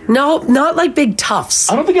 Flash. No, not like big tufts.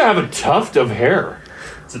 I don't think I have a tuft of hair.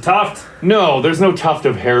 It's a tuft. No, there's no tuft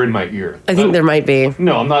of hair in my ear. I think there might be.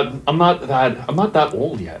 No, I'm not that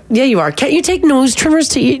old yet. Yeah, you are. Can't you take nose trimmers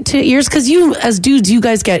to ears? Because you, as dudes, you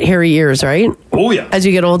guys get hairy ears, right? Oh, yeah. As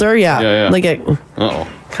you get older, Yeah. like it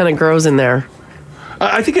kind of grows in there.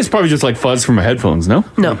 I think it's probably just like fuzz from my headphones, no?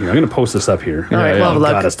 No. Here, I'm going to post this up here. All right, well, Oh, look.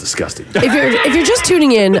 God, that's disgusting. If you're just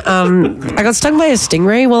tuning in, I got stung by a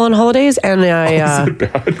stingray while on holidays, and I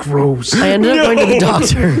Gross. I ended up going to the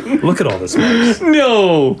doctor. Look at all this. Marks.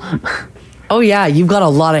 No. Oh yeah, you've got a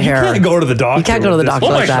lot of hair. You can't go to the doctor. You can't go to the with this. doctor Oh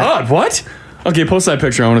my like that. God, what? Okay, post that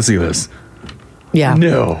picture. I want to see this. Yeah.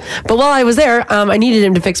 No. But while I was there, I needed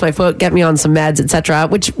him to fix my foot, get me on some meds, etc.,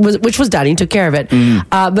 which was done. He took care of it.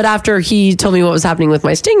 But after he told me what was happening with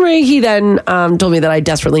my stingray, he then told me that I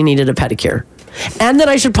desperately needed a pedicure. And that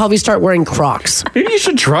I should probably start wearing Crocs. Maybe you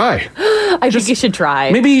should try. I think you should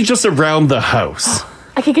try. Maybe just around the house.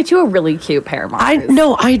 I could get you a really cute pair, Mars.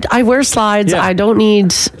 I wear slides. Yeah. I don't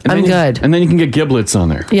need. I'm good. And then you can get giblets on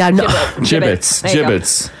there. Yeah, no. Gibbets. There you go.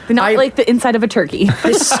 Gibbets. Not like the inside of a turkey.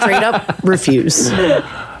 I straight up refuse.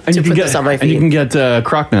 And you put can this on my and you feet. can get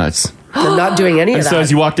croc nuts. I'm not doing any of And that. so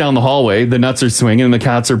as you walk down the hallway, the nuts are swinging and the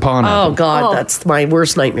cats are pawing at Oh them. God, Oh. that's my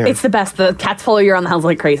worst nightmare. It's the best. The cats follow you around the house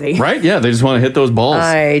like crazy. Right? Yeah, they just want to hit those balls.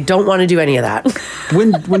 I don't want to do any of that.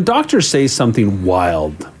 When doctors say something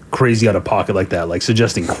wild, crazy out of pocket like that, like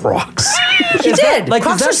suggesting Crocs. He did. Like,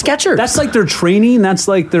 Crocs is are that- Skechers. That's like their training. That's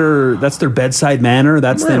like their bedside manner.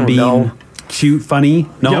 That's I them don't being know. cute, funny.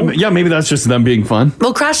 No, Yeah, maybe that's just them being fun.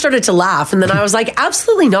 Well, Crash started to laugh, and then I was like,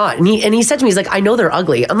 "Absolutely not." And he said to me, "He's like, I know they're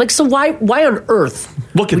ugly." I'm like, "So why on earth?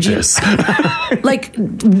 Look at this. Like,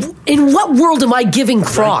 in what world am I giving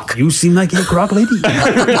Croc?" you seem like a Croc lady.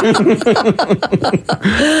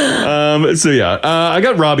 I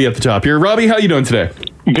got Robbie at the top here. Robbie, how you doing today?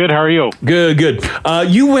 Good, how are you? Good.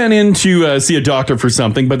 You went in to see a doctor for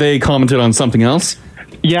something, but they commented on something else?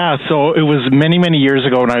 Yeah, so it was many, many years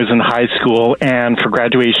ago when I was in high school, and for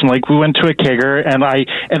graduation, like, we went to a kegger, and I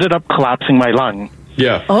ended up collapsing my lung.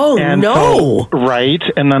 Yeah. Oh, And no. so- right,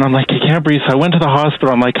 and then I'm like, I can't breathe, so I went to the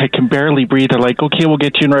hospital. I'm like, I can barely breathe. They're like, okay, we'll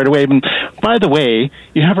get you in right away. And by the way,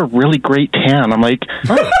 you have a really great tan. I'm like,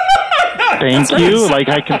 thank you. Like,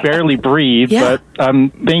 I can barely breathe, Yeah.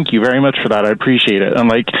 but thank you very much for that. I appreciate it. I'm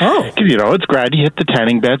like, you know, it's grad. You hit the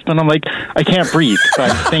tanning beds, but I'm like, I can't breathe,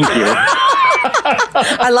 but thank you.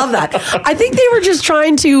 I love that. I think they were just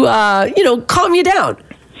trying to, calm you down.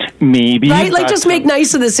 Maybe. Right? Like, but- just make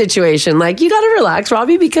nice of the situation. Like, you got to relax,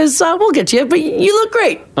 Robbie, because we'll get you. But you look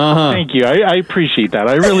great. Thank you. I appreciate that.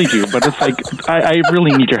 I really do. But it's like, I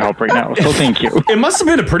really need your help right now. So thank you. It must have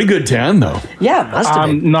been a pretty good tan, though. Yeah, must have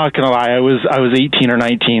been. I'm not gonna lie. I was 18 or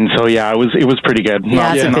 19, so yeah, it was pretty good.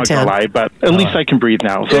 Yeah, it's a good not tan. gonna lie, but at least I can breathe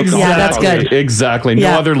now. So it's Yeah, that's all good. Exactly. No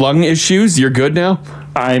Yeah. other lung issues? You're good now?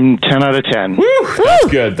 I'm 10 out of 10.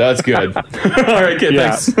 Woo, that's good. All right, kid,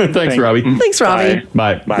 Yeah. thanks, Robbie. Thanks, Robbie.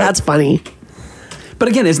 Bye. That's funny. But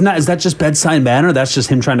again, is that just bedside manner? That's just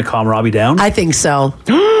him trying to calm Robbie down? I think so.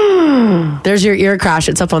 There's your ear crash.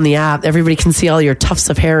 It's up on the app. Everybody can see all your tufts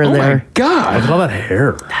of hair in Oh there. my God. Look at all that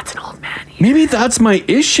hair. That's an old man. Maybe that's my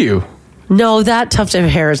issue. No, that tuft of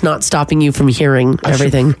hair is not stopping you from hearing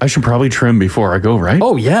everything. I should probably trim before I go, right?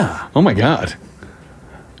 Oh, yeah. Oh, my God.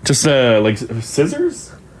 Just like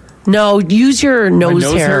scissors? No, use your nose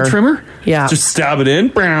hair trimmer? Yeah. Just stab it in.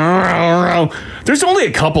 There's only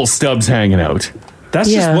a couple stubs hanging out. That's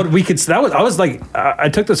just what we could... I was like... I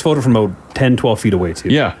took this photo from about 10, 12 feet away, too.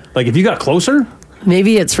 Yeah. Like, if you got closer...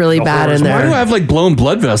 Maybe it's really bad in there. Why do I have, like, blown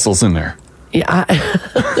blood vessels in there? Yeah.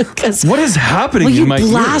 What is happening in my ears?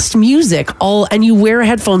 You blast music and you wear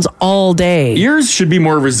headphones all day. Ears should be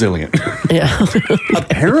more resilient. Yeah.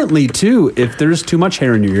 Apparently, too, if there's too much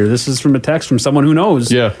hair in your ear, this is from a text from someone who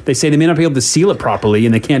knows. Yeah. They say they may not be able to seal it properly,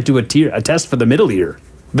 and they can't do a test for the middle ear.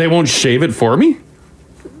 They won't shave it for me?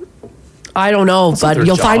 I don't know, but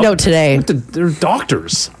you'll find out today. They're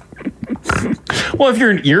doctors. Well, if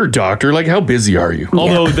you're an ear doctor, like, how busy are you?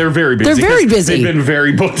 Although they're very busy. They're very busy. They've been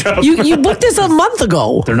very booked up. You booked this a month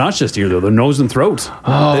ago. They're not just ear, though. They're nose and throat.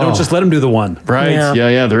 Oh. They don't just let them do the one. Right.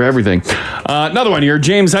 Yeah. They're everything. Another one here.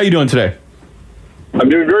 James, how you doing today? I'm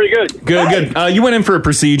doing very good. Good. You went in for a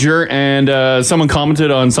procedure, and someone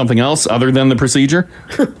commented on something else other than the procedure?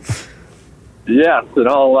 Yes, and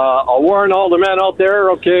I'll warn all the men out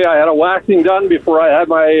there, okay, I had a waxing done before I had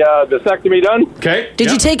my vasectomy done. Okay.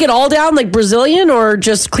 Did you take it all down like Brazilian or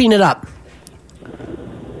just clean it up?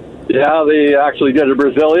 Yeah, they actually did a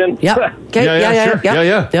Brazilian. Yep. Okay.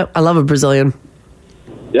 Yeah. Yep. I love a Brazilian.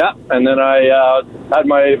 Yeah, and then I had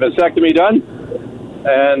my vasectomy done,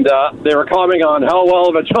 and they were commenting on how well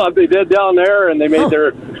of a job they did down there, and they made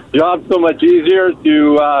their job so much easier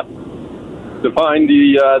to find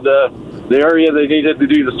the area they needed to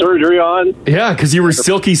do the surgery on. Yeah, because you were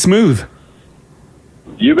silky smooth.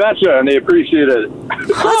 You betcha, and they appreciated it.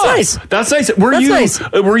 That's nice. That's nice.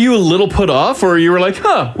 Were you a little put off, or you were like,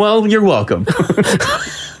 huh, well, you're welcome?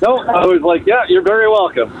 No, I was like, yeah, you're very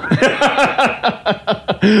welcome.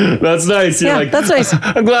 That's nice. You're like, that's nice.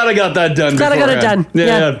 I'm glad I got that done. Glad I got it done.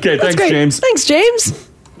 Yeah. Okay, That's thanks, great. James. Thanks, James.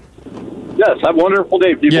 Yes, have a wonderful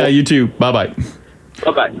day, people. Yeah, you too. Bye-bye.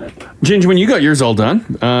 Bye-bye. Ginger, when you got yours all done,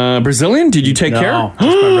 Brazilian, did you take care? No,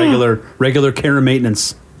 just my regular care and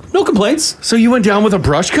maintenance. No complaints. So you went down with a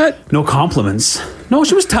brush cut? No compliments. No,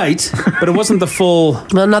 she was tight, but it wasn't the full...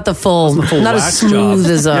 Well, not the full not as wax smooth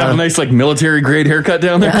job. as You have a nice, like, military-grade haircut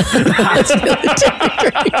down there?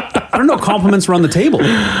 I don't know, compliments were on the table.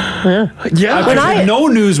 Yeah. No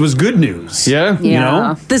news was good news. Yeah. You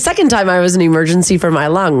know? The second time I was in emergency for my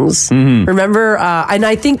lungs. Remember? And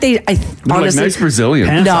I think honestly, like nice Brazilian.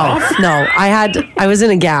 Pants off? No. I was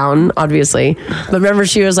in a gown, obviously. But remember,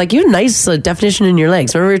 she was like, you have a nice definition in your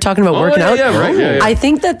legs. Remember we were talking about working out? Yeah, right. Yeah. I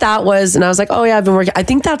think that was, and I was like, oh yeah, I've been working. I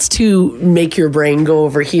think that's to make your brain go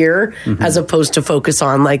over here as opposed to focus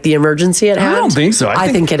on like the emergency at hand. I don't think so.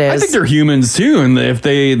 I think it is. I think they're humans too, and if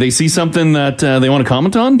they see something that they want to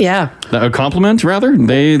comment on, a compliment rather,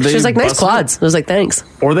 they she was like, nice quads. I was like, thanks.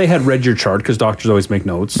 Or they had read your chart because doctors always make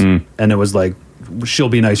notes, and it was like, she'll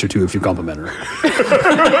be nicer too if you compliment her.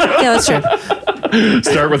 Yeah, that's true.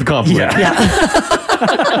 Start with a compliment. Yeah.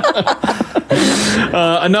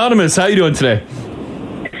 Anonymous, how you doing today?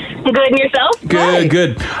 Good, and yourself?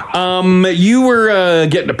 Good. You were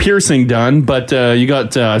getting a piercing done, but you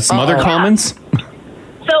got some other comments?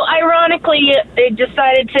 So, ironically, I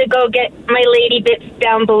decided to go get my lady bits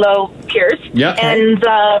down below pierced. Yeah. And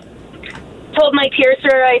told my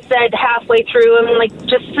piercer, I said halfway through, I'm like,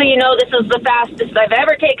 just so you know, this is the fastest I've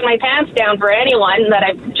ever taken my pants down for anyone that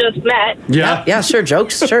I've just met. Yeah, sure,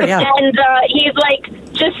 jokes. Sure, yeah. And he's like,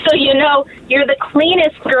 just so you know, you're the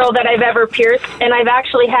cleanest girl that I've ever pierced, and I've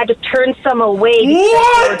actually had to turn some away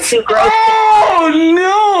because they were too gross. Oh,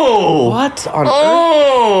 no! What on earth?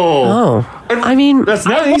 Oh. I mean, that's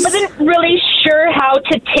nice. I wasn't really sure how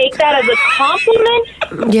to take that as a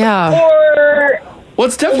compliment. Yeah. Or... Well,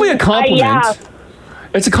 it's definitely a compliment. Yeah.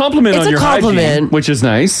 It's a compliment It's on a your compliment. hygiene, which is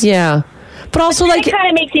nice. Yeah. But also, like... It kind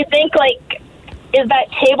of makes you think, like, is that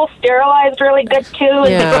table sterilized really good, too? Is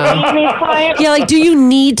it clean, these clients? Yeah, like, do you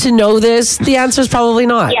need to know this? The answer is probably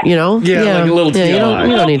not, you know? Yeah, like a little TMI.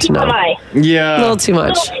 You don't need to know. Yeah. A little too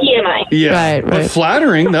much. A little TMI. Yeah. Right. But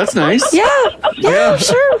flattering, that's nice. Yeah,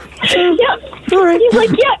 sure. Yep. All right. He's like,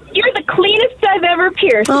 yeah, you're the cleanest I've ever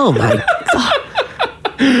pierced. Oh, my God.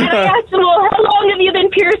 And I asked him, well, how long have you been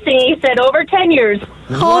piercing? He said, over 10 years.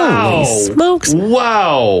 Wow. Holy smokes.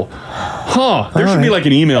 Wow. Huh. There should be like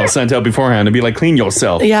an email sent out beforehand to be like, clean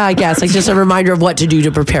yourself. Yeah, I guess. Like just a reminder of what to do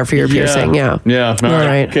to prepare for your piercing. Yeah. Yeah. All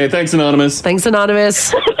right. Okay. Thanks, Anonymous. Thanks,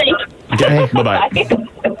 Anonymous. Okay. Bye-bye.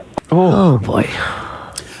 Oh, boy.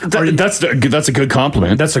 That's a good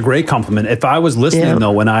compliment. That's a great compliment. If I was listening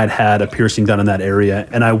though, when I had a piercing done in that area,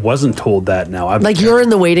 and I wasn't told that, now you're in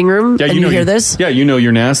the waiting room and you hear this. Yeah, you know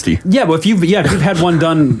you're nasty. Yeah, but if you've had one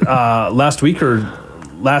done last week or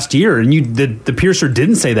last year, and the piercer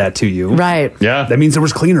didn't say that to you, right? Yeah, that means it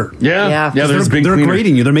was cleaner. Yeah. They're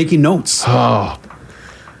grading you. They're making notes. Oh.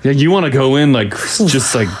 Yeah, you want to go in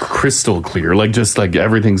just like crystal clear, just like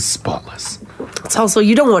everything's spotless. It's also,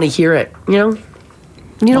 you don't want to hear it, you know?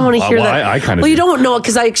 You don't want to hear that. I kind of. Well, you don't know,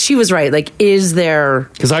 because she was right. Is there?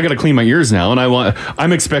 Because I got to clean my ears now, and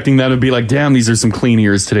I'm expecting that to be like, damn, these are some clean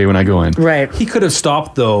ears today when I go in. Right. He could have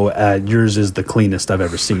stopped though at yours is the cleanest I've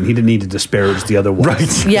ever seen. He didn't need to disparage the other one.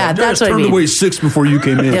 Right. Yeah, that's what I mean. Turned away 6 before you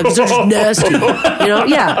came in. Yeah, because they're just nasty.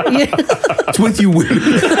 Yeah. It's with you women.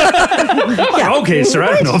 Okay, sir.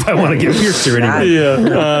 I don't know if I want to get pierced or anymore.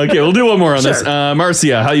 Yeah. Okay, we'll do one more on this.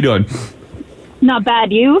 Marcia, how you doing? Not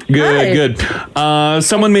bad, you? Good.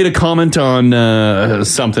 Someone made a comment on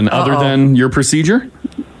something other than your procedure?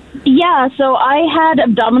 Yeah, so I had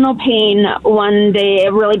abdominal pain one day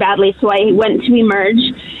really badly, so I went to emerge,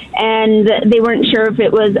 and they weren't sure if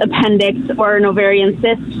it was appendix or an ovarian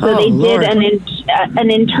cyst, so they did an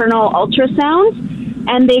internal ultrasound,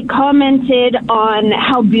 and they commented on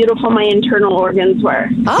how beautiful my internal organs were.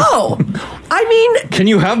 Oh, I mean... Can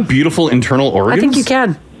you have beautiful internal organs? I think you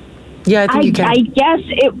can. Yeah, I think you can. I guess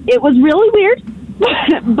it was really weird,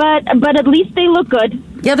 but at least they look good.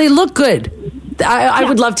 Yeah, they look good. I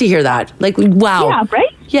would love to hear that. Wow. Yeah, right?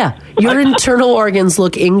 Yeah. Your internal organs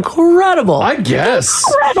look incredible. I guess.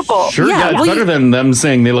 Incredible. Sure, it's better than them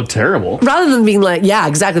saying they look terrible. Rather than being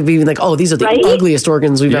being like, oh, these are the ugliest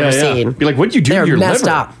organs we've ever seen. Be like, what'd you do They're to your messed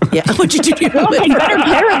liver? up. Yeah, what'd you do to your liver? Take better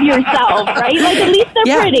care of yourself, right? At least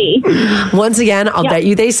they're pretty. Once again, I'll bet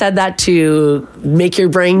you they said that to make your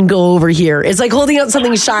brain go over here. It's like holding out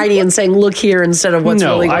something shiny and saying, look here, insteed of what's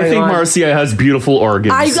really going on. I think Marcia has beautiful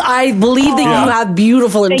organs. I believe that you have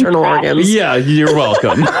beautiful internal organs. Yeah, you're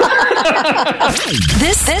welcome.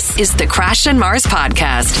 This is the Crash and Mars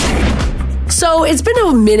podcast. So it's been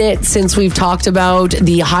a minute since we've talked about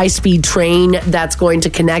the high-speed train that's going to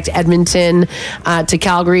connect Edmonton to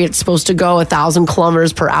Calgary. It's supposed to go 1,000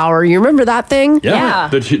 kilometers per hour. You remember that thing? Yeah.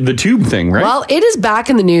 The tube thing, right? Well, it is back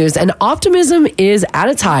in the news, and optimism is at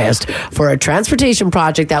its highest for a transportation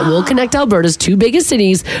project that will connect Alberta's two biggest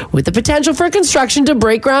cities with the potential for construction to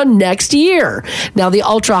break ground next year. Now, the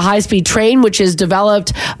ultra-high-speed train, which is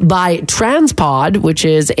developed by Transpod, which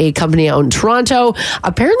is a company out in Toronto,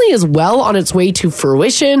 apparently is well on its way to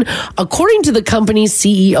fruition, according to the company's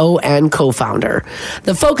CEO and co-founder.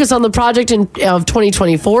 The focus on the project of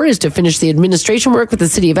 2024 is to finish the administration work with the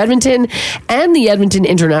city of Edmonton and the Edmonton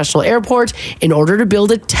International Airport in order to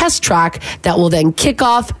build a test track that will then kick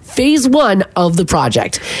off phase 1 of the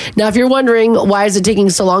project. Now, if you're wondering why is it taking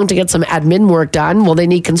so long to get some admin work done, well, they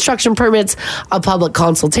need construction permits, a public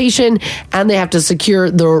consultation, and they have to secure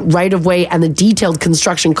the right-of-way and the detailed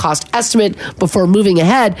construction cost estimate before moving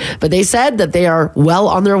ahead. But they said that they are well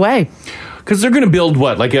on their way. Because they're going to build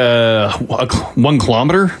like a 1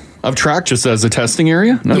 kilometer of track just as a testing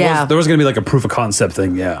area? There was going to be like a proof of concept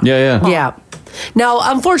thing, Yeah. Now,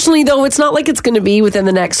 unfortunately, though, it's not like it's going to be within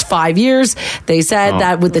the next 5 years. They said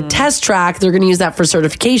that with the test track, they're going to use that for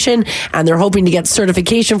certification, and they're hoping to get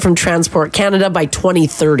certification from Transport Canada by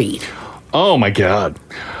 2030. Oh, my God.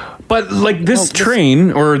 But this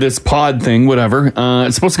train or this pod thing, whatever,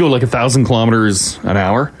 it's supposed to go 1,000 kilometers an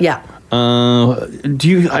hour. Yeah.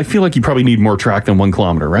 I feel like you probably need more track than 1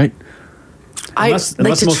 kilometer, right? Unless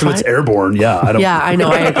most of it's airborne, I know,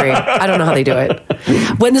 I agree. I don't know how they do it.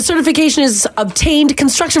 When the certification is obtained,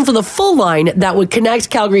 construction for the full line that would connect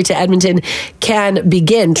Calgary to Edmonton can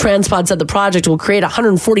begin. Transpod said the project will create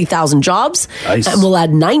 140,000 jobs and will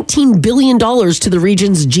add $19 billion to the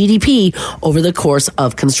region's GDP over the course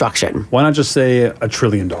of construction. Why not just say $1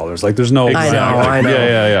 trillion? There's no... I know.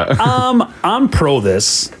 Yeah. I'm pro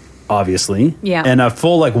this. Obviously. Yeah. And a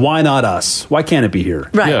full, why not us? Why can't it be here?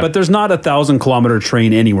 Right. Yeah. But there's not 1,000 kilometer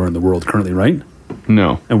train anywhere in the world currently, right?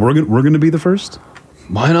 No. And we're going to be the first?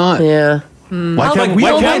 Why not? Yeah.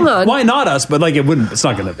 Why not us? But it's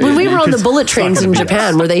not going to be. When we were on the bullet trains in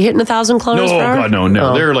Japan, were they hitting 1,000 kilometers per hour? God, no.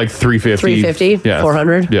 Oh. They're 350. 350? Yeah.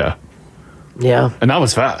 400? Yeah. Yeah. And that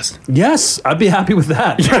was fast. Yes, I'd be happy with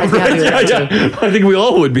that. Yeah. I think we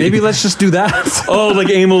all would be. Maybe let's just do that.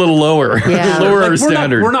 Aim a little lower. Yeah. Lower our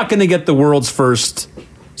standard. We're not going to get the world's first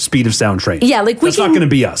speed of sound train. Yeah, like that's not going to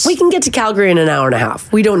be us. We can get to Calgary in an hour and a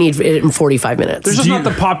half. We don't need it in 45 minutes. There's just not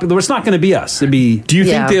the popular. It's not going to be us. It'd be. Do you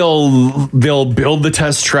think they'll build the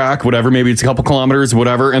test track, whatever? Maybe it's a couple kilometers,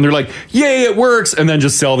 whatever, and they're like, "Yay, it works!" and then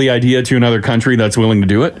just sell the idea to another country that's willing to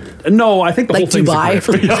do it? No, I think the like whole thing's Dubai,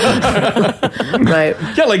 right?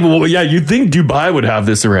 Yeah, like you'd think Dubai would have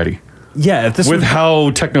this already. Yeah, if this with how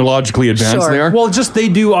technologically advanced they are. Well, just they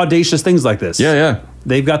do audacious things like this. Yeah.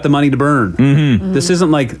 They've got the money to burn. Mm-hmm. This isn't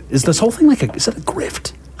like. Is this whole thing like is it a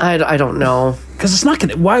grift? I don't know, because it's not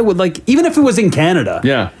gonna. Why would even if it was in Canada?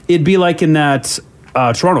 Yeah, it'd be like in that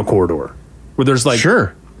Toronto corridor where there's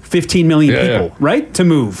 15 million people, right, to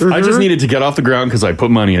move. I just needed to get off the ground because I put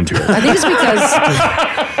money into it. I think it's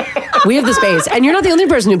because we have the space, and you're not the only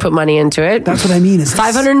person who put money into it. That's what I mean. Is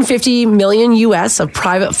 $550 million US of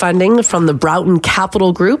private funding from the Broughton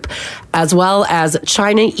Capital Group, as well as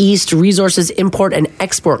China East Resources Import and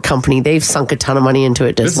Export Company. They've sunk a ton of money into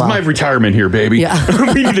it as well. This is my retirement here, baby.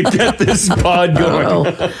 Yeah. We need to get this pod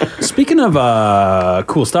going. Speaking of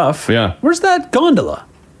cool stuff, where's that gondola?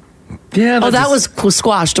 Yeah. That was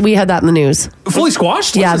squashed. We had that in the news. Fully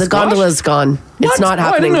squashed? Yeah, Was it the gondola's gone. It's not Oh, I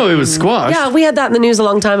happening. didn't know it was squashed. Yeah, we had that in the news a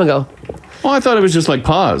long time ago. Oh, I thought it was just like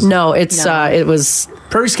paused. No, it's it was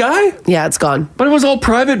Prairie Sky? Yeah, it's gone. But it was all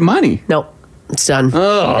private money. No, it's done.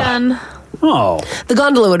 Done. Oh. The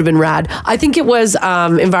gondola would have been rad. I think it was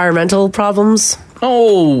environmental problems.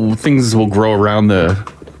 Oh, things will grow around the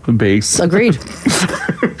base. Agreed.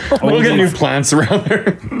 We'll get new plants around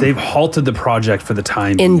there. They've halted the project for the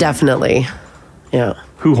time being. Indefinitely. Yeah.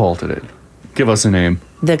 Who halted it? Give us a name.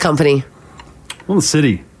 The company. Well, the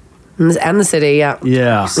city. And the city, yeah.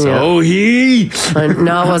 Yeah. So he.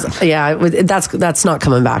 No, it was. Yeah, that's not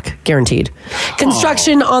coming back. Guaranteed.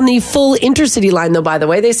 Construction on the full intercity line, though, by the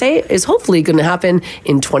way, they say, is hopefully going to happen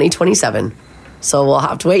in 2027. So we'll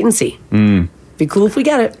have to wait and see. Be cool if we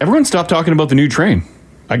get it. Everyone stopped talking about the new train.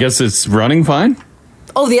 I guess it's running fine.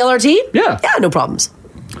 Oh, the LRT? Yeah. Yeah, no problems.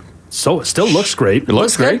 So it still looks great. It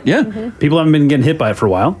looks great, yeah. People haven't been getting hit by it for a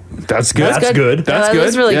while. That's good. That's good. That's that good.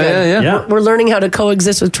 is really good. Yeah. We're learning how to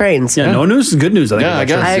coexist with trains. Yeah, no news is good news. I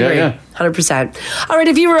guess. I agree. Yeah. 100%. All right,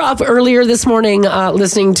 if you were up earlier this morning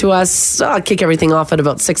listening to us, kick everything off at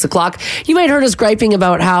about 6 o'clock, you might have heard us griping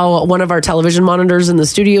about how one of our television monitors in the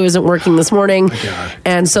studio isn't working this morning.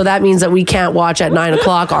 And so that means that we can't watch at 9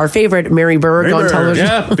 o'clock our favorite Mary Berg on television.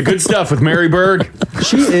 Yeah, the good stuff with Mary Berg.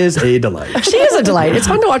 She is a delight. She is a delight. It's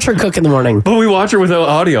fun to watch her cook in the morning. But we watch her without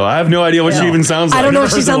audio. I have no idea what she even sounds like. I don't know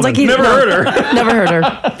what she sounds like either. Never heard her. Never heard her.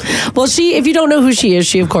 Well, if you don't know who she is,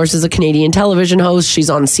 she, of course, is a Canadian television host. She's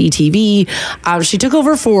on CTV. She took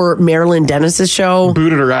over for Marilyn Dennis's show.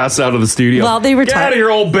 Booted her ass out of the studio. Well, they retired. Get out of here,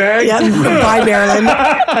 old bag. Yeah. Bye,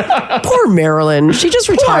 Marilyn. Poor Marilyn. She just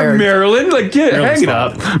retired. Poor Marilyn. Hang it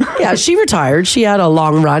up. Yeah, she retired. She had a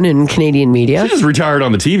long run in Canadian media. She just retired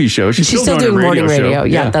on the TV show. She's still doing her morning radio. show.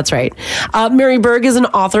 Yeah, that's right. Mary Berg is an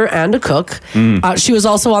author and a cook. She was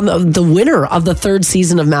also on the winner of the 3rd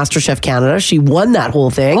season of MasterChef Canada. She won that whole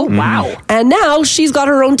thing. Oh, wow. And now she's got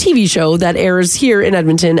her own TV show that airs here in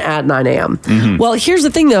Edmonton at 9 a.m. Well, here's the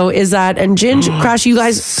thing, though, is that, and Ginge, Crash, you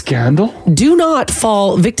guys... Scandal? Do not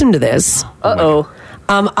fall victim to this. Uh-oh.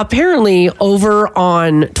 Apparently, over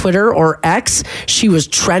on Twitter or X, she was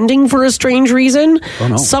trending for a strange reason. Oh,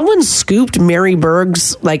 no. Someone scooped Mary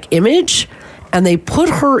Berg's image, and they put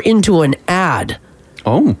her into an ad.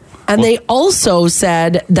 Oh. And they also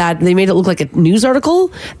said that they made it look like a news article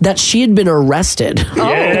that she had been arrested.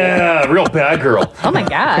 Yeah, real bad girl. Oh, my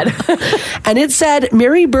God. And it said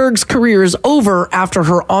Mary Berg's career is over after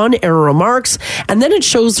her on-air remarks. And then it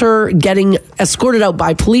shows her getting escorted out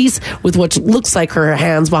by police with what looks like her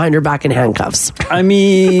hands behind her back in handcuffs. I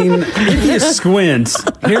mean, if you squint,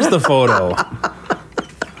 here's the photo.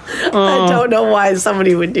 I don't know why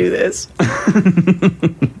somebody would do this.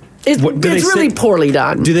 It's really poorly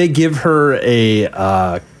done. Do they give her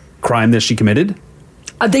a crime that she committed?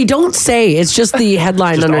 They don't say. It's just the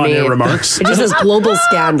headline Just underneath. on-air remarks? It just says global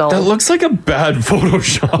scandal. That looks like a bad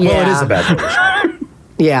Photoshop. Yeah. Well, it is a bad Photoshop.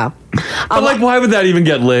 Yeah. But why would that even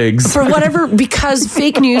get legs? For whatever, because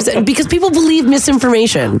fake news, because people believe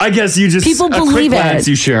misinformation. I guess you just, people a believe quick glance,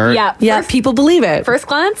 it. you share it. Yeah. People believe it. First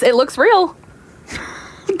glance, it looks real.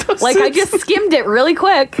 I just skimmed it really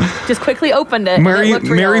quick. Just quickly opened it.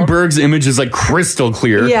 Mary Berg's image is crystal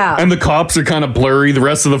clear. Yeah. And the cops are kind of blurry. The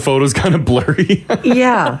rest of the photo's kind of blurry.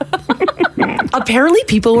 Yeah. Apparently,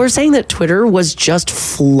 people were saying that Twitter was just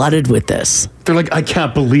flooded with this. They're like, I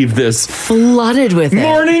can't believe this. Flooded with it.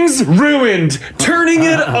 Morning's ruined. Turning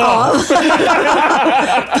it off.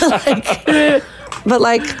 But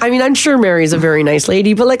I mean, I'm sure Mary's a very nice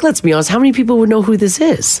lady, but let's be honest, how many people would know who this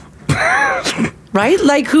is? Right?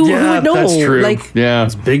 Like, who would know? That's true. Like, yeah.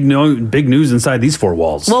 It's big news inside these four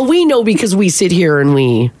walls. well, we know because we sit here and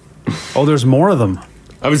we... Oh, there's more of them.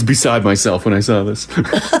 I was beside myself when I saw this.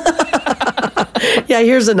 Yeah,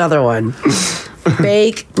 here's another one.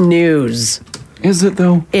 Fake news. Is it,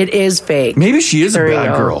 though? It is fake. Maybe she is There a you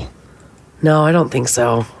bad go. girl. No, I don't think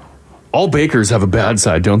so. All bakers have a bad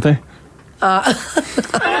side, don't they?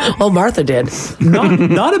 Well, Martha did.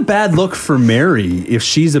 Not a bad look for Mary if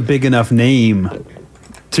she's a big enough name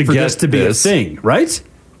To for get this to be this. a thing, right?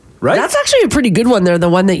 Right? That's actually a pretty good one there. The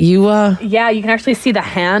one that you... Yeah, you can actually see the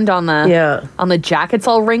hand on the jacket's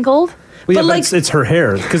all wrinkled. Well, yeah, But, but like- it's her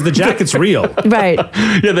hair because the jacket's real. Right.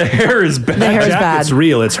 Yeah, the hair is bad. The hair is jacket's bad.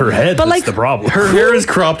 real. It's her head But, that's like, the problem. Her hair is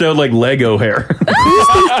cropped out like Lego hair. Who's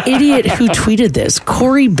the idiot who tweeted this?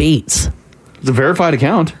 Corey Bates. It's a verified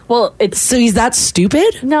account. Well, it's... So he's that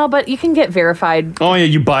stupid? No, but you can get verified. Oh, yeah,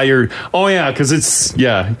 you buy your... Oh, yeah, because it's...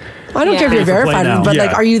 Yeah. I don't care if you're Play verified, now. but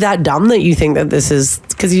like, Yeah. are you that dumb that you think that this is...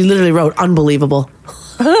 Because you literally wrote unbelievable.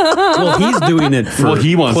 Well, he's doing it for Well,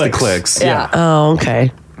 he wants clicks. the clicks. Yeah. Oh,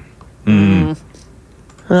 okay.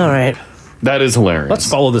 All right. That is hilarious. Let's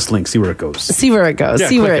follow this link, see where it goes. See where it goes. Yeah,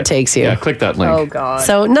 See where click it takes you. Yeah, click that link. Oh, God.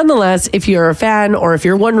 So, nonetheless, if you're a fan or if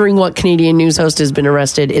you're wondering what Canadian news host has been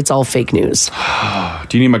arrested, it's all fake news.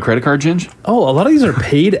 Do you need my credit card, Ginge? Oh, a lot of these are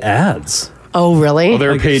paid ads. Oh, really? Oh,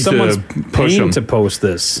 they're Like, paid someone's to push paying them. to post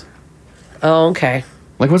this. Oh, okay.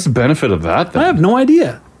 Like, what's the benefit of that, then? I have no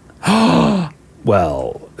idea.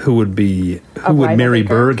 Well, who would rival Mary baker?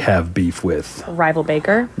 Berg have beef with? Rival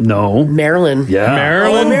baker. No. Marilyn. Yeah.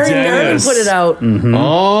 Marilyn Oh, Marilyn Dennis. put it out.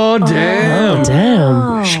 Oh, damn.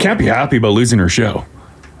 Damn. She can't be happy about losing her show.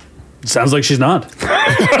 Sounds like she's not.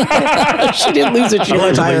 She didn't lose it. She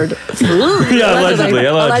retired. allegedly.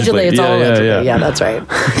 Allegedly. It's all Yeah, allegedly. yeah. Yeah, that's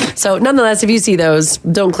right. So, nonetheless, if you see those,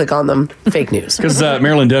 don't click on them. Fake news. Because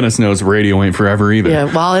Marilyn Dennis knows radio ain't forever either. Yeah,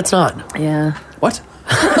 well, it's not. Yeah. What?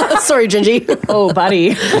 Sorry, Gingy. Oh, buddy.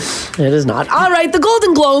 It is not. All right, the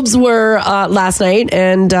Golden Globes were last night,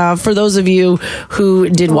 and for those of you who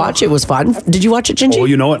did watch, it was fun. Did you watch it, Gingy? Oh,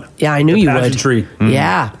 you know it. Yeah, I knew The you would. pageantry.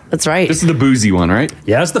 Yeah, that's right. This is the boozy one, right?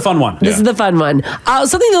 Yeah, it's the fun one. This is the fun one.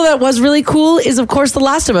 Something, though, that was really cool is, of course, The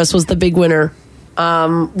Last of Us was the big winner,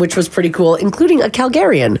 which was pretty cool, including a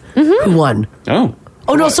Calgarian who won. Oh.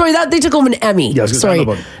 Oh, no, sorry, they took home an Emmy. Yeah, I was gonna sorry,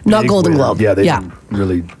 talk about not big Golden win. Globe. Yeah, they didn't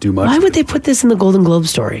really do much. Why would they put this in the Golden Globe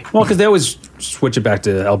story? Well, because they always switch it back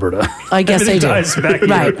to Alberta. I guess they do. Everything ties back here.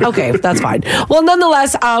 Right. Okay, that's fine. Well,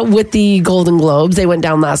 nonetheless, with the Golden Globes, they went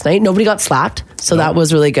down last night. Nobody got slapped, so that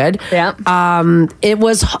was really good. Yeah. It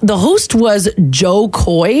was the host was Joe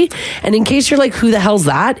Coy, and in case you're like, who the hell's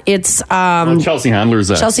that? It's Chelsea Handler's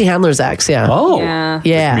ex. Chelsea Handler's ex. Yeah. Oh. Yeah.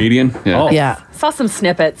 Yeah. Comedian. Yeah. Oh. Yeah. Saw some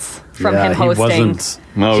snippets from Yeah, him hosting. He wasn't.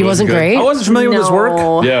 No, He it wasn't good. great. I wasn't familiar with his work.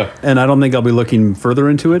 No. Yeah. And I don't think I'll be looking further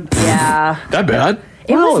into it. Yeah. That bad?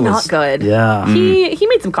 It Well, was it not was- good. Yeah. He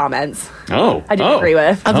made some comments Oh. I didn't agree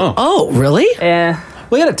with. Oh, really? Yeah.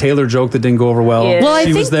 Well, he had a Taylor joke that didn't go over well. Yeah. Well, I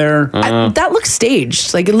she was think- there. That looked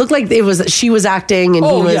staged. Like it looked like she was acting, and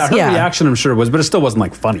he Oh was. yeah, her reaction I'm sure was, but it still wasn't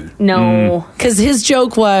like funny. No. Because his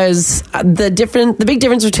joke was the big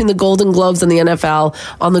difference between the Golden Globes and the NFL.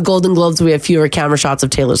 On the Golden Globes, we have fewer camera shots of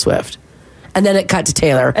Taylor Swift, and then it cut to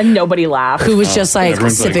Taylor, And nobody laughed. who was just like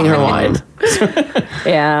everyone's sipping like, her "Oh." wine.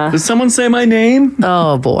 Yeah. Did someone say my name?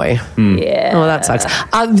 Oh boy, Yeah. oh that sucks.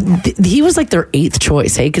 He was like their 8th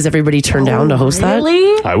choice, hey, because everybody turned down to host that.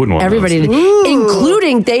 Really? I wouldn't want Everybody, those. did.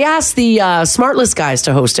 Including they asked the Smartlist guys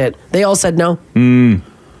to host it. They all said no.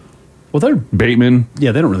 Well, they're Bateman.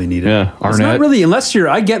 yeah, they don't really need it. Yeah, It's not Arnett. really unless you're.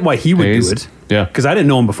 I get why he would Hayes. do it. Yeah. because I didn't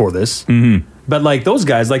know him before this. Mm-hmm. But like those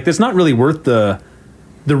guys, like it's not really worth the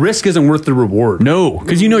risk. Isn't worth the reward. No,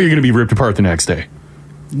 because you know you're going to be ripped apart the next day.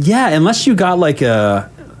 Yeah, unless you got like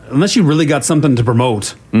unless you really got something to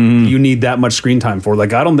promote, you need that much screen time for.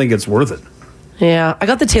 Like I don't think it's worth it. Yeah, I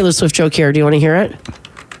got the Taylor Swift joke here. Do you want to hear it?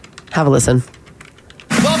 Have a listen.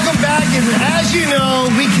 Welcome back, and as you know,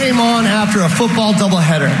 we came on after a football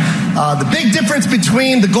doubleheader. The big difference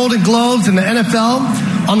between the Golden Globes and the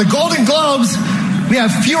NFL, on the Golden Globes, we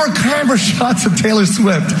have fewer camera shots of Taylor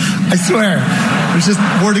Swift. I swear. There's just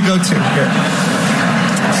more to go to here.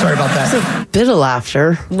 Sorry about that. Bit of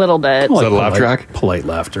laughter. Little bit. Is that a laugh track? Polite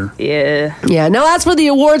laughter. Yeah. Yeah. Now, as for the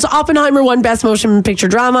awards, Oppenheimer won Best Motion Picture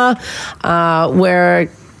Drama, where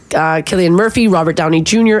Cillian Murphy, Robert Downey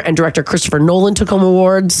Jr., and director Christopher Nolan took home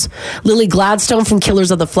awards. Lily Gladstone from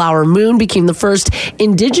Killers of the Flower Moon became the first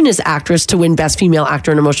Indigenous actress to win Best Female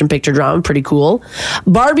Actor in a Motion Picture Drama. Pretty cool.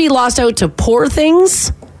 Barbie lost out to Poor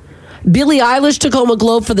Things. Billie Eilish took home a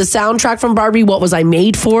Globe for the soundtrack from Barbie. What Was I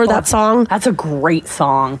Made For? That song. That's a great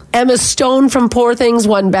song. Emma Stone from Poor Things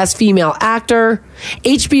won Best Female Actor.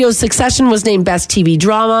 HBO's Succession was named Best TV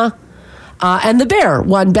Drama. And The Bear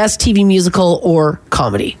won Best TV Musical or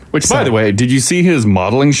Comedy. Which, by the way, did you see his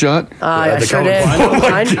modeling shot? I sure did. Oh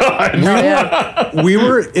my God. We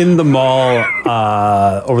were in the mall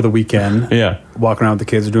over the weekend. Yeah. Walking around with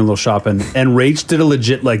the kids, doing a little shopping. And Rach did a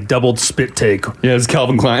legit, doubled spit take. Yeah, it's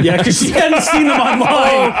Calvin Klein. Yeah, because she hadn't seen them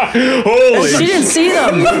online. Holy. She didn't see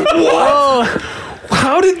them. What? Oh.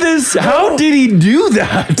 How did he do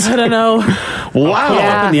that? I don't know. Wow.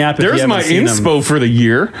 Yeah. In the app if you There's haven't my seen them. inspo for the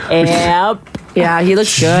year. Yep. Yeah, he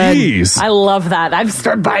looks good. Jeez. I love that. I've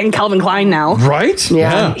started buying Calvin Klein now. Right?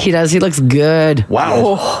 Yeah, he does. He looks good.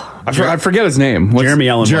 Wow. I forget his name. Jeremy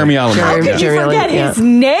Allen. Jeremy Allen. How could you forget his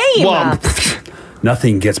name? Well,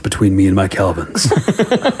 Nothing gets between me and my Calvins.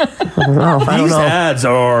 I don't know. These ads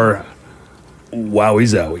are wowie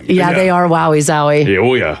zowie. Yeah, they are wowie zowie. yeah,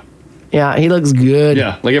 oh, yeah. Yeah, he looks good.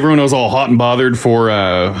 Yeah, like everyone was all hot and bothered for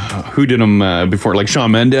who did them before, like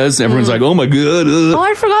Shawn Mendes. Everyone's like, "Oh my god!" Oh,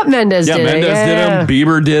 I forgot Mendes yeah, did Mendes it. did them.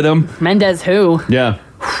 Bieber did them. Mendes who? Yeah,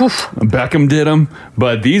 Beckham did them.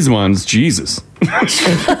 But these ones, Jesus.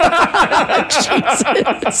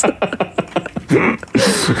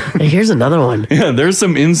 Here's another one. Yeah, there's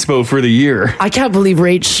some inspo for the year. I can't believe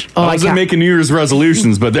Rach. Oh, I I wasn't can't. making New Year's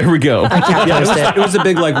resolutions, but there we go. I can't post it. It was a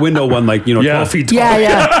big window one, 12 feet tall.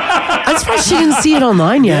 Yeah. I'm surprised she didn't see it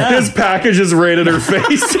online yet. His package is right at her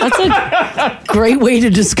face. That's a great way to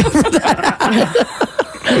discover that.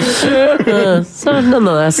 So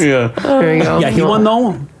nonetheless, Yeah. there you go. Yeah, he won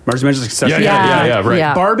though. Marcy mentioned Succession. Yeah, right.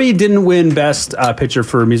 Yeah. Barbie didn't win Best Picture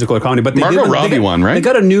for Musical or Comedy, but they Margot did, Robbie won, right? They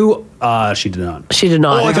got a new. She did not. She did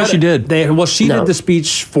not. Oh, I thought she did. She did the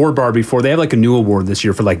speech for Barbie. They have a new award this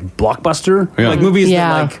year for blockbuster, Yeah. movies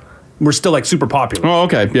Yeah. that were still super popular. Oh,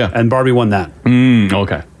 okay, yeah. And Barbie won that.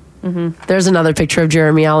 Okay. There's another picture of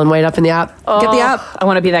Jeremy Allen White up in the app. Get the app. I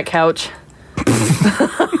want to be that couch.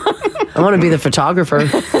 I want to be the photographer.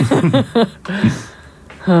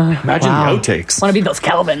 Imagine Wow. the outtakes. I want to be those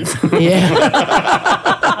Calvins. Yeah.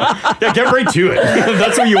 Yeah, get right to it.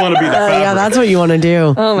 That's what you want to be. The Yeah, that's what you want to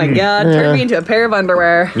do. Oh my God. Turn me into a pair of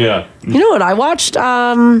underwear. Yeah. You know what I watched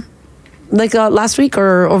last week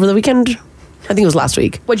or over the weekend? I think it was last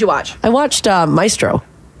week. What'd you watch? I watched Maestro.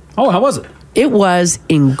 Oh, how was it? It was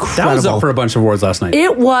incredible. That was up for a bunch of awards last night.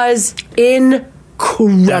 It was incredible.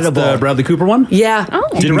 That's the Bradley Cooper one? Yeah.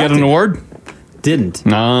 Didn't get an award? Didn't.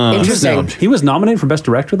 Nah. Interesting. snubbed. He was nominated for Best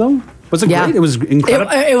Director, though? Was it great? It was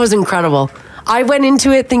incredible. It was incredible. I went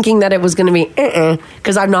into it thinking that it was going to be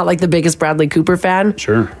because I'm not the biggest Bradley Cooper fan.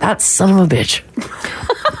 Sure. That son of a bitch.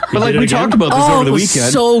 But we talked about this over the it was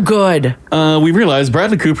weekend. so good. We realized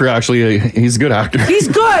Bradley Cooper actually, he's a good actor. He's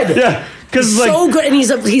good. Yeah. Because so good, and he's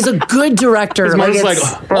a good director.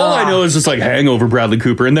 All I know is just Hangover Bradley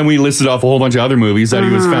Cooper, and then we listed off a whole bunch of other movies that he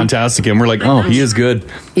was fantastic in. We're like, oh, he is good.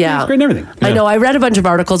 Yeah, he's great in everything. I know. I read a bunch of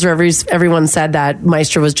articles where everyone said that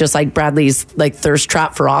Maestro was just like Bradley's thirst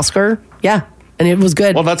trap for Oscar. Yeah, and it was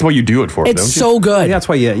good. Well, that's why you do it for. It's don't you? so good. Yeah, that's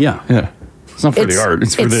why. Yeah. It's not for the art.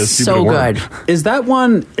 It's for this stupid so award. good. Is that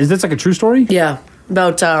one? Is this a true story? Yeah,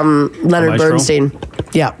 about Leonard Maestro? Bernstein.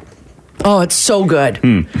 Yeah. Oh, it's so good.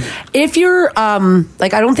 If you're I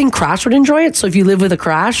don't think Crash would enjoy it. So if you live with a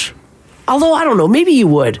Crash, although I don't know, maybe you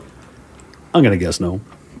would. I'm gonna guess no.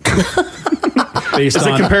 Based Is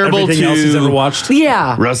it on comparable everything to else he's ever watched?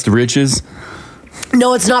 Yeah. Rust to Riches?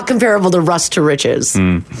 No, it's not comparable to Rust to Riches.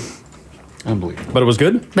 Unbelievable. But it was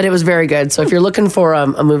good? But it was very good. So if you're looking for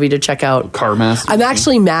a movie to check out, Car Master. I'm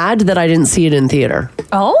actually mad that I didn't see it in theater.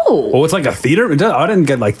 Oh, it's like a theater. I didn't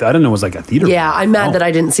get I didn't know it was like a theater. Yeah, I'm mad that I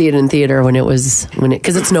didn't see it in theater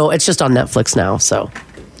because it's just on Netflix now. So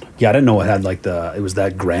Yeah, I didn't know it had it was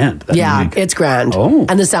that grand. That yeah, unique. it's grand. Oh.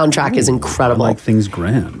 And the soundtrack is incredible. I like things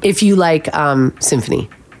grand. If you like symphony,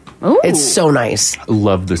 it's so nice. I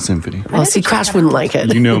love the symphony. Well, see, Crash wouldn't like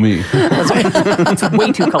it. You know me. It's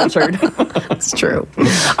way too cultured. It's true.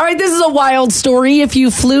 All right, this is a wild story. If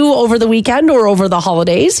you flew over the weekend or over the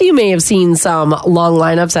holidays, you may have seen some long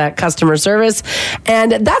lineups at customer service.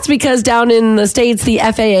 And that's because down in the States, the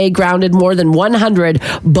FAA grounded more than 100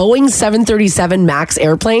 Boeing 737 MAX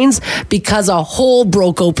airplanes because a hole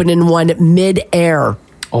broke open in one mid-air.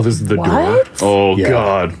 Oh, this is the door. Oh, yeah.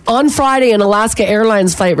 God. On Friday, an Alaska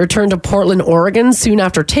Airlines flight returned to Portland, Oregon soon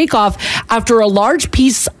after takeoff after a large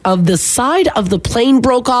piece of the side of the plane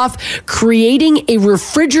broke off, creating a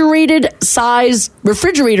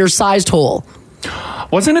refrigerator-sized hole.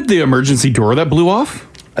 Wasn't it the emergency door that blew off?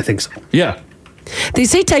 I think so. Yeah. They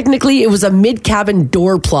say technically it was a mid-cabin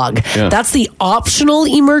door plug. Yeah. That's the optional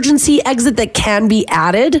emergency exit that can be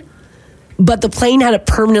added. But the plane had it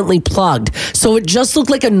permanently plugged. So it just looked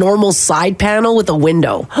like a normal side panel with a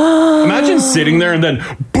window. Imagine sitting there and then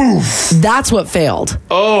poof. That's what failed.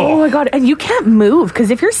 Oh my God. And you can't move because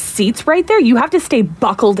if your seat's right there, you have to stay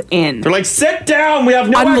buckled in. They're like, sit down. We have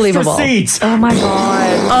no Unbelievable. extra seats. Oh my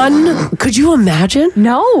God. Could you imagine?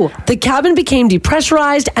 No. The cabin became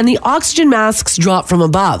depressurized and the oxygen masks dropped from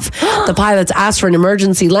above. The pilots asked for an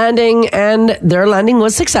emergency landing and their landing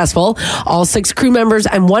was successful. All 6 crew members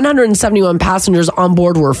and 171 passengers on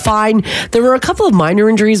board were fine. There were a couple of minor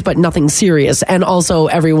injuries, but nothing serious. And also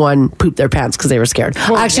everyone pooped their pants because they were scared.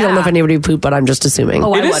 I actually don't know if anybody pooped, but I'm just assuming.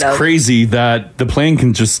 It is crazy that the plane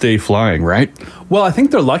can just stay flying, right? Well, I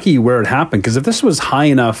think they're lucky where it happened, because if this was high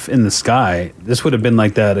enough in the sky, this would have been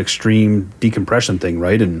like that extreme decompression thing,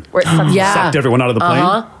 right? And where it sucked everyone out of the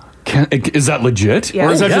plane. Is that legit? Yeah.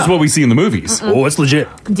 Or is that just what we see in the movies? Mm-mm. Oh, it's legit.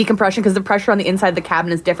 Decompression, because the pressure on the inside of the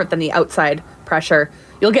cabin is different than the outside pressure.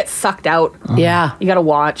 You'll get sucked out. Yeah. You got to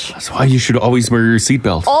watch. That's why you should always wear your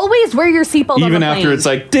seatbelt. Always wear your seatbelt on Even the after plane. it's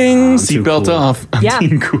like, ding, seatbelt off. Yeah.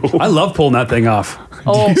 I'm cool. I love pulling that thing off.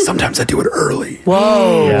 Oh. Sometimes I do it early.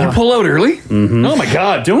 Whoa. Yeah. You pull out early? Mm-hmm. Oh my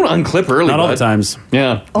God, don't unclip early. Not all the times.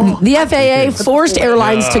 Yeah. The FAA forced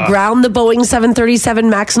airlines to ground the Boeing 737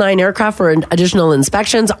 MAX 9 aircraft for additional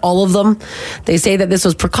inspections, all of them. They say that this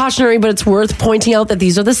was precautionary, but it's worth pointing out that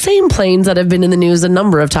these are the same planes that have been in the news a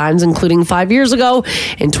number of times, including 5 years ago,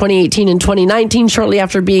 in 2018 and 2019, shortly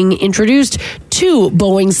after being introduced. 2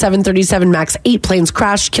 Boeing 737 MAX 8 planes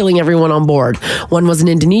crashed, killing everyone on board. One was an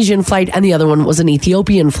Indonesian flight and the other one was an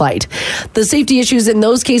Ethiopian flight. The safety issues in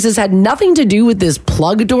those cases had nothing to do with this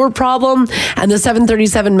plug door problem, and the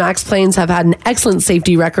 737 MAX planes have had an excellent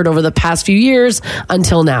safety record over the past few years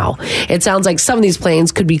until now. It sounds like some of these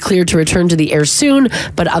planes could be cleared to return to the air soon,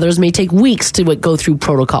 but others may take weeks to go through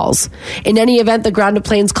protocols. In any event, the grounded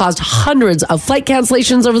planes caused hundreds of flight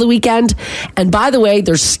cancellations over the weekend, and by the way,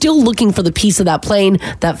 they're still looking for the piece of that plane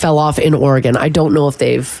that fell off in Oregon. I don't know if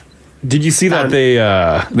they've... Did you see that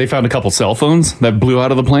they found a couple cell phones that blew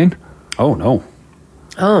out of the plane? Oh, no.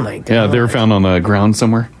 Oh, my God. Yeah, they were found on the ground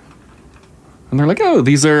somewhere. And they're like, oh,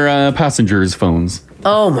 these are passengers' phones.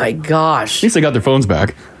 Oh, my gosh. At least they got their phones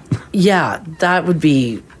back. Yeah, that would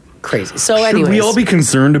be crazy. So Should anyways, we all be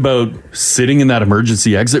concerned about sitting in that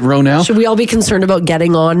emergency exit row now? should we all be concerned about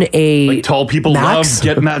getting on a Like, tall people Max? love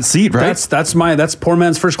getting that seat, right? That's poor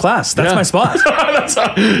man's first class. That's my spot.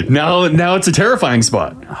 Now it's a terrifying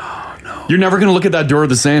spot. Oh, no. You're never going to look at that door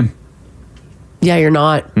the same. Yeah, you're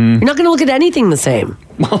not. You're not going to look at anything the same.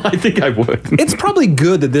 Well, I think I would. It's probably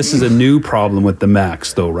good that this is a new problem with the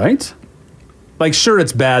Max, though, right? Like, sure,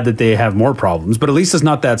 it's bad that they have more problems, but at least it's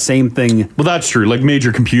not that same thing. Well, that's true. Like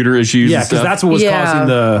major computer issues. Yeah, and because stuff. that's what was causing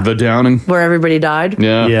the downing. Where everybody died?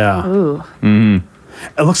 Yeah. Yeah. Ooh. Mm-hmm.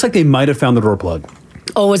 It looks like they might have found the door plug.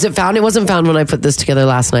 Oh, was it found? It wasn't found when I put this together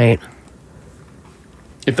last night.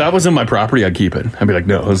 If that was in my property, I'd keep it. I'd be like,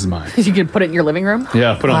 no, this is mine. You could put it in your living room.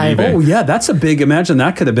 Yeah, put it on eBay. Oh, yeah, that's a big... Imagine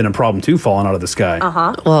that could have been a problem, too, falling out of the sky.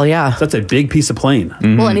 Uh-huh. Well, yeah. That's a big piece of plane.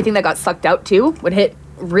 Mm-hmm. Well, anything that got sucked out, too, would hit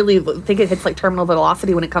really... I think it hits, like, terminal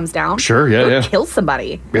velocity when it comes down. Sure, yeah, It would yeah. kill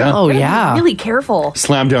somebody. Yeah. Oh, You gotta be yeah. really careful.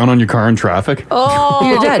 Slam down on your car in traffic. Oh.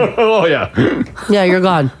 You're dead. Oh, yeah. Yeah, you're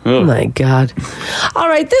gone. Oh, my God. All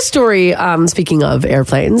right, this story, speaking of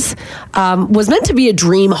airplanes, was meant to be a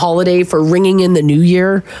dream holiday for ringing in the new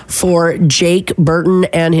year for Jake Burton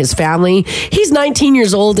and his family. He's 19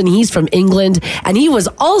 years old and he's from England, and he was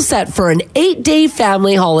all set for an 8-day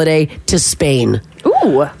family holiday to Spain.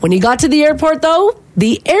 Ooh. When he got to the airport, though,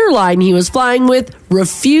 the airline he was flying with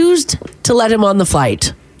refused to let him on the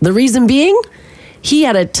flight. The reason being, he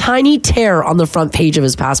had a tiny tear on the front page of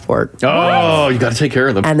his passport. Oh, you got to take care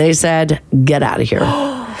of them. And they said, get out of here.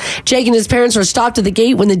 Jake and his parents were stopped at the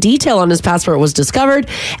gate when the detail on his passport was discovered.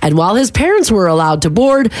 And while his parents were allowed to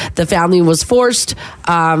board, the family was forced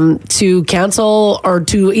to cancel or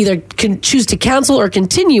to either choose to cancel or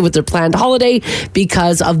continue with their planned holiday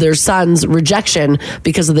because of their son's rejection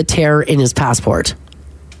because of the tear in his passport.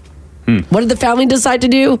 What did the family decide to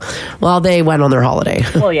do? Well, they went on their holiday.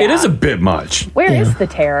 Well, yeah. It is a bit much. Where is the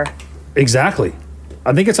tear? Exactly.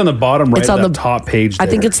 I think it's on the bottom right It's on of that the top page there. I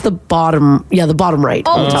think it's the bottom. Yeah, the bottom right.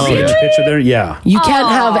 Oh, top See page. the picture there? Yeah. You can't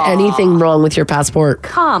have anything wrong with your passport.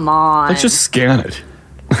 Come on. Let's just scan it.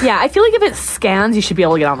 Yeah, I feel like if it scans, you should be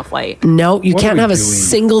able to get on the flight. No, you What can't are we have a doing?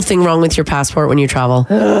 single thing wrong with your passport when you travel.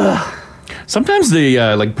 Sometimes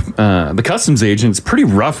the customs agent's pretty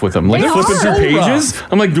rough with them. Like They flipping are. through So pages.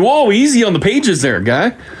 I'm like, whoa, easy on the pages there,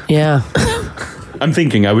 guy. Yeah. I'm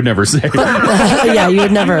thinking. I would never say. Yeah, you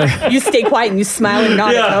would never. You stay quiet and you smile and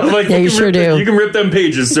nod. Yeah, at them. like Yeah, you can sure rip do. You can rip them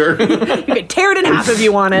pages, sir. You could tear it in half if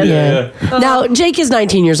you wanted. Yeah. Now, Jake is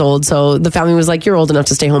 19 years old, so the family was like, you're old enough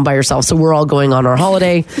to stay home by yourself, so we're all going on our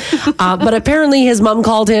holiday. But apparently his mom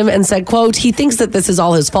called him and said, quote, he thinks that this is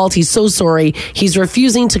all his fault. He's so sorry. He's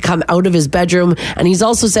refusing to come out of his bedroom, and he's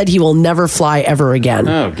also said he will never fly ever again.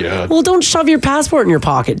 Oh, God. Well, don't shove your passport in your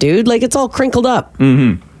pocket, dude. Like, it's all crinkled up.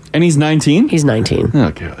 Mm-hmm. And he's 19? He's 19.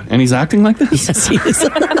 Oh, God. And he's acting like this? Yes, he is.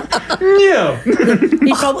 Yeah.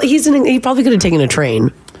 He probably could have taken a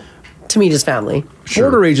train to meet his family.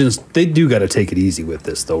 Border agents, they do got to take it easy with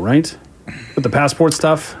this, though, right? With the passport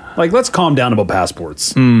stuff. Like, let's calm down about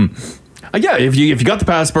passports. Yeah, if you got the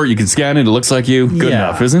passport, you can scan it. It looks like you. Good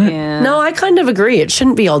enough, isn't it? Yeah. No, I kind of agree. It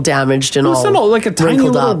shouldn't be all damaged and It's all not like a tiny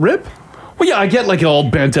wrinkled little up. rip. Well, yeah, I get like all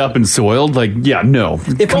bent up and soiled. Like, yeah, no.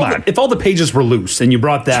 If all the pages were loose and you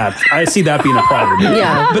brought that, I see that being a problem.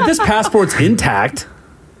 Yeah. But this passport's intact.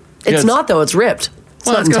 It's not, though. It's ripped. It's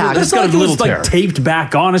not intact. It's got a little tear. Taped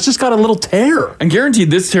back on. It's just got a little tear. And guaranteed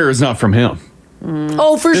this tear is not from him.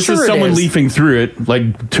 Oh, for This sure is it someone is. leafing through it,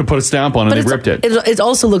 like to put a stamp on, and they ripped it. It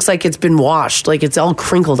also looks like it's been washed. Like it's all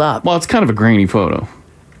crinkled up. Well, it's kind of a grainy photo.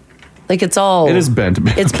 Like it's all. It is bent.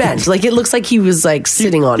 It's bent. Like it looks like he was like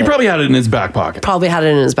sitting on it. He probably had it in his back pocket. Probably had it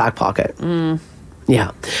in his back pocket. Yeah.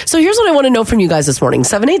 So here's what I want to know from you guys this morning.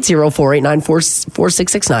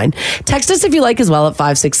 780-489-4669. Text us if you like as well at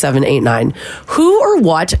 56789. Who or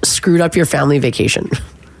what screwed up your family vacation?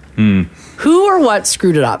 Who or what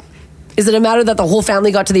screwed it up? Is it a matter that the whole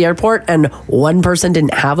family got to the airport and one person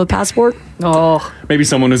didn't have a passport? Oh. Maybe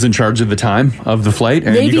someone was in charge of the time of the flight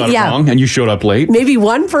and Maybe, you got it wrong and you showed up late. Maybe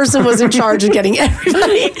one person was in charge of getting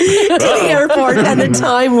everybody to the airport and the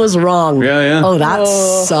time was wrong. Yeah. Oh, that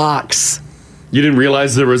sucks. You didn't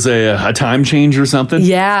realize there was a time change or something?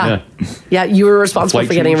 Yeah, you were responsible Flight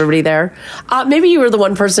for getting change. everybody there. Maybe you were the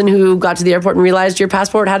one person who got to the airport and realized your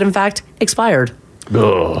passport had in fact expired.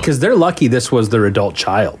 Because they're lucky this was their adult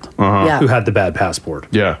child Yeah. who had the bad passport.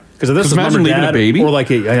 Yeah. Because if this was imagine mom or leaving a dad, baby. or like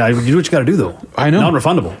you do what you got to do though. I know.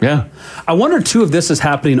 Non-refundable. Yeah. I wonder too if this is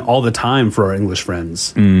happening all the time for our English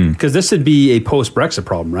friends. Because this would be a post-Brexit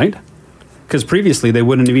problem, right? Because previously they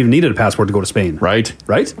wouldn't have even needed a passport to go to Spain. Right.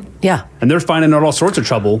 Yeah. And they're finding out all sorts of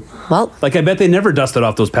trouble. Well, like I bet they never dusted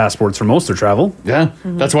off those passports for most of their travel. Yeah.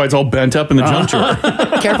 That's why it's all bent up in the junk drawer.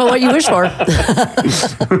 Careful what you wish for.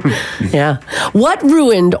 Yeah. What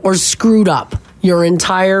ruined or screwed up your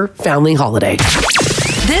entire family holiday?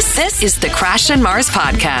 This is the Crash and Mars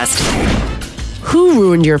podcast. Who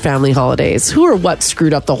ruined your family holidays? Who or what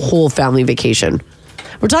screwed up the whole family vacation?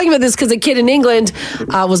 We're talking about this because a kid in England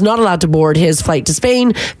was not allowed to board his flight to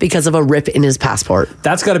Spain because of a rip in his passport.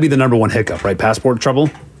 That's got to be the number one hiccup, right? Passport trouble?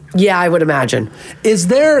 Yeah, I would imagine. Is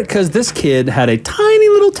there, because this kid had a tiny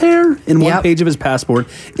little tear in one page of his passport,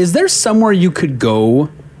 is there somewhere you could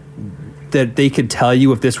go that they could tell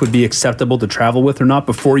you if this would be acceptable to travel with or not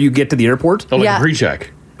before you get to the airport? Oh, like a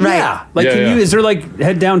pre-check. Right. Yeah. Like, is there like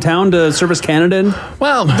head downtown to Service Canada?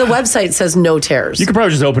 Well, the website says no tears. You could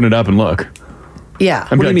probably just open it up and look. Yeah.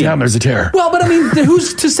 And be like, damn, there's a tear. Well, but I mean,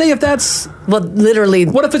 who's to say if that's... Well, literally...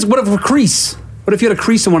 What if a crease? What if you had a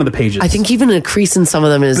crease in one of the pages? I think even a crease in some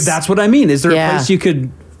of them is... But that's what I mean. Is there a place you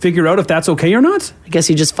could figure out if that's okay or not? I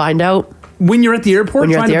guess you just find out. When you're at the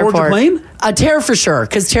airport trying to board your plane? A tear for sure,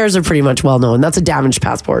 because tears are pretty much well known. That's a damaged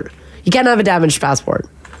passport. You can't have a damaged passport.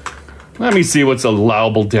 Let me see what's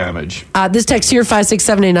allowable damage. This text here,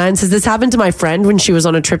 56789, says, this happened to my friend when she was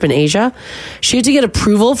on a trip in Asia. She had to get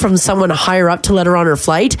approval from someone higher up to let her on her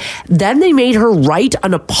flight. Then they made her write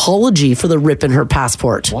an apology for the rip in her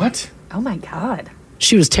passport. What? Oh my God.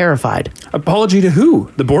 She was terrified. Apology to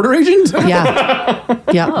who? The border agent? Yeah.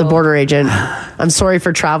 Yeah, the border agent. I'm sorry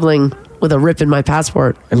for traveling with a rip in my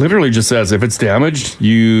passport. It literally just says if it's damaged,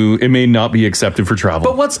 it may not be accepted for travel.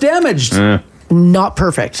 But what's damaged? Not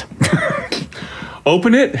perfect.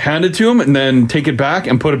 Open it, hand it to him, and then take it back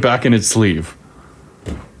and put it back in its sleeve.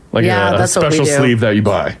 Like a that's what we special do. sleeve that you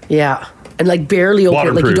buy. Yeah. And like barely open it. Like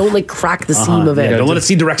you Waterproof. don't like crack the seam of it. Yeah, don't let it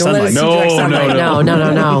see direct Don't let it sunlight. see direct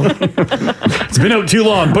sunlight. No. It's been out too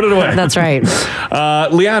long. Put it away. That's right.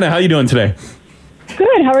 Liana, how you doing today?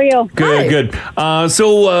 Good. How are you? Good.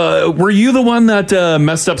 So were you the one that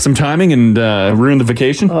messed up some timing and ruined the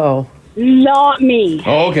vacation? Oh. Not me.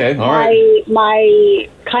 Oh, okay. All right. My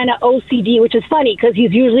kind of OCD, which is funny because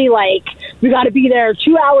he's usually like, we got to be there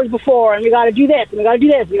 2 hours before, and we got to do this, and we got to do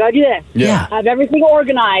this, and we got to do this. Yeah. Have everything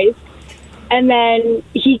organized, and then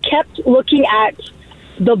he kept looking at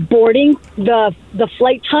the boarding, the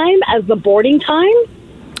flight time as the boarding time.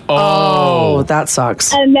 Oh, that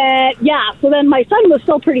sucks. And then, so then my son was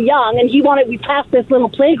still pretty young, and we passed this little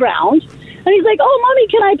playground, and he's like, "Oh, Mommy,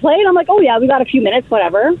 can I play?" And I'm like, "Oh, yeah, we got a few minutes,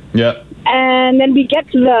 whatever." Yeah. And then we get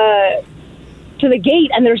to the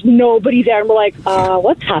gate, and there's nobody there, and we're like,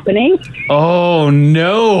 what's happening? Oh,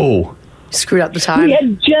 no. Screwed up the time. We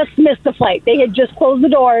had just missed the flight. They had just closed the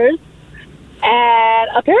doors. And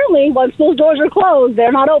apparently, once those doors are closed,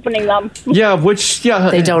 they're not opening them. Yeah,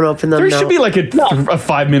 they don't open them. There should be like a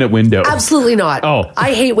 5-minute window. Absolutely not. Oh.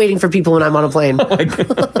 I hate waiting for people when I'm on a plane. Well,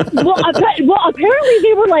 apparently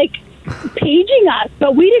they were like paging us,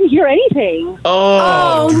 but we didn't hear anything.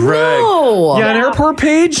 Oh, Greg. no. Yeah, an airport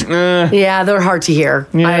page? Yeah, they're hard to hear.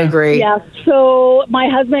 I agree. Yeah, so my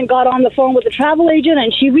husband got on the phone with the travel agent,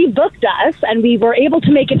 and she rebooked us, and we were able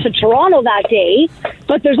to make it to Toronto that day,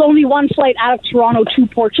 but there's only one flight out of Toronto to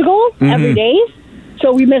Portugal every day,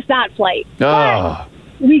 so we missed that flight. Oh.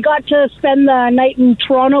 We got to spend the night in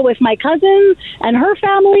Toronto with my cousin and her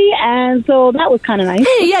family, and so that was kind of nice.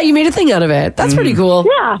 Hey, yeah, you made a thing out of it. That's pretty cool.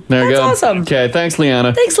 Yeah. There you go. That's awesome. Okay, thanks,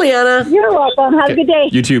 Leanna. Thanks, Leanna. You're welcome. Have a good day.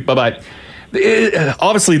 You too. Bye-bye.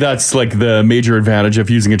 Obviously, that's like the major advantage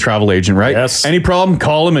of using a travel agent, right? Yes. Any problem,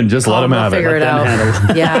 call them and just let them have it. Figure it out.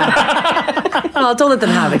 Yeah. Oh, don't let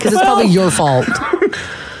them have it, because it's probably your fault.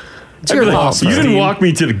 It's your fault. You didn't walk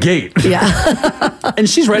me to the gate. Yeah. And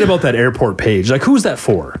she's right about that airport page. Like, who's that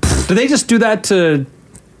for? Do they just do that to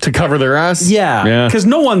cover their ass? Yeah. Because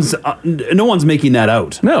no one's making that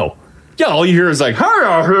out. No. Yeah, all you hear is like,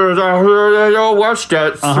 watch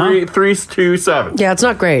that 327. Yeah, it's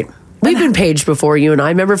not great. We've been paged before, you and I.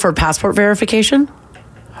 Remember for passport verification?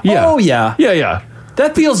 Yeah. Oh, yeah. Yeah.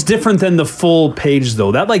 That feels different than the full page,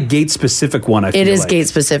 though. That, like, gate-specific one, I feel It is like.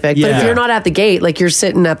 gate-specific. But Yeah. if you're not at the gate, like you're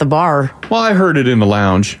sitting at the bar. Well, I heard it in the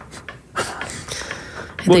lounge.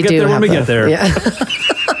 We'll get there when we get there. Yeah.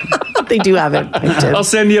 They do have it. I'll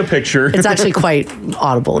send you a picture. It's actually quite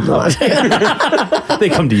audible in the lounge. They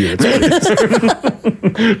come to you.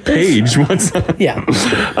 Page, what's that? Yeah.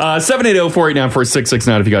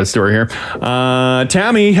 780-489-4669 if you got a story here.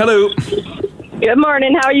 Tammy, hello. Good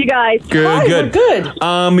morning. How are you guys? Good, Hi, good. we're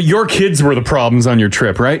good. Your kids were the problems on your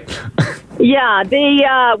trip, right? Yeah,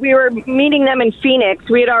 we were meeting them in Phoenix.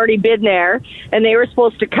 We had already been there, and they were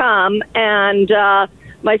supposed to come. And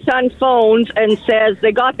my son phones and says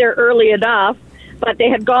they got there early enough, but they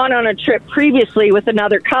had gone on a trip previously with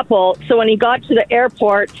another couple. So when he got to the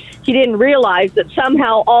airport, he didn't realize that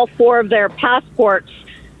somehow all four of their passports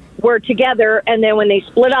were together, and then when they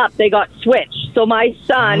split up, they got switched. So my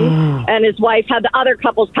son and his wife had the other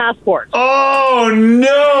couple's passports. Oh,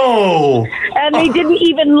 no! And they didn't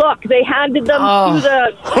even look. They handed them to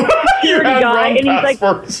the security guy, and he's like,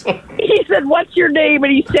 he said, "What's your name?"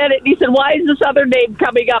 And he said it, and he said, "Why is this other name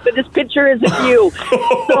coming up? And this picture isn't you."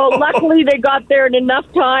 So luckily they got there in enough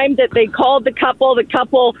time that they called the couple. The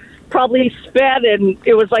couple probably sped, and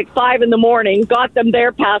it was like 5 a.m, got them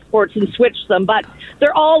their passports and switched them. But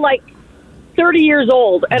they're all like 30 years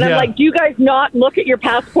old. And I'm like, do you guys not look at your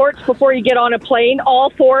passports before you get on a plane? All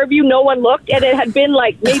four of you, no one looked. And it had been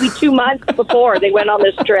like maybe 2 months before they went on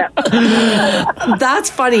this trip. That's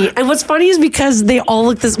funny. And what's funny is because they all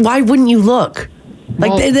look this. Why wouldn't you look?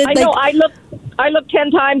 Like I know. I look 10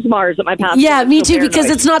 times Mars at my passport. Yeah, me too, So because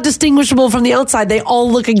it's not distinguishable from the outside. They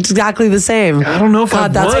all look exactly the same. I don't know if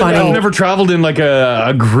that's would. funny. I've never traveled in like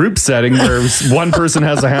a group setting where one person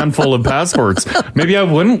has a handful of passports. Maybe I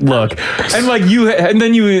wouldn't look. And like and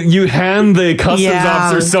then you hand the customs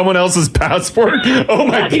officer someone else's passport. Oh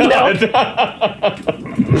my God.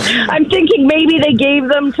 I'm thinking maybe they gave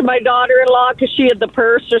them to my daughter-in-law because she had the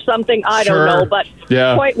purse or something. I don't know. But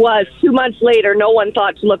the point was, 2 months later, no one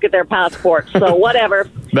thought to look at their passports. So whatever.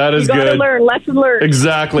 That is you gotta good. Learn. Lesson learned.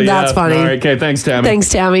 Exactly. That's funny. All right, okay, thanks, Tammy. Thanks,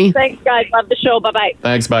 Tammy. Thanks, guys. Love the show. Bye-bye.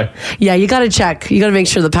 Thanks, bye. Yeah, you got to check. You got to make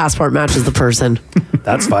sure the passport matches the person.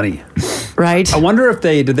 That's funny. Right? I wonder if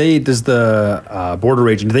does the border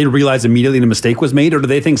agent, do they realize immediately the mistake was made, or do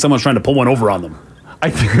they think someone's trying to pull one over on them? I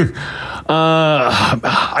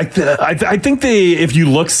think if you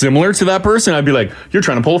look similar to that person, I'd be like, you're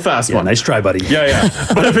trying to pull a fast one. Nice try, buddy. Yeah.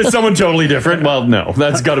 But if it's someone totally different, well, no,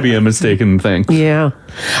 that's got to be a mistaken thing. Yeah.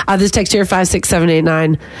 This text here,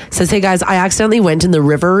 56789, says, "Hey guys, I accidentally went in the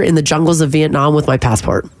river in the jungles of Vietnam with my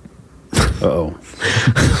passport." Uh-oh.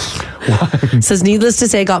 Says, needless to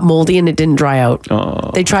say, it got moldy and it didn't dry out.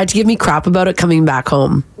 They tried to give me crap about it coming back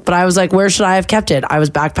home. But I was like, where should I have kept it? I was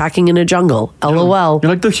backpacking in a jungle. LOL.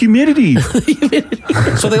 You're like, the humidity.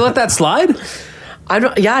 So they let that slide?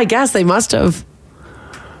 I guess they must have.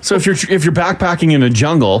 So if you're backpacking in a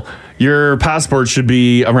jungle, your passport should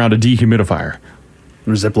be around a dehumidifier.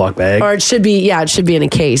 Or a Ziploc bag. Or it should be in a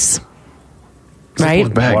case.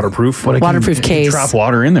 right? Bag. Waterproof. But Waterproof you case. can trap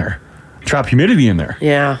water in there. Trap humidity in there.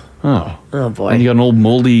 Yeah. Oh boy. And you got an old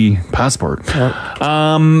moldy passport.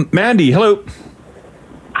 Mandy, hello.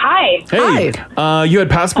 Hi. Hey. You had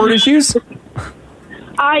passport issues?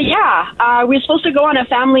 Yeah. We were supposed to go on a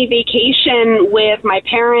family vacation with my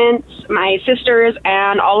parents, my sisters,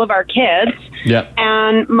 and all of our kids. Yeah.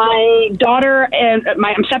 And my daughter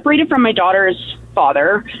I'm separated from my daughter's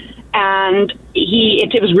father, and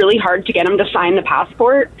it was really hard to get him to sign the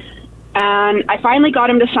passport. And I finally got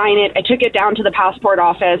him to sign it. I took it down to the passport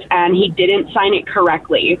office, and he didn't sign it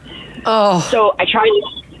correctly. Oh. So I tried.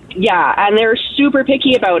 Yeah, and they're super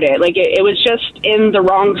picky about it. Like, it was just in the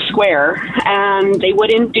wrong square, and they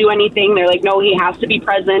wouldn't do anything. They're like, no, he has to be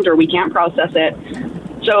present or we can't process it.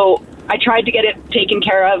 So I tried to get it taken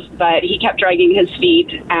care of, but he kept dragging his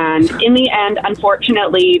feet. And in the end,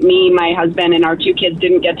 unfortunately, me, my husband, and our 2 kids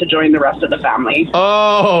didn't get to join the rest of the family.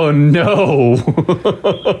 Oh, no.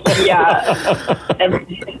 Yeah.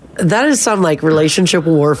 That is some, like, relationship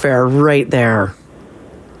warfare right there.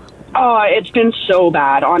 Oh, it's been so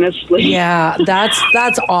bad, honestly. Yeah, that's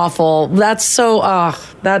awful. That's so,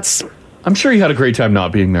 I'm sure you had a great time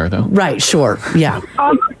not being there, though. Right, sure, yeah.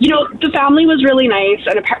 The family was really nice,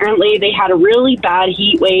 and apparently they had a really bad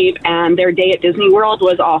heat wave, and their day at Disney World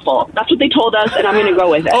was awful. That's what they told us, and I'm going to go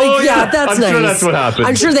with it. Oh, yeah, that's I'm nice. sure that's what happened.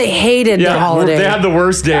 I'm sure they hated their holiday. They had the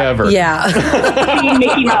worst day ever. Yeah. Seeing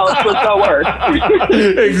Mickey Mouse was the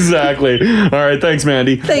worst. Exactly. All right, thanks,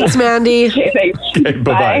 Mandy. Thanks, Mandy. Okay, thanks. Okay,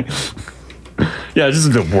 bye-bye. Yeah, this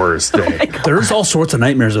is the worst day. There's all sorts of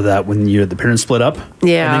nightmares of that when the parents split up.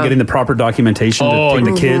 Yeah. And then getting the proper documentation to take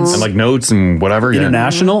the kids. And like notes and whatever.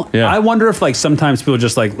 International. Yeah. I wonder if like sometimes people are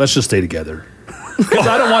just like, let's just stay together. Because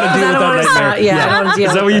I don't want to deal with that nightmare. I don't wanna deal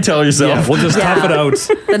Is that what you tell yourself? Yeah, we'll just tough it out.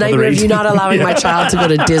 The nightmare of you not allowing my child to go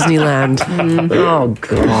to Disneyland. Oh,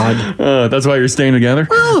 God. That's why you're staying together?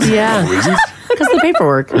 Oh, yeah. Because the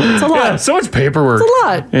paperwork. It's a lot. Yeah, so much paperwork. It's a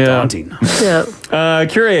lot. Yeah. Daunting. Yeah.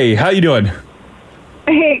 Curie, how you doing?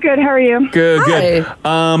 Hey, good. How are you? Good, good.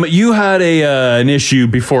 You had an issue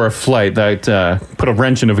before a flight that put a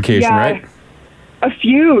wrench in a vacation, right?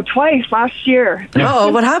 Twice last year.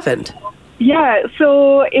 Oh, what happened? Yeah,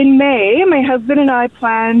 so in May, my husband and I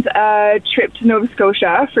planned a trip to Nova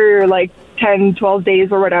Scotia for like 10, 12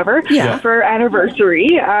 days or whatever for our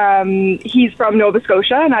anniversary. He's from Nova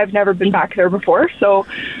Scotia, and I've never been back there before. So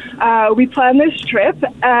we planned this trip,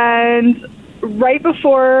 and right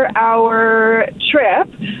before our trip,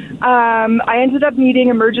 I ended up needing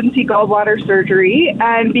emergency gallbladder surgery,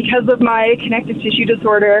 and because of my connective tissue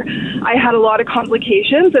disorder, I had a lot of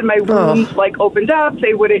complications, and my wounds opened up.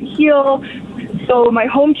 They wouldn't heal. So my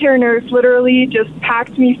home care nurse literally just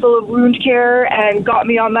packed me full of wound care and got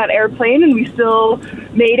me on that airplane, and we still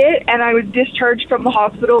made it. And I was discharged from the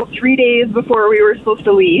hospital 3 days before we were supposed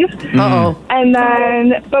to leave. And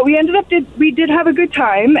then, but we did have a good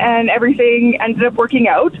time, and everything ended up working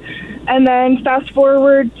out. And then fast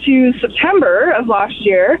forward to September of last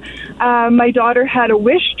year, my daughter had a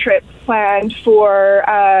wish trip planned for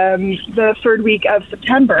the third week of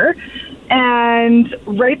September. And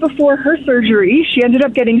right before her surgery, she ended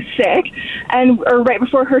up getting sick. Or right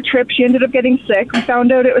before her trip, she ended up getting sick. We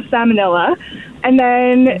found out it was salmonella. And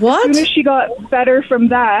then as soon as she got better from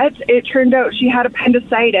that, it turned out she had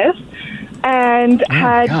appendicitis and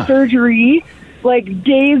had surgery like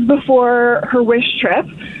days before her wish trip.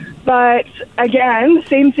 But again,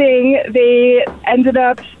 same thing. They ended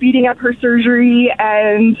up speeding up her surgery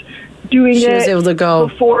and doing she was it able to go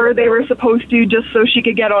before they were supposed to, just so she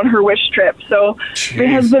could get on her wish trip. So my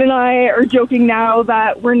husband and I are joking now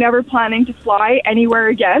that we're never planning to fly anywhere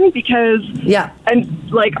again because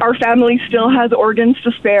our family still has organs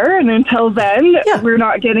to spare, and until then we're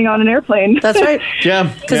not getting on an airplane. That's right.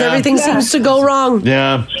 Because everything seems to go wrong.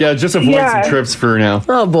 Yeah, just avoid some trips for now.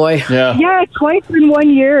 Oh boy. Yeah, twice in 1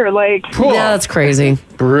 year. Yeah, that's crazy.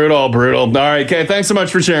 Brutal. All right, okay, thanks so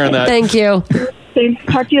much for sharing that. Thank you. Thanks.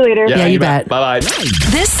 Talk to you later. Yeah, you bet. Bye-bye.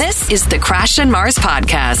 This is the Crash and Mars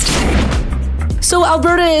podcast. So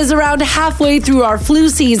Alberta is around halfway through our flu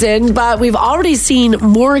season, but we've already seen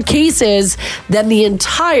more cases than the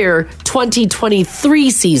entire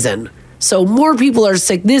 2023 season. So more people are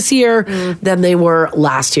sick this year than they were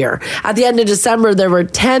last year. At the end of December, there were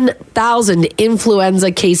 10,000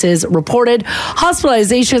 influenza cases reported.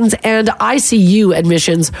 Hospitalizations and ICU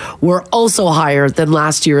admissions were also higher than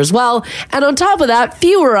last year as well. And on top of that,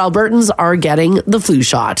 fewer Albertans are getting the flu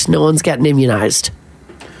shot. No one's getting immunized.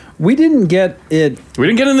 We didn't get it. We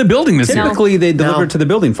didn't get in the building this year. Typically, they deliver it to the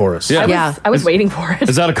building for us. I was waiting for it.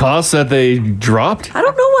 Is that a cost that they dropped? I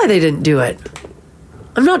don't know why they didn't do it.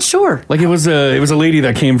 I'm not sure. Like it was a lady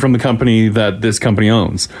that came from the company that this company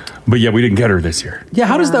owns, but yeah, we didn't get her this year. Yeah,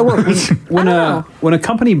 how does that work? When a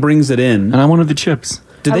company brings it in, and I wanted the chips.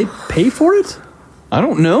 Do they pay for it? I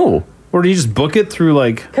don't know. Or do you just book it through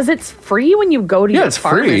like? Because it's free when you go to your it's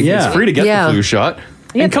pharmacy. free. Yeah, it's free to get the flu shot.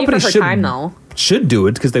 You And have to pay companies for time though. should do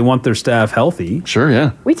it because they want their staff healthy. Sure,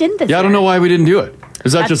 yeah. We didn't this Yeah, I don't year. know why we didn't do it.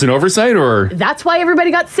 Is that just an oversight or? That's why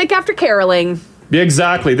everybody got sick after caroling. Yeah,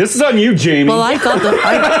 exactly. This is on you, Jamie. Well, I got the.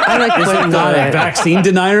 I like Is when it got the it. vaccine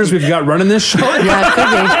deniers we've got running this show? Yeah, it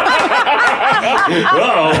could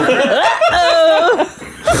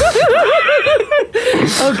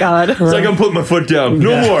Oh God! It's like I'm putting my foot down.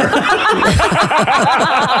 No more.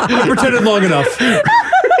 I pretended long enough.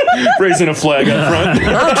 Raising a flag up front.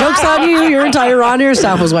 Well, joke's on you. Your entire on-air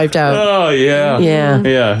staff was wiped out. Oh yeah. Yeah.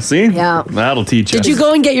 Yeah. See? Yeah. That'll teach Did us. you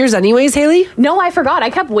go and get yours anyways, Haley? No, I forgot. I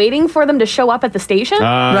kept waiting for them to show up at the station.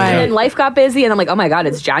 Ah, Right. yeah. And life got busy, and I'm like, oh my God,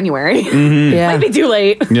 it's January. Mhm. Yeah. Might be too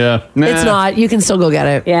late. Yeah. Nah. It's not. You can still go get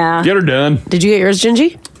it. Yeah. Get her done. Did you get yours,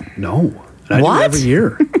 Gingy? No. And I do What? every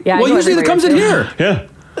year. Yeah. I Well, go usually it everywhere, comes in too. here. Yeah.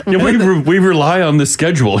 Yeah, we rely on the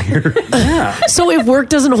schedule here. Yeah. So if work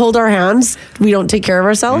doesn't hold our hands, we don't take care of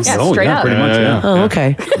ourselves? Yeah, Oh, straight yeah, up. pretty much. Yeah. Oh,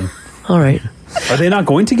 okay. All right. Are they not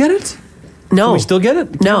going to get it? No. Can we still get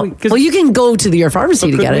it? No. Well, you can go to your pharmacy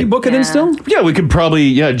to Could get we it. book it in still? Yeah, we could probably.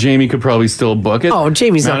 Yeah, Jamie could probably still book it. Oh,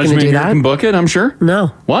 Jamie's not gonna Management do here that. Can book it. I'm sure.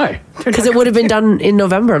 No. Why? Because it would have been done in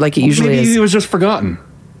November like it usually Maybe is. it was just forgotten.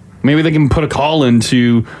 Maybe they can put a call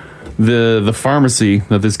into the pharmacy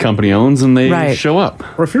that this company owns, and they Right. show up.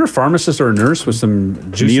 Or if you're a pharmacist or a nurse with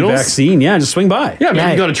some juicy Needles? vaccine, yeah, just swing by. Yeah, maybe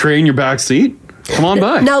Right. you got a tray in your back seat. Come on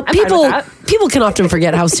by. Now, fine with that. people can often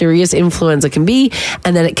forget how serious influenza can be,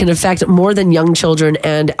 and that it can affect more than young children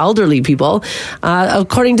and elderly people.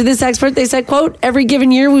 According to this expert, they said, "quote Every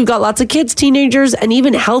given year, we've got lots of kids, teenagers, and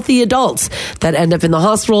even healthy adults that end up in the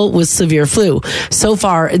hospital with severe flu. So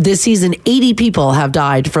far this season, 80 people have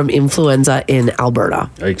died from influenza in Alberta."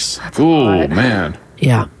 Yikes. Oh man.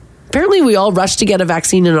 Yeah. Apparently, we all rushed to get a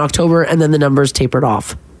vaccine in October, and then the numbers tapered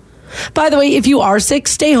off. By the way, if you are sick,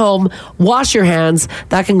 stay home, wash your hands.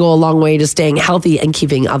 That can go a long way to staying healthy and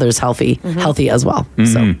keeping others healthy as well.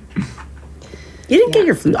 So, you didn't get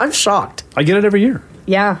your flu. I'm shocked. I get it every year.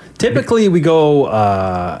 Yeah. Typically, we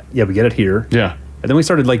go, we get it here. Yeah. And then we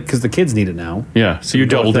started, because the kids need it now. Yeah. So you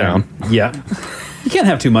double down. Yeah. You can't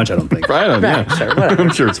have too much, I don't think. Right on. Yeah. Sure, whatever.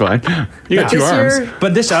 I'm sure it's fine. You got two This arms. year-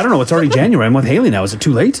 But this, I don't know, it's already January. I'm with Haley now. Is it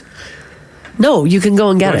too late? No, you can go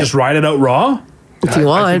and Do get I it just ride it out raw? if you I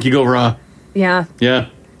want. think you go raw. Yeah. Yeah. Do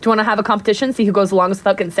you want to have a competition? See who goes the longest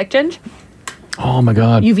without getting sick, Ginge? Oh my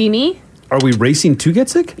God. You v me? Are we racing to get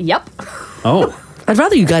sick? Yep. Oh. I'd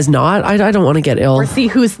rather you guys not. I don't want to get ill. Or see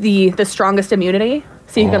who's the strongest immunity?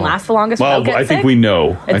 See who can last the longest Well, without getting I think sick? we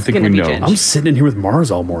know. I It's think gonna we be know. Ginge. I'm sitting in here with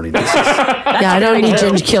Mars all morning. Yeah, I don't need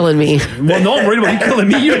Ginge killing me. Well, no, I'm worried about you killing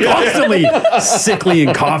me. You're constantly sickly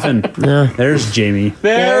and coughing. Yeah. There's Jamie.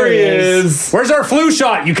 There he is. Where's our flu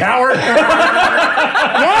shot, you coward?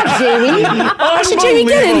 Yeah, Jamie. Why should Jamie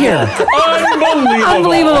get in here? Unbelievable.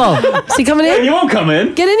 Unbelievable. Is he coming Yeah, in? you won't come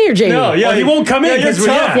in. Get in here, Jamie. No, yeah, Well, he won't come in Yeah, you're 'cause we-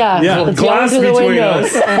 tough. Yeah. Yeah. Let's Glass yell into the between window.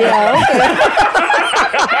 us. Yeah, okay.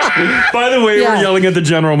 By the way, Yeah. we're yelling at the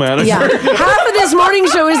general manager. Yeah. Half of this morning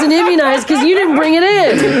show isn't immunized because you didn't bring it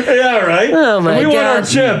in. Yeah, right? Oh, my we want our God.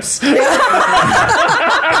 chips.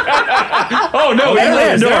 Oh, no. there he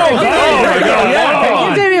it is. no. There Oh, it is. my There God. Yeah.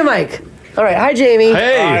 Give Jamie a mic. All right. Hi, Jamie.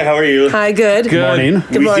 Hey. Hi, how are you? Hi, good. Good morning.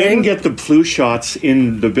 Good we morning. didn't get the flu shots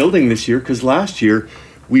in the building this year because last year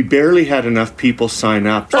we barely had enough people sign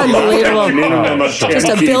up. Unbelievable. A minimum of 10 Just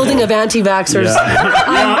a people. building of anti-vaxxers.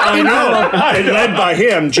 I know. Led by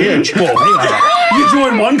him, Ginge. Whoa, you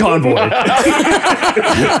joined one convoy.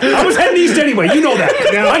 I was heading east anyway. You know that.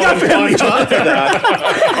 Now, I got family. on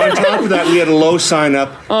top of that, we had a low sign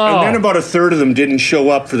up, and then about a third of them didn't show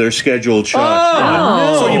up for their scheduled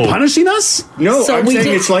shots. So are you punishing us? No, So I'm we saying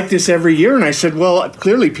did- it's like this every year, and I said, well,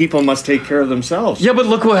 clearly people must take care of themselves. Yeah, but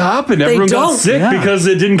look what happened. Everyone got don't. sick Yeah. because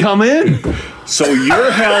it didn't come in. So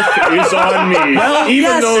your health is on me, even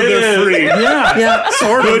yes. though It they're is. free. Yeah. Yeah.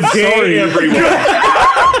 Sort Good of. day, Sorry. everyone.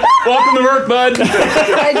 Welcome to work, bud.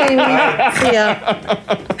 Hi, Jamie.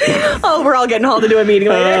 Yeah. Oh, we're all getting hauled into a meeting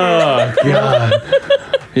later. Oh, God.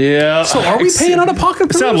 Yeah. So are we paying out of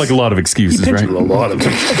pocket for Sound this? like a lot of excuses, right? A lot of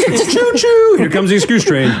Choo choo. Here comes the excuse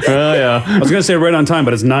train. Oh, yeah. I was going to say right on time,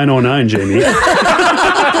 but it's 9:09, Jamie.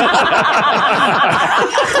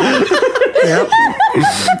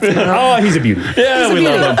 Oh, he's a beauty. Yeah, we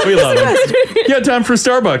love him. We love him. You had time for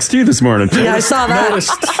Starbucks, too, this morning. Yeah, I saw that.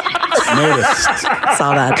 Noticed.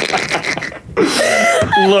 Saw that.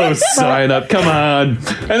 Low sign up, come on.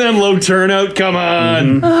 And then low turnout, come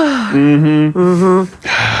on.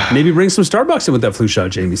 Maybe bring some Starbucks in with that flu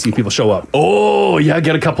shot, Jamie. See if people show up. Oh, yeah,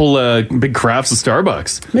 get a couple big crafts of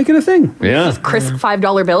Starbucks. Make it a thing. Yeah. Crisp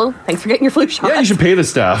 $5 bill. Thanks for getting your flu shot. Yeah, you should pay the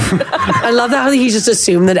staff. I love that how he just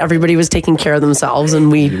assumed that everybody was taking care of themselves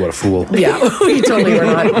and we... What a fool. Yeah, we totally were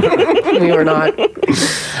not. We were not.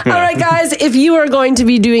 All right, guys, if you are going to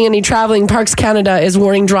be doing any traveling, Parks Canada is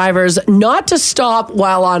warning drivers not to stop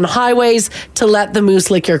while on highways to let the moose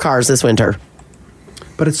lick your cars this winter.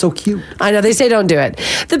 But it's so cute. I know, they say don't do it.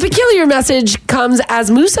 The peculiar message comes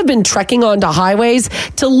as moose have been trekking onto highways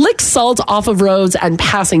to lick salt off of roads and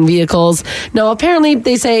passing vehicles. Now, apparently,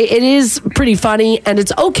 they say it is pretty funny and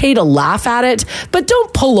it's okay to laugh at it, but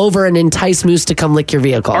don't pull over and entice moose to come lick your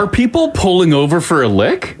vehicle. Are people pulling over for a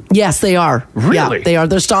lick? Yes, they are. Really? Yeah, they are.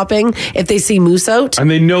 They're stopping if they see moose out.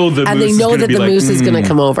 And they know the moose is going to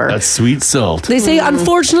come over. That's sweet salt. They say,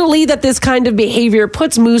 unfortunately, that this kind of behavior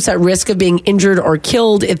puts moose at risk of being injured or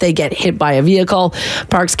killed if they get hit by a vehicle.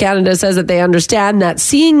 Parks Canada says that they understand that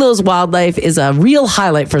seeing those wildlife is a real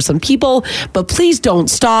highlight for some people, but please don't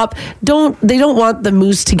stop. They don't want the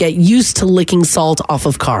moose to get used to licking salt off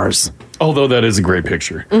of cars. Although that is a great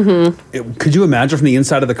picture. Could you imagine from the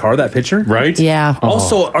inside of the car that picture? Right? Yeah.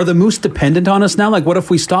 Also, are the moose dependent on us now? Like, what if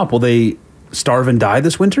we stop? Will they starve and die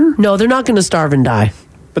this winter? No, they're not going to starve and die.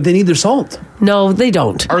 But they need their salt. No, they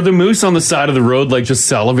don't. Are the moose on the side of the road like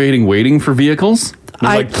just salivating, waiting for vehicles?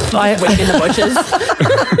 I wait in the bushes.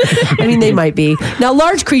 I mean, they might be. Now,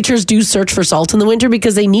 large creatures do search for salt in the winter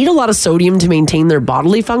because they need a lot of sodium to maintain their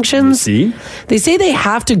bodily functions. See? They say they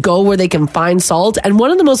have to go where they can find salt, and one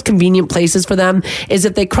of the most convenient places for them is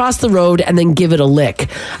if they cross the road and then give it a lick.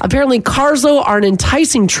 Apparently, cars, though, are an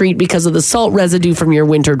enticing treat because of the salt residue from your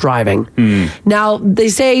winter driving. Now, they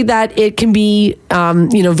say that it can be,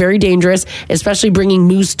 very dangerous, especially bringing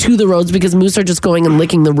moose to the roads because moose are just going and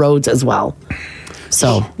licking the roads as well.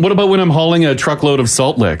 So, what about when I'm hauling a truckload of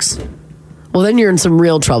salt licks? Well, then you're in some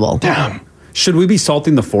real trouble. Damn. Should we be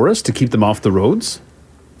salting the forest to keep them off the roads?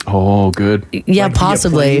 Oh, good. Yeah,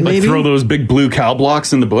 possibly. Like throw those big blue cow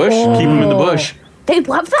blocks in the bush. Keep them in the bush. They'd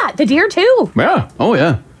love that. The deer, too. Yeah. Oh,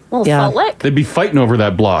 yeah. Little salt lick. They'd be fighting over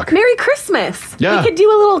that block. Merry Christmas. Yeah. We could do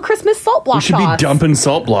a little Christmas salt block We should toss. be dumping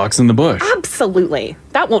salt blocks in the bush. Absolutely.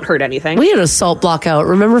 That won't hurt anything. We had a salt block out,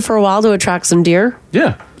 remember, for a while to attract some deer?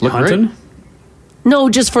 Yeah. Look great.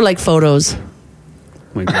 No, just for like photos.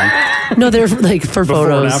 No, they're like for Before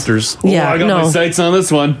photos. and afters. Yeah, I got no. my sights on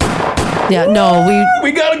this one. Yeah, no,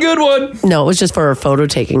 we got a good one. No, it was just for a photo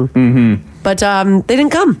taking. But they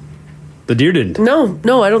didn't come. The deer didn't.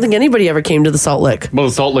 No, I don't think anybody ever came to the salt lick. Well,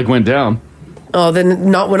 the salt lick went down. Oh,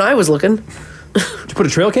 then not when I was looking. Did you put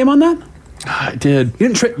a trail cam on that? I did.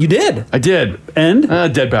 You didn't. You did. I did. And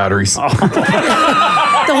dead batteries.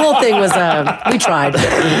 The whole thing was we tried.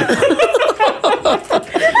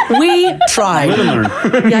 We tried. Live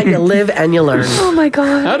and learn. Yeah, you live and you learn. Oh my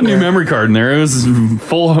god. I had a new memory card in there. It was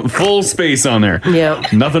full space on there. Yeah.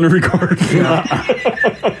 Nothing to record.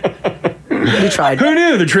 We tried. Who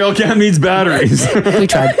knew the trail cam needs batteries? We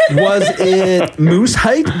tried. Was it moose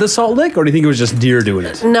hike, the salt lick, or do you think it was just deer doing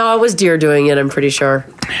it? No, it was deer doing it, I'm pretty sure.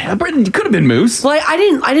 Yeah, but it could have been moose. Well,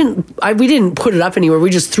 we didn't put it up anywhere. We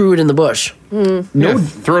just threw it in the bush. No,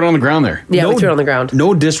 throw it on the ground there. Yeah, we threw it on the ground.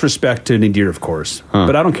 No disrespect to any deer, of course.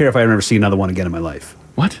 But I don't care if I ever see another one again in my life.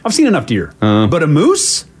 What? I've seen enough deer. But a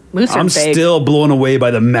moose? Moose are I'm big. still blown away by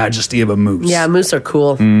the majesty of a moose. Yeah, moose are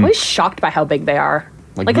cool. I'm always shocked by how big they are.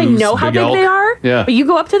 Like I moose, know how big big elk. they are. Yeah. But you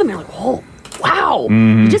go up to them, you're like, oh, wow.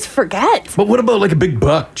 Mhm. You just forget. But what about like a big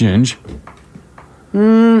buck, Ginge?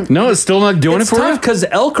 No, it's still not doing It's it for tough you? because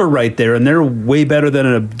elk are right there, and they're way better than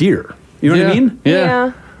a deer. You know what I Yeah. mean?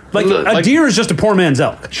 Yeah. Like a deer is just a poor man's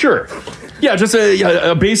elk. Sure. Yeah, just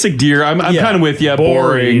a basic deer. I'm kind of with you.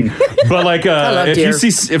 Boring. But like, love if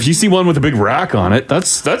deer. you see one with a big rack on it,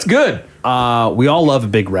 that's good. We all love a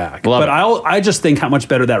big rack, Love but it. I just think how much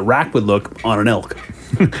better that rack would look on an elk.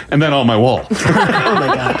 And then on my wall.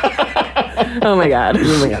 Oh my god.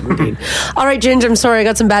 Indeed. All right, Ginger, I'm sorry. I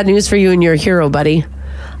got some bad news for you and your hero, buddy.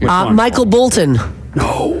 one? Michael Bolton.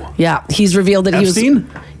 No. Yeah, he's revealed that Epstein? he was...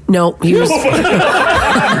 No, he was...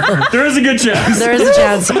 There is a good chance. There is a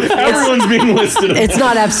chance. Everyone's being listed. It's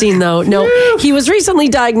not Epstein, though. No, he was recently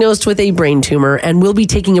diagnosed with a brain tumor and will be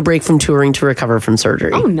taking a break from touring to recover from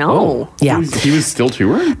surgery. Oh, no. Yeah. He was still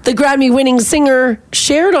touring? The Grammy-winning singer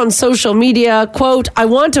shared on social media, quote, "I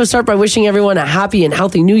want to start by wishing everyone a happy and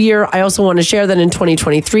healthy new year. I also want to share that in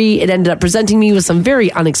 2023, it ended up presenting me with some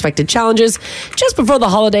very unexpected challenges. Just before the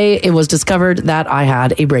holiday, it was discovered that I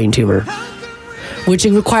had a brain tumor." which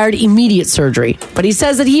required immediate surgery. But he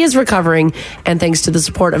says that he is recovering, and thanks to the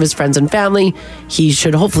support of his friends and family, he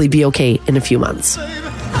should hopefully be okay in a few months.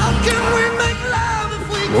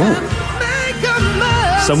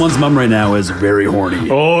 Someone's mom right now is very horny.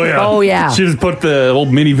 Oh, yeah. Oh, yeah. She just put the old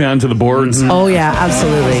minivan to the boards. Oh, yeah,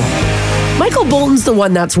 absolutely. Michael Bolton's the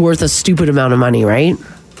one that's worth a stupid amount of money, right?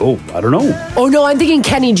 Oh, I don't know. Oh, no, I'm thinking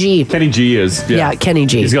Kenny G. Kenny G is. Yeah, Kenny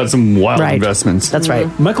G. He's got some wild Right. investments. That's right.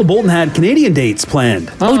 Michael Bolton had Canadian dates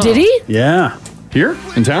planned. Oh, did he? Yeah. Here?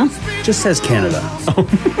 In town? Just says Canada.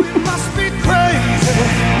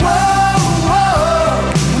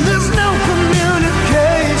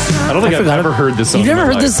 I don't think I've ever heard this song. You've never in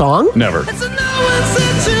my heard this life. song? Never.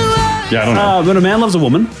 Yeah, I don't know. When a man loves a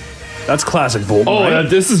woman, that's classic Bolton. Oh, right?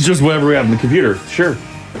 this is just whatever we have on the computer. Sure.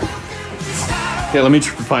 Yeah, let me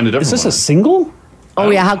find a different Is this one. a single? Oh,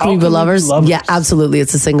 yeah, How Can We Be Lovers? Yeah, absolutely.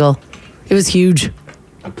 It's a single. It was huge.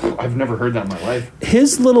 I've never heard that in my life.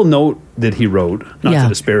 His little note that he wrote, not to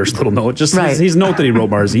disparage little note, just Right. his note that he wrote,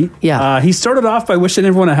 Marzi. Yeah. He started off by wishing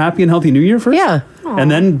everyone a happy and healthy New Year first. Yeah. And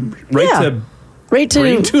then right to Right to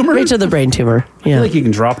brain tumor? Right to the brain tumor. I Yeah. feel like you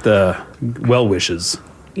can drop the well wishes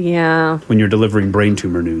Yeah. when you're delivering brain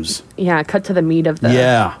tumor news. Yeah. Cut to the meat of the.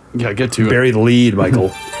 Yeah. Yeah, get to Bury the lead,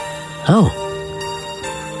 Michael. Oh.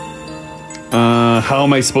 How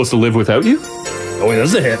am I supposed to live without you? Oh, wait,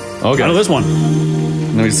 that's a hit. Okay. I know this one.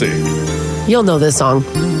 Let me see. You'll know this song.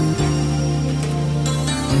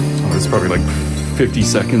 Oh, it's probably like 50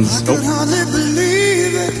 seconds. Oh. Hardly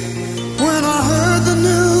believe it when I heard the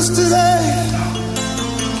news today.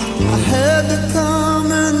 I had to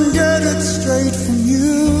come and get it straight from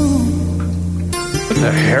you. Look at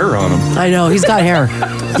the hair on him. I know, he's got hair.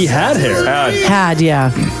 He had hair. Had,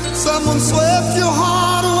 yeah. Someone swept your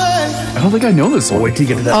heart away. I don't think I know this one. Wait till you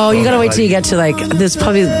get to that. Oh, you gotta wait till you get to like this.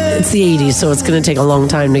 Probably it's the 80s, so it's gonna take a long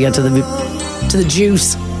time to get to the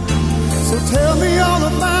juice. So tell me all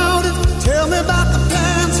about it. Tell me about the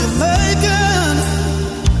plans you're making.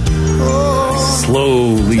 Oh,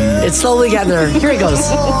 Slowly. It's slowly getting there. Here he goes.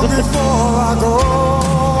 before I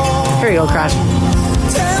go. Here you go, Crash. Tell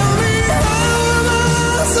me how am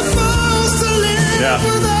I supposed to live Yeah.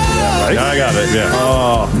 without Yeah, I got it. Yeah.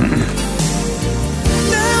 Oh.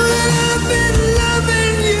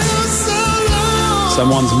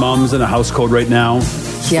 Someone's mom's in a house coat right now.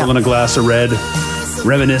 Yeah. Filling a glass of red.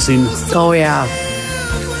 Reminiscing. Oh, yeah.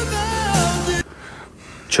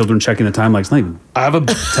 Children checking the time like it's not even I have a 10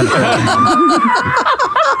 o'clock.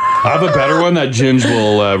 I have a better one that Ginge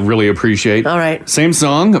will really appreciate. All right. Same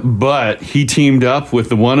song, but he teamed up with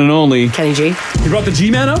the one and only Kenny G. He brought the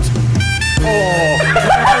G-Man out?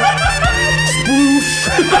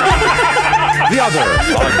 The other,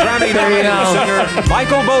 our Grammy-nominated singer,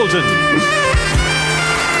 Michael Bolton.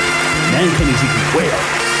 Man, Kenny G can wail.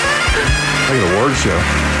 Like an award show.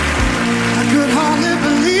 I could hardly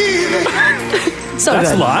believe it. So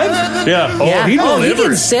That's good. live? Yeah. Oh, Yeah. he Oh,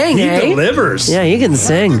 delivers. he can sing, He eh? delivers. Yeah, he can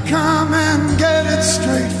sing. Come and get it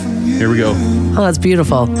straight from you. Here we go. Oh, that's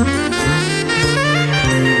beautiful.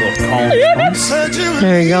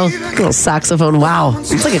 There you go. Little saxophone. Wow.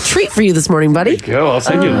 It's like a treat for you this morning, buddy. Go. I'll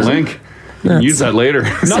send you a link. Use that later.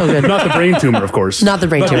 So good. Not the brain tumor, of course. Not the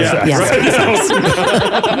brain tumor. Yeah. Yes.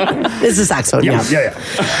 It's a saxophone. Yeah. Yeah.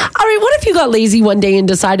 All right. What if you got lazy one day and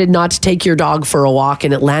decided not to take your dog for a walk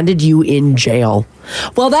and it landed you in jail?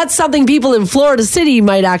 Well, that's something people in Florida City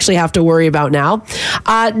might actually have to worry about now.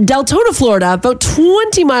 Deltona, Florida, about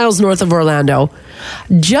 20 miles north of Orlando,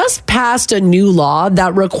 just passed a new law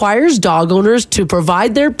that requires dog owners to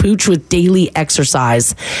provide their pooch with daily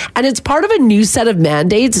exercise. And it's part of a new set of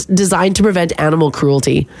mandates designed to prevent animal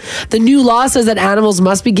cruelty. The new law says that animals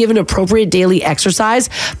must be given appropriate daily exercise,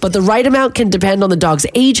 but the right amount can depend on the dog's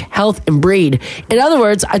age, health, and breed. In other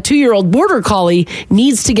words, a 2-year-old border collie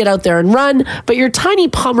needs to get out there and run, but your tiny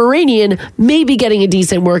Pomeranian may be getting a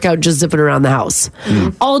decent workout just zipping around the house.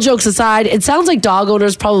 All jokes aside, it sounds like dog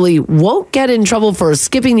owners probably won't get in trouble for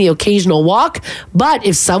skipping the occasional walk, but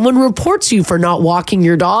if someone reports you for not walking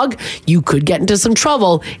your dog, you could get into some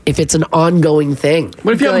trouble if it's an ongoing thing.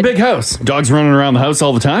 What if you have a big house? Dogs running around the house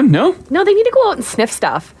all the time? No? No, they need to go out and sniff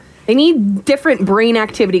stuff. They need different brain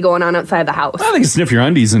activity going on outside the house. I think sniff your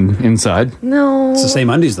undies inside. No. It's the same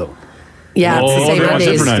undies, though. Yeah, it's the same they want undies.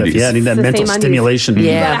 different undies. Yeah, I need that It's the mental same undies. stimulation. You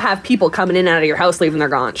Yeah. gotta have people coming in and out of your house leaving their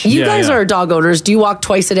gaunch. You Yeah, guys yeah. are dog owners. Do you walk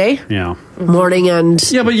twice a day? Yeah. Morning and...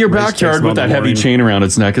 Yeah, but your backyard takes with that about heavy morning. chain around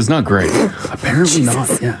its neck is not great. Apparently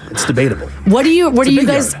not. Yeah, it's debatable. What are you a big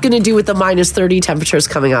guys yard. going to do with the minus 30 temperatures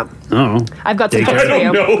coming up? Oh. I've got some Daycare. tips for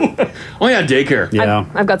you. No. Oh, yeah, daycare. Yeah.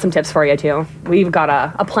 I've got some tips for you too. We've got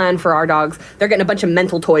a plan for our dogs. They're getting a bunch of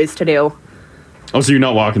mental toys to do. Oh, so you're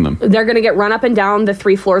not walking them? They're going to get run up and down the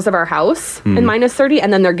 3 floors of our house in minus 30,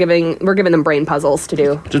 and then we're giving them brain puzzles to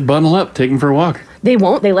do. Just bundle up, take them for a walk. They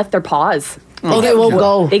won't. They lift their paws. They won't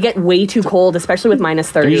go. They get way too cold, especially with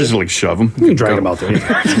minus 30. You just like shove them. You can drag them out there.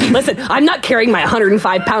 Listen, I'm not carrying my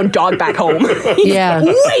 105-pound dog back home. He's Yeah.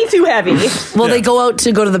 way too heavy. Will they go out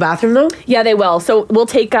to go to the bathroom though? Yeah, they will. So we'll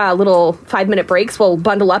take little 5-minute breaks. We'll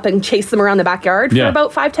bundle up and chase them around the backyard for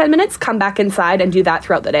about 5-10 minutes, come back inside and do that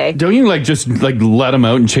throughout the day. Don't you just let them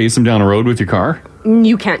out and chase them down a road with your car?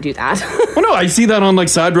 You can't do that. Well, no, I see that on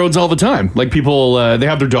side roads all the time. Like people, they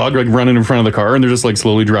have their dog running in front of the car and they're just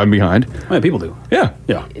slowly driving behind. Yeah, people do. Yeah.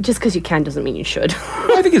 Yeah. Just because you can doesn't mean you should.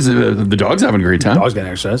 I think the dog's having a great time. Dog's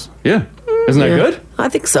getting exercise. Yeah. Isn't that good? I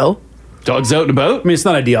think so. Dogs out and about? I mean, it's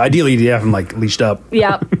not ideal. Ideally, you have them leashed up.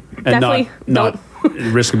 Yeah. And definitely not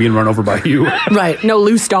risk of being run over by you. Right. No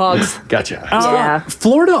loose dogs. Gotcha. Yeah.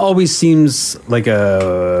 Florida always seems like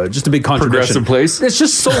just a big contradiction. Progressive place? It's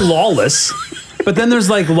just so lawless. But then there's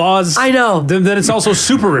laws. I know. Then it's also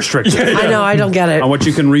super restricted. I know. I don't get it. On what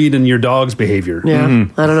you can read in your dog's behavior. Yeah. I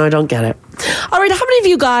don't know. I don't get it. All right. How many of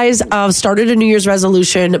you guys started a New Year's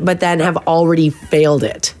resolution, but then have already failed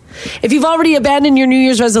it? If you've already abandoned your New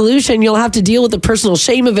Year's resolution, you'll have to deal with the personal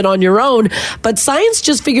shame of it on your own. But science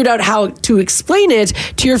just figured out how to explain it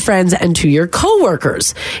to your friends and to your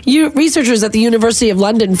coworkers. Researchers at the University of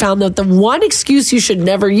London found that the one excuse you should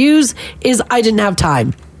never use is "I didn't have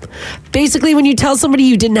time." Basically, when you tell somebody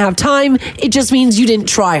you didn't have time, it just means you didn't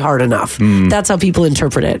try hard enough. That's how people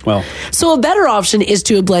interpret it. Well, so a better option is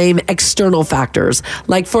to blame external factors.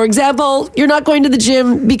 Like, for example, you're not going to the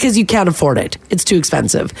gym because you can't afford it. It's too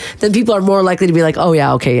expensive. Then people are more likely to be like, oh,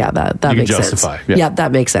 yeah, okay, yeah, that You makes can sense. justify, Yeah,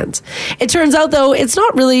 that makes sense. It turns out, though, it's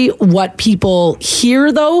not really what people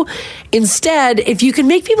hear, though. Instead, if you can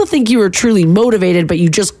make people think you were truly motivated, but you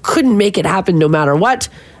just couldn't make it happen no matter what,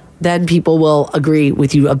 then people will agree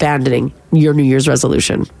with you abandoning your New Year's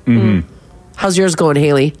resolution. How's yours going,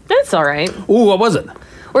 Haley? That's all right. Ooh, what was it?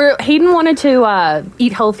 Hayden wanted to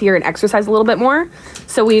eat healthier and exercise a little bit more.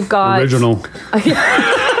 So we've got... Original.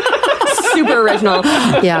 Super original.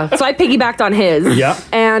 Yeah. So I piggybacked on his. Yeah.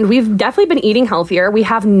 And we've definitely been eating healthier. We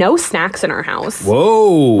have no snacks in our house.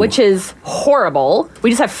 Whoa. Which is horrible.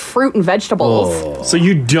 We just have fruit and vegetables. So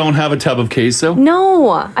you don't have a tub of queso? No,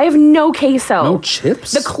 I have no queso. No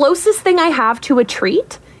chips? The closest thing I have to a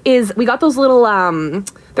treat is we got those little,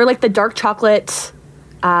 they're like the dark chocolate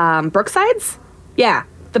Brooksides. Yeah.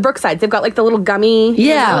 The Brooksides. They've got the little gummy.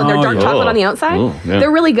 Yeah. They're dark chocolate on the outside. Oh, yeah.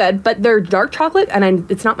 They're really good, but they're dark chocolate, and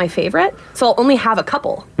it's not my favorite. So I'll only have a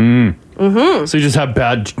couple. So you just have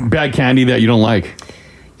bad candy that you don't like?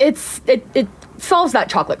 It solves that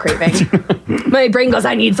chocolate craving. My brain goes,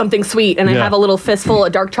 I need something sweet, and I have a little fistful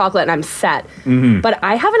of dark chocolate, and I'm set. But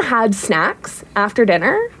I haven't had snacks after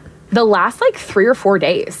dinner the last 3 or 4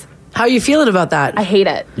 days. How are you feeling about that? I hate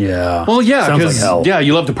it. Yeah. Well, yeah, Sounds because like hell.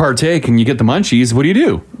 you love to partake and you get the munchies. What do?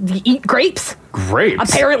 You eat grapes. Grapes?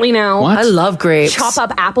 Apparently now. What? I love grapes. Chop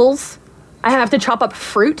up apples. I have to chop up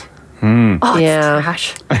fruit. Oh, Yeah. it's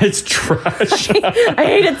trash. It's trash. I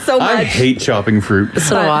hate it so much. I hate chopping fruit.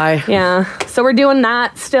 So do I. Yeah. So we're doing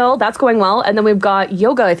that still. That's going well. And then we've got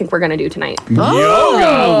yoga I think we're going to do tonight. Yoga!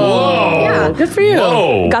 Whoa! Yeah. Good for you.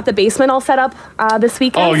 Whoa! Got the basement all set up this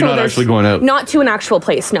weekend. Oh, you're not there's- actually going out? Not to an actual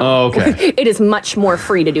place, no. Oh, okay. It is much more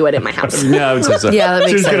free to do it in my house. Yeah, I would say so. Yeah, that So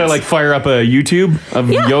makes you're just going sense. to fire up a YouTube of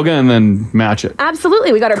yoga and then match it.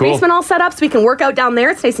 Absolutely. We got our Cool. basement all set up so we can work out down there.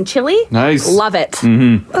 It's nice and chilly. Nice. Love it.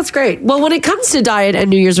 That's great. Well, when it comes to diet and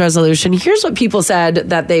New Year's resolution, here's what people said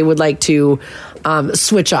that they would like to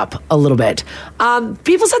switch up a little bit.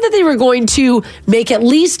 People said that they were going to make at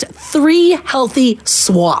least 3 healthy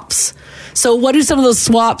swaps. So what do some of those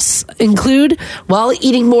swaps include? Well,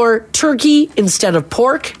 eating more turkey instead of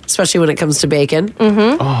pork, especially when it comes to bacon.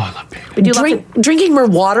 Oh, I love bacon. We do Drinking more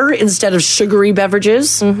water instead of sugary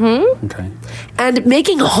beverages. Okay. And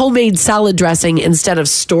making homemade salad dressing instead of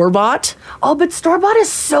store-bought. Oh, but store-bought is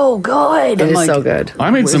so good. It is so good.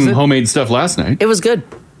 I made What some is it? homemade stuff last night. It was good.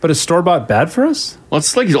 But is store-bought bad for us? Well,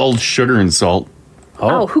 it's like all sugar and salt.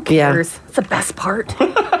 Oh, who cares? It's the best part.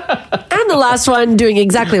 And the last one, doing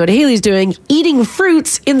exactly what Haley's doing, eating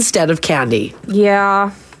fruits instead of candy.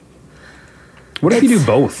 Yeah. What if you do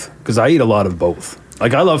both? Because I eat a lot of both.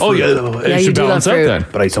 Like, I love fruit. Oh, yeah. It should balance out then.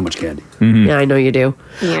 But I eat so much candy. Yeah, I know you do.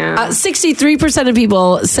 Yeah. 63% of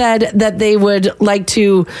people said that they would like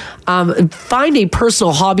to find a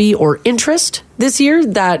personal hobby or interest this year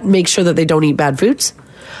that makes sure that they don't eat bad foods.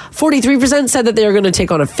 43% said that they are going to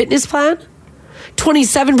take on a fitness plan.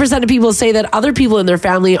 27% of people say that other people in their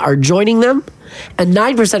family are joining them. And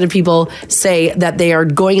 9% of people say that they are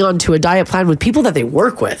going on to a diet plan with people that they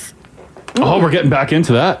work with. Oh, we're getting back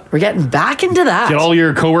into that. We're getting back into that. Get all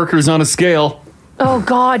your coworkers on a scale. Oh,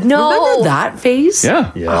 God, no. Remember that phase?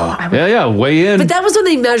 Yeah. Yeah. Weigh in. But that was when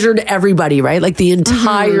they measured everybody, right? Like the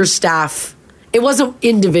entire staff. It wasn't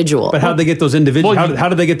individual. But how'd they get those individuals? How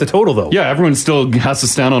did they get the total, though? Yeah, everyone still has to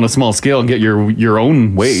stand on a small scale and get your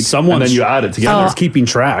own weight. And then you add it together. Someone's keeping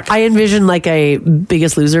track. I envision like a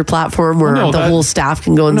Biggest Loser platform where the whole staff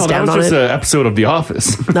can go and stand on it. that was just an episode of The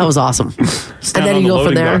Office. That was awesome. Stand then on you the go from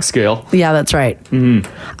loading there. dock scale. Yeah, that's right.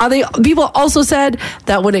 People also said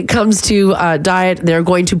that when it comes to diet, they're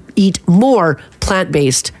going to eat more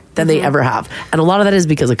plant-based than they ever have. And a lot of that is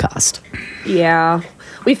because of cost. Yeah.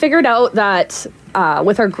 We figured out that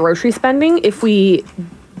with our grocery spending, if we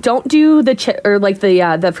don't do the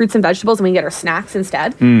fruits and vegetables and we get our snacks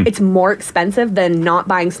instead, it's more expensive than not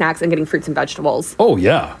buying snacks and getting fruits and vegetables. Oh,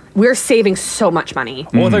 yeah. We're saving so much money.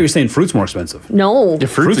 Well, I thought you were saying fruit's more expensive. No. Yeah,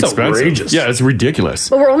 fruit's expensive. outrageous. Yeah, it's ridiculous.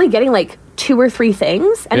 But we're only getting like 2 or 3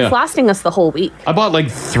 things, and it's lasting us the whole week. I bought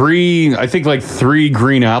like 3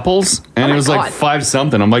 green apples, and it was God. like 5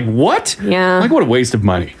 something. I'm like, what? Yeah. Like, what a waste of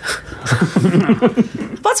money.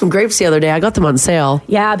 Bought some grapes the other day. I got them on sale.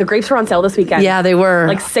 Yeah, the grapes were on sale this weekend. Yeah, they were.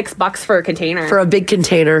 Like $6 for a container. For a big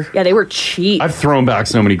container. Yeah, they were cheap. I've thrown back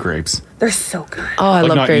so many grapes. They're so good. Oh, I like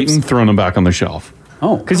love not grapes. eaten, thrown them back on the shelf.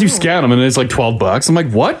 Oh. Because you scan them and it's like $12. I'm like,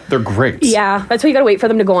 what? They're grapes. Yeah, that's why you gotta wait for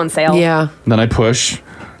them to go on sale. Yeah. And then I push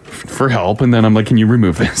for help, and then I'm like, can you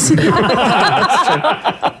remove this? That's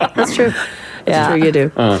true. Yeah. That's true, you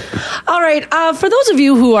do. All right. For those of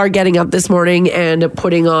you who are getting up this morning and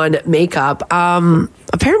putting on makeup,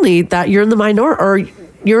 apparently that you're in the minority, or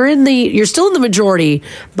you're still in the majority,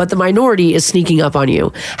 but the minority is sneaking up on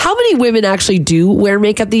you. How many women actually do wear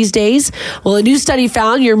makeup these days? Well, a new study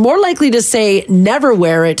found you're more likely to say never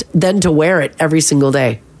wear it than to wear it every single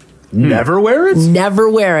day. Never wear it? Never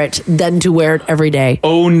wear it than to wear it every day.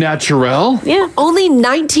 Au naturel? Yeah. Only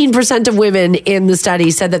 19% of women in the study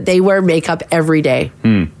said that they wear makeup every day.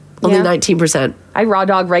 Only 19%. I raw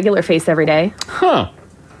dog regular face every day. Huh.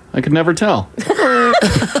 I could never tell.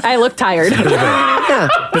 I look tired.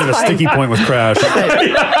 Bit of a sticky point with Crash.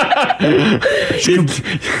 Should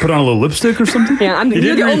put on a little lipstick or something? Yeah,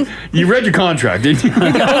 You read your contract, didn't you?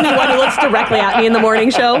 You're the only one who looks directly at me in the morning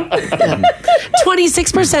show.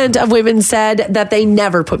 26% of women said that they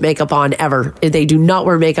never put makeup on ever. They do not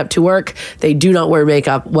wear makeup to work. They do not wear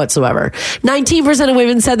makeup whatsoever. 19% of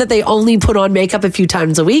women said that they only put on makeup a few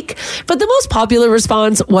times a week. But the most popular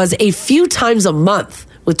response was a few times a month,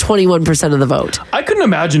 with 21% of the vote. I couldn't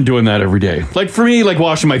imagine doing that every day. Like for me, like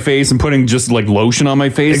washing my face and putting just like lotion on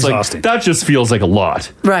my face, Exhausting. like that just feels like a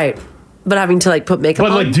lot. Right. But having to like put makeup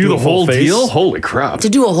on. But like do the whole face? deal? Holy crap. To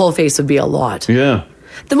do a whole face would be a lot. Yeah.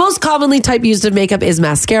 The most commonly type used of makeup is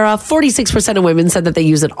mascara. 46% of women said that they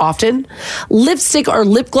use it often. Lipstick or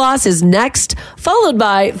lip gloss is next, followed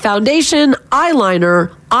by foundation,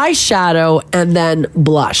 eyeliner, eyeshadow, and then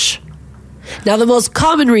blush. Now, the most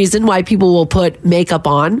common reason why people will put makeup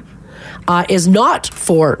on is not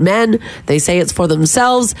for men. They say it's for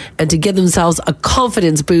themselves and to give themselves a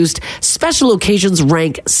confidence boost. Special occasions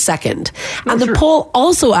rank second. And the poll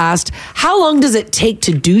also asked, how long does it take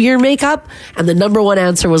to do your makeup? And the number one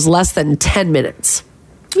answer was less than 10 minutes.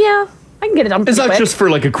 Yeah, I can get it done pretty Is that quick. just for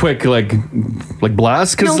like a quick like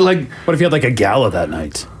blast? Because like, what if you had like a gala that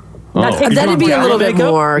night? That'd be a little bit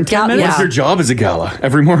more. What's your job as a gala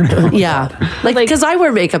every morning? Yeah. Like, because I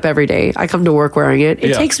wear makeup every day. I come to work wearing it.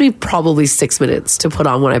 It Yeah. takes me probably 6 minutes to put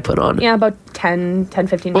on what I put on. Yeah, about 10,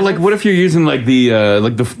 15 But minutes. like, what if you're using like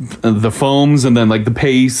the foams and then like the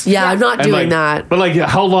paste? Yeah, I'm not And, doing like, that. But like,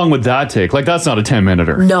 how long would that take? Like, that's not a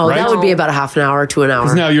 10-minute. No, right? that would be about a half an hour to an hour.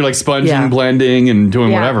 Because now you're like sponging, Yeah. blending, and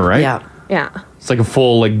doing Yeah. whatever, right? Yeah. Yeah. It's like a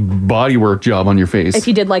full like body work job on your face. If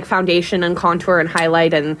you did like foundation and contour and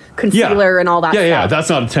highlight and concealer and all that yeah, stuff. that's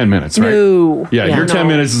not 10 minutes, right? No. Yeah, Yeah, your 10 no.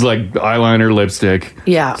 minutes is like eyeliner, lipstick,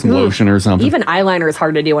 Yeah. some lotion or something. Even eyeliner is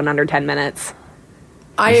hard to do in under 10 minutes.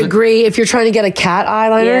 I agree. If you're trying to get a cat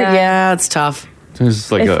eyeliner, yeah it's tough.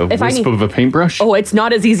 It's like a if I wisp need- of a paintbrush. Oh, it's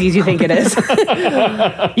not as easy as you think it is.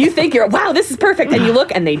 You think wow, this is perfect, and you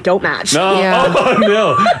look and they don't match. No, oh,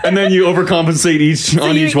 no. And then you overcompensate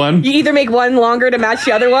each one. You either make one longer to match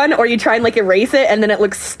the other one, or you try and like erase it, and then it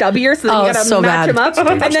looks stubbier, so then you it's gotta so match bad. them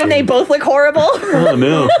up, and then they both look horrible. Oh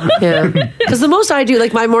no. Yeah. Because the most I do,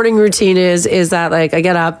 like my morning routine is that like I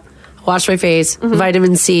get up, wash my face,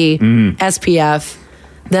 vitamin C, SPF.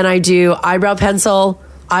 Then I do eyebrow pencil,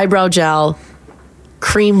 eyebrow gel,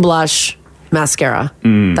 cream blush, mascara.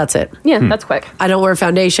 That's it. Yeah, that's quick. I don't wear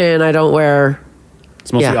foundation. I don't wear...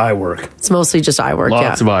 It's mostly eye work. It's mostly just eye work,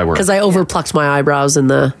 Lots of eye work. Because I overplucked my eyebrows in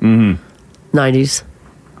the 90s.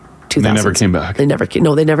 2000s. They never came back. They never came.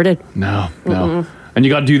 No, they never did. No. And you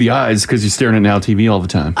got to do the eyes because you're staring at Now TV all the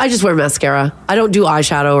time. I just wear mascara. I don't do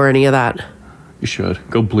eyeshadow or any of that. You should.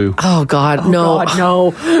 Go blue. Oh, God, no. God,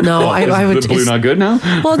 no. No, I would. Is blue not good now?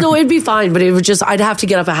 Well, no, it'd be fine, but it would just, I'd have to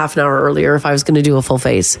get up a half an hour earlier if I was going to do a full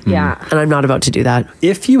face. Yeah. And I'm not about to do that.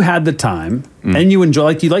 If you had the time and you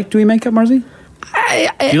enjoy, do you like doing makeup, Marzi?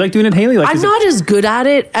 Do you like doing it, Haley? Like, I'm not as good at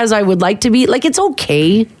it as I would like to be. Like, it's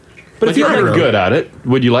okay. But if you're good at it,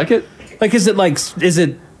 would you like it? Like, is it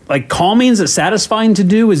like calming? Is it satisfying to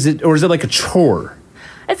do? Or is it like a chore?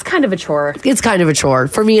 It's kind of a chore. It's kind of a chore.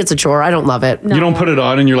 For me, it's a chore. I don't love it. You don't put it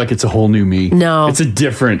on and you're like, it's a whole new me. No. It's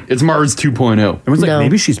it's Mars 2.0. Everyone's like,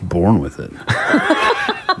 maybe she's born with it.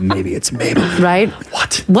 Maybe it's Mabel. Right?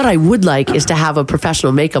 What I would like is to have a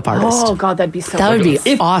professional makeup artist. Oh, God, that'd be so That would be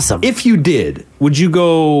nice. awesome. If you did, would you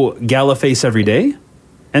go gala face every day?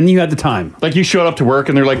 And you had the time. Like you showed up to work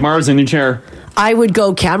and they're like, Mars, in your chair. I would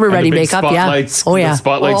go camera And ready the big makeup. spotlights- Yeah. Oh, yeah. the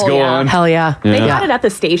spotlights go on. Hell yeah. They Yeah. had it at the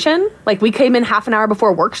station. Like, we came in half an hour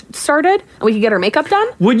before work started, and we could get our makeup done.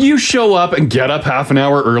 Would you show up and get up half an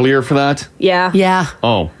hour earlier for that? Yeah. Yeah.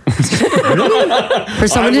 Oh. For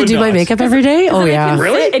someone to do my makeup every day? Oh, yeah. I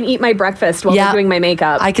can sit and eat my breakfast while they're doing my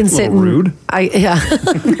makeup. I can sit and... rude. Yeah.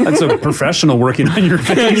 That's a professional working on your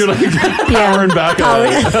face. And you're like powering back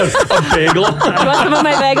a bagel. You want some of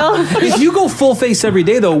my bagel? If you go full face every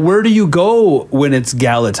day, though, where do you go when it's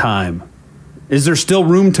gala time? Is there still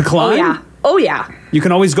room to climb? Oh, yeah. You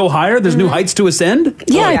can always go higher? There's new heights to ascend?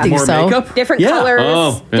 Yeah, I think More so. makeup? Different Yeah. colors,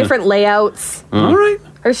 Oh, yeah. different layouts. All right.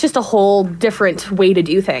 There's just a whole different way to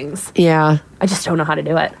do things. Yeah. I just don't know how to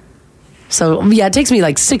do it. So, yeah, it takes me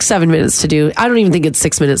like 6-7 minutes to do. I don't even think it's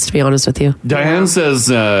 6 minutes, to be honest with you. Diane says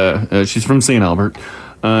she's from St. Albert.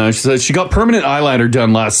 She says she got permanent eyeliner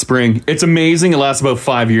done last spring. It's amazing. It lasts about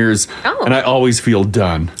 5 years. Oh. And I always feel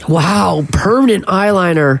done. Wow. Permanent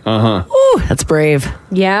eyeliner. Uh-huh. Ooh, that's brave.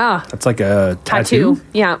 Yeah. That's like a tattoo?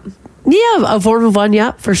 Yeah. Yeah, a form of one,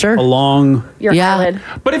 yeah, for sure. Along your eyelid.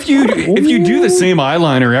 But if you do the same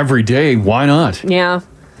eyeliner every day, why not? Yeah.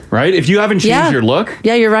 Right? If you haven't changed your look.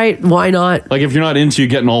 Yeah, you're right. Why not? Like if you're not into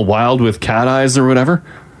getting all wild with cat eyes or whatever,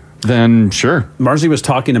 then sure. Marzi was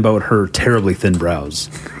talking about her terribly thin brows.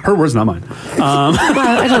 Her words, not mine. Well,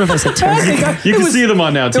 I don't know if I said terrible. You can see them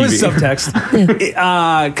on Now TV. It was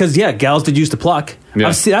subtext. Because, gals did used to pluck.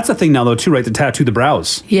 Yeah. See, that's a thing now, though, too, right? To tattoo the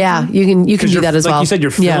brows. Yeah, you can do that as well. Like you said,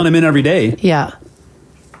 you're filling them in every day. Yeah.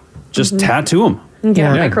 Just tattoo them.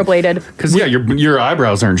 Yeah, microbladed. Because your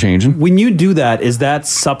eyebrows aren't changing. When you do that, is that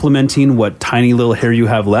supplementing what tiny little hair you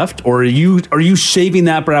have left, or are you shaving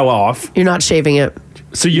that brow off? You're not shaving it.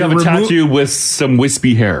 So you have a tattoo with some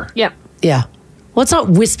wispy hair. Yep. Yeah. Well, it's not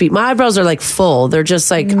wispy. My eyebrows are like full. They're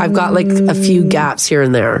just like, I've got like a few gaps here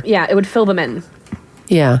and there. Yeah, it would fill them in.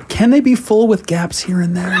 Yeah. Can they be full with gaps here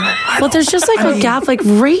and there? Well, there's just like a gap like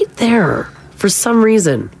right there for some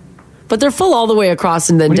reason. But they're full all the way across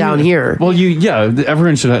and then down here. Well,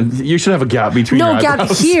 everyone should have a gap between your No gap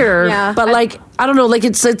eyebrows. here, Yeah. but like I don't know, like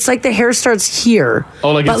it's like the hair starts here.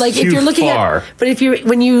 Oh, like but it's like if too you're looking far. at, but if you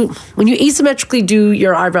when you asymmetrically do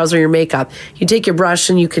your eyebrows or your makeup, you take your brush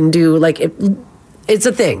and you can do like it's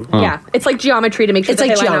a thing. Yeah, it's like geometry to make sure It's that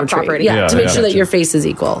like they line up geometry, properly. yeah, to make sure that gotcha. your face is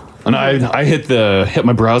equal. And I hit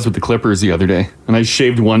my brows with the clippers the other day, and I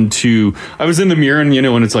shaved one too. I was in the mirror, and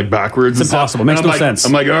when it's like backwards, It's and impossible. stuff, Makes and no I'm sense.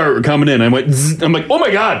 I'm like, oh, we're coming in. I went. Zzz. I'm like, oh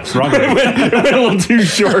my god, wrong. it went a little too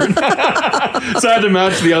short, so I had to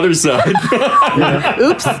match the other side.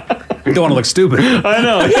 Oops. You don't want to look stupid. I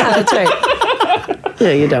know. Yeah, that's right.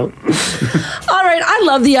 Yeah, you don't. All right, I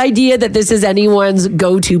love the idea that this is anyone's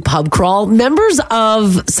go-to pub crawl. Members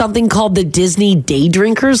of something called the Disney Day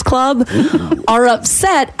Drinkers Club are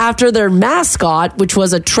upset after their mascot, which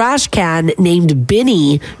was a trash can named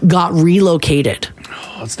Binny, got relocated.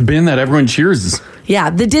 Oh, it's the bin that everyone cheers. Yeah,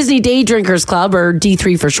 the Disney Day Drinkers Club, or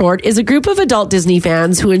D3 for short, is a group of adult Disney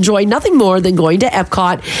fans who enjoy nothing more than going to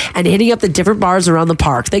Epcot and hitting up the different bars around the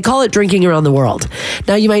park. They call it drinking around the world.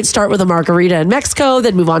 Now, you might start with a margarita in Mexico,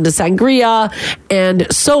 then move on to sangria, and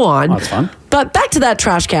so on. Oh, that's fun. But back to that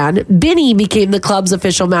trash can. Binny became the club's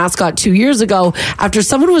official mascot 2 years ago after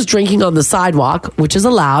someone was drinking on the sidewalk, which is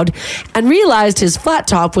allowed, and realized his flat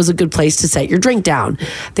top was a good place to set your drink down.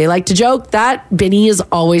 They like to joke that Binny is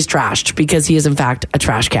always trashed because he is in fact a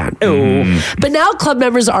trash can. But now club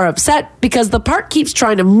members are upset because the park keeps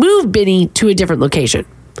trying to move Binny to a different location.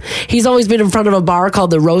 He's always been in front of a bar called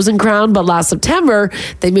the Rose and Crown, but last September,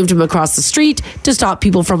 they moved him across the street to stop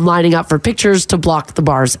people from lining up for pictures to block the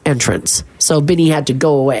bar's entrance. So Binny had to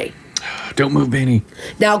go away. Don't move, Benny.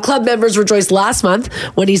 Now, club members rejoiced last month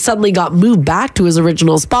when he suddenly got moved back to his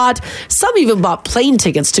original spot. Some even bought plane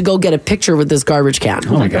tickets to go get a picture with this garbage can.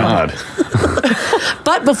 Oh my God.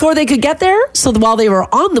 But before they could get there, so while they were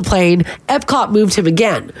on the plane, Epcot moved him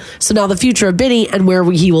again. So now the future of Benny and where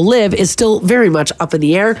he will live is still very much up in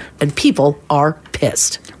the air, and people are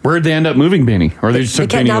pissed. Where'd they end up moving Benny? Or they just took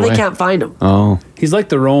Benny away? They can't find him. Oh. He's like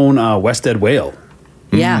their own West Ed whale.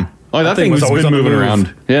 Yeah. Oh, that thing was always been moving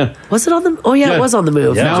around. Yeah. Was it on the... Oh, yeah, it was on the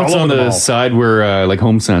move. Yeah, now it's on the side where, like,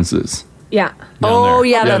 Home Sense is. Yeah. Oh,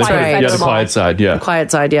 yeah, that's right. Yeah, the quiet side, yeah. The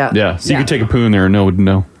quiet side, yeah. Yeah, so you could take a poo in there and no one would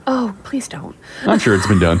know. Oh, please don't. I'm sure it's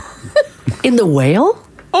been done. In the whale?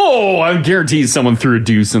 Oh, I guarantee someone threw a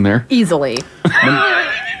deuce in there. Easily.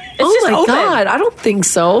 Oh my God, I don't think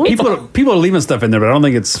so. People are leaving stuff in there, but I don't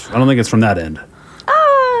think it's from that end.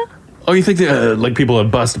 Oh, you think that, like, people have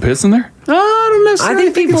busted piss in there? I don't necessarily. I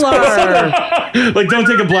think people are... Like, don't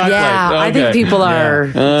take a black light. Yeah, I think Okay. people are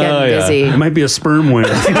getting busy. It might be a sperm whale.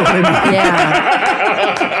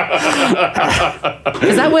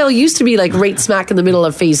 Because that whale used to be like right smack in the middle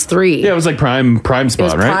of phase 3. Yeah, it was like prime spot, It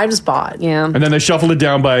was right? prime spot, yeah. And then they shuffled it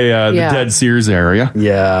down by the Yeah. dead Sears area.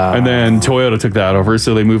 Yeah. And then Toyota took that over,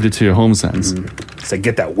 so they moved it to Home Sense. So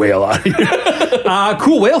get that whale out of here.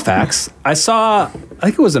 Cool whale facts. I saw, I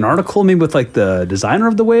think it was an article maybe with like the designer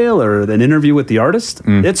of the whale or an interview with the artist.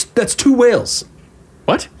 That's 2 whales.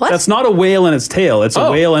 What? That's not a whale and its tail. It's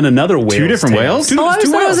a whale and another whale. 2 different whales? I always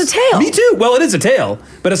thought it was a tail. Me too. Well, it is a tail,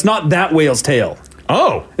 but it's not that whale's tail.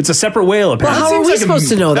 Oh. It's a separate whale, apparently. Well, how are we supposed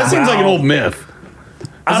to know that? That seems like an old myth.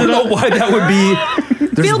 I don't know why that would be.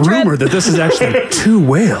 There's rumor that this is actually 2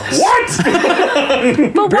 whales. What?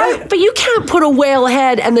 But why? But you can't put a whale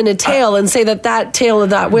head and then a tail and say that tail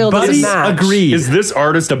of that whale doesn't match. Agreed. Is this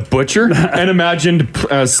artist a butcher and imagined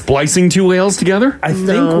splicing 2 whales together? I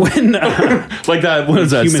think when like that, what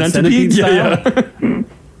is that? Human Centipede? centipede Yeah.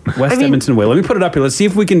 West Edmonton whale. Let me put it up here. Let's see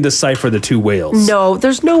if we can decipher the 2 whales. No,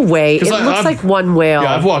 there's no way. It 'Cause looks like one whale.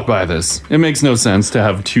 Yeah, I've walked by this. It makes no sense to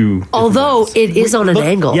have 2. Although it is on an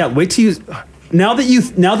angle. Yeah, wait till you. Now that you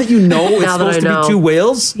know it's Now that I supposed to know. be 2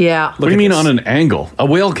 whales. Yeah. What do you mean on an angle? A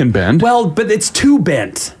whale can bend. Well, but it's 2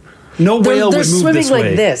 bent. No whale They're would move swimming this like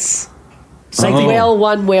way. this. Something Like whale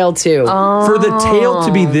 1, whale 2. For the tail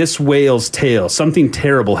to be this whale's tail, something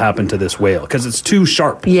terrible happened to this whale because it's too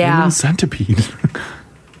sharp. Yeah. Human centipede.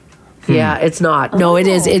 Yeah, it's not. No, it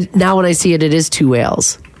is. Now when I see it, it is 2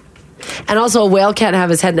 whales. And also, a whale can't have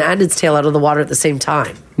his head and its tail out of the water at the same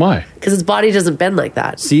time. Why? Because its body doesn't bend like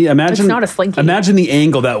that. See, imagine It's not a slinky. Imagine the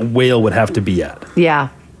angle that whale would have to be at. Yeah,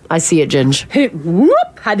 I see it, Ginge.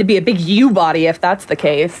 Whoop! Had to be a big U body if that's the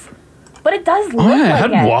case. But it does look Oh, yeah, it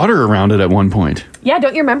like had it. water around it at one point. Yeah,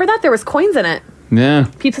 don't you remember that? There was coins in it. Yeah.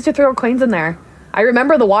 People used to throw coins in there. I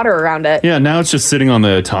remember the water around it. Yeah, now it's just sitting on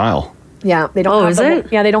the tile. Yeah, they don't. Oh, have is the, it?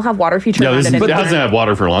 Yeah, they don't have water feature Yeah, around this it it anymore. hasn't had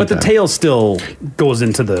water for a long But the time. tail still goes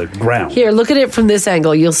into the ground. Here, look at it from this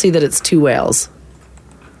angle. You'll see that it's 2 whales.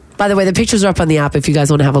 By the way, the pictures are up on the app if you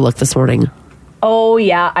guys want to have a look this morning. Oh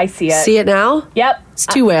yeah, I see it. See it now? Yep, It's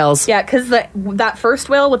 2 whales. Yeah, because that first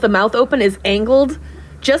whale with the mouth open is angled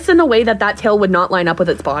just in a way that tail would not line up with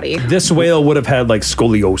its body. This whale would have had like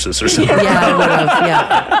scoliosis or something. Yeah, I would have.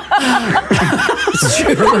 Yeah. It's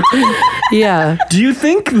true. Yeah. Do you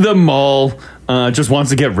think the mall just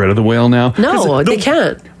wants to get rid of the whale now? No, they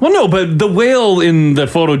can't. Well, no, but the whale in the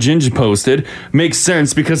photo Ginge posted makes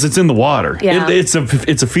sense because it's in the water. Yeah. It's a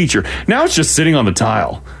feature. Now it's just sitting on the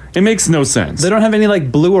tile. It makes no sense. They don't have any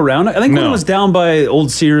like blue around it. I think when No. it was down by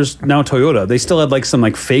old Sears, now Toyota, they still had like some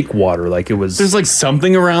like fake water. Like it was. There's like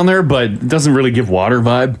something around there, but it doesn't really give water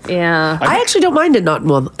vibe. Yeah. I actually don't mind it not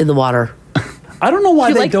in the water. I don't know why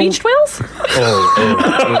You they like don't. beached whales? That's a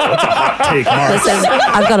hot take, Mark. Listen,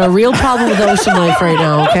 I've got a real problem with ocean life right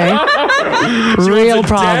now, okay? Real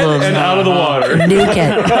problem. Dead and out of the water. Nuke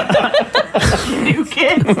it.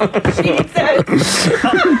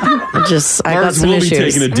 I got Mars some will issues. be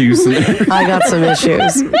taking a deuce in there. I got some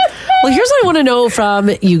issues. Well, here's what I want to know from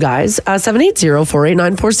you guys.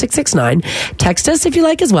 780-489-4669. Text us if you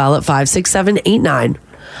like as well at 56789.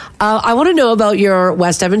 I want to know about your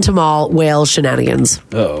West Edmonton Mall whale shenanigans.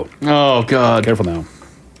 Oh. Oh, God. Careful now.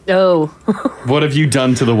 Oh. What have you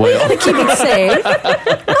done to the whale? Keep it safe.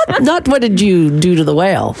 Not what did you do to the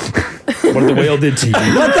whale. What the whale did to you?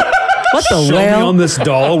 What the Show whale me on this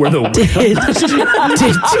doll where the whale did to you.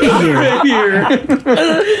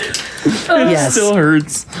 It Yes. still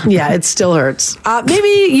hurts. Yeah, it still hurts.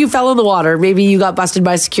 Maybe you fell in the water. Maybe you got busted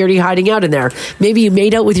by security hiding out in there. Maybe you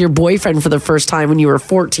made out with your boyfriend for the first time when you were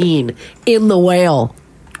 14 in the whale.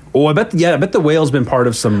 Oh, I bet the whale's been part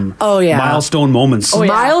of some milestone moments.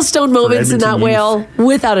 Milestone moments in that whale,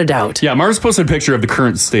 without a doubt. Yeah, Mars posted a picture of the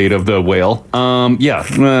current state of the whale.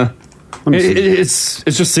 It's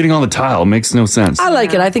just sitting on the tile. It makes no sense. I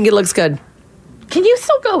like it. I think it looks good. Can you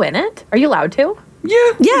still go in it? Are you allowed to? Yeah,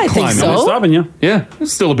 I think so. Nobody's stopping you. Yeah,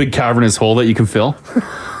 it's still a big cavernous hole that you can fill.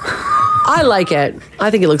 I like it.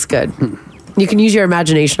 I think it looks good. You can use your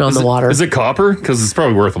imagination on the water. Is it copper? Because it's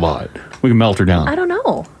probably worth a lot. We can melt her down. I don't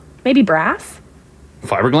know. Maybe brass?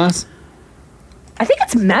 Fiberglass? I think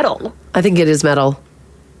it's metal. I think it is metal.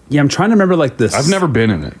 Yeah, I'm trying to remember like this. I've never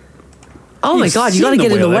been in it. Oh my God, you got to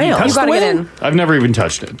get in the whale. You got to get in. I've never even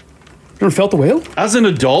touched it. Never felt the whale? As an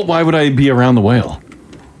adult, why would I be around the whale?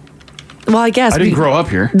 Well, I guess I didn't grow up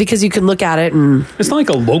here. because you can look at it and It's not like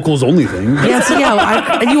a locals only thing.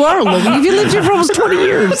 and you are a local. You've lived here for almost 20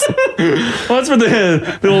 years. Well, that's where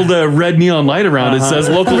the old red neon light around it says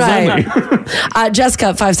locals only.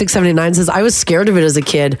 Jessica 56789 says, I was scared of it as a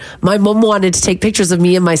kid. My mom wanted to take pictures of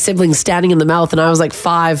me and my siblings standing in the mouth, and I was like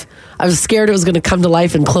 5. I was scared it was going to come to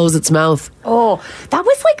life and close its mouth. Oh, that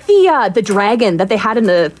was like the dragon that they had in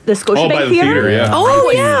the Scotiabank by the theater, yeah. Oh,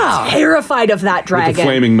 I yeah. was terrified of that dragon. With the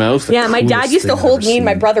flaming mouth. Yeah, my dad used to hold me and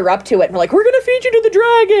my brother up to it and we're like, we're going to feed you to the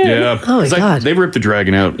dragon. Yeah. Oh, my 'Cause God. they ripped the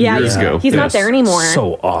dragon out years ago. He's not there anymore.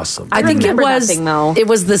 So awesome. I think it remember that was thing, though. it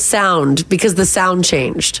was the sound, because the sound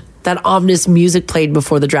changed. That ominous music played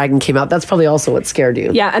before the dragon came out. That's probably also what scared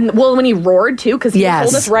you. Yeah, and well, when he roared too, because he Yes.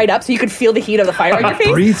 pulled us right up so you could feel the heat of the fire on your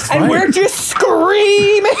face. Breathe and fire. we're just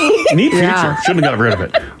screaming. Neat feature. Yeah. Shouldn't have got rid of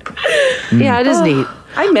it. Yeah, it is neat.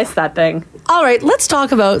 I miss that thing. All right, let's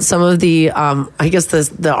talk about some of the, I guess,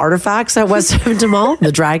 the artifacts at West Edmonton Mall.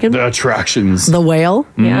 The dragon, The attractions. the whale,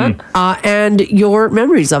 Yeah. and your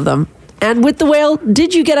memories of them. And with the whale,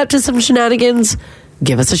 did you get up to some shenanigans?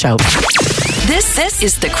 Give us a shout. This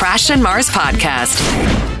is the Crash and Mars podcast.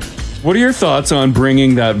 What are your thoughts on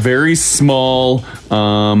bringing that very small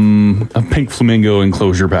a pink flamingo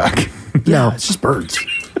enclosure back? No. It's just birds.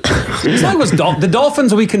 As long as the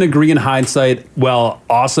dolphins, we can agree in hindsight, well,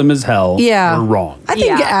 awesome as hell. Yeah. We're wrong. I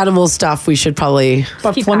think animal stuff we should probably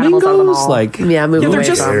But keep animals out of the flamingos, mall. like, move Yeah, they're away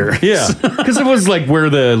just from. yeah, because it was like where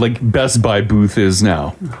the Best Buy booth is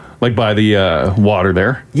now, like by the water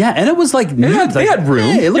there. yeah, and it was like, They had room.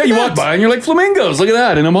 Hey, look yeah, at you that. walk by and you're like, flamingos, look at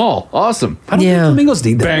that in a mall. Awesome. I don't think flamingos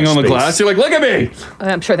need that Bang much on the space. glass. You're like, look at me.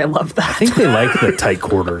 I'm sure they love that. I think they like the tight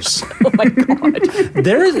quarters. Oh my God.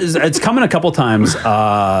 It's coming a couple times.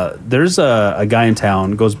 There's a guy in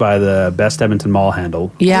town, goes by the Best Edmonton Mall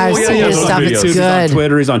handle. Yeah, I've seen his those stuff. It's videos. He's on good.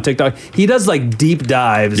 Twitter, he's on TikTok. He does like deep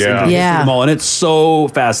dives Yeah. into Yeah. the mall, and it's so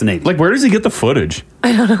fascinating. Like, where does he get the footage?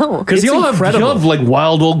 I don't know. Because It's he'll incredible. have like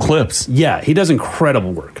wild old clips. Yeah, he does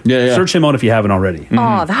incredible work. Yeah. Search him out if you haven't already.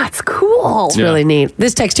 Oh, that's cool. It's really neat.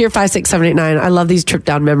 This text here, 56789. I love these trip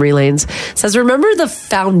down memory lanes. Says, remember the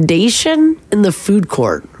foundation in the food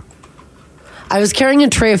court? I was carrying a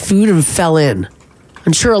tray of food and fell in.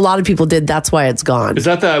 I'm sure a lot of people did. That's why it's gone. Is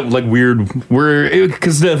that like weird where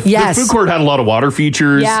because the Yes. food court had a lot of water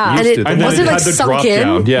features. Yeah. And it then wasn't like had the sunk drop in.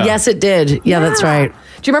 down. Yeah. Yes, it did. Yeah, that's right.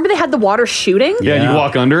 Do you remember they had the water shooting? Yeah, and you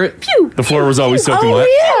walk under it. The floor was always soaking wet.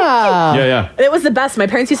 yeah. Yeah. It was the best. My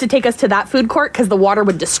parents used to take us to that food court because the water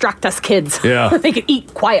would distract us kids. Yeah. They could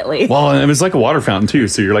eat quietly. Well, and it was like a water fountain too,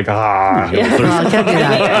 so you're like, Oh, I can't do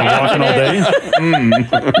that. walking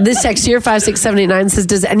all day. This text here, 56789, says,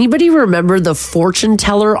 does anybody remember the fortune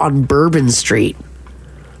teller on Bourbon Street?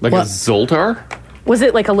 Like What? a Zoltar? Was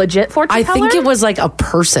it like a legit fortune I teller? think it was like a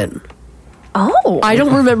person. Oh. I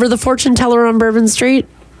don't remember the fortune teller on Bourbon Street,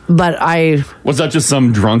 but Was that just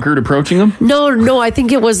some drunkard approaching him? No, I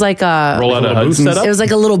think it was like a Roll out a Hudson It was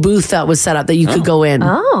like a little booth that was set up that you could go in.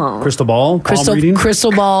 Oh. Crystal ball, palm reading.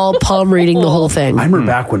 Crystal ball, palm reading, the whole thing. I remember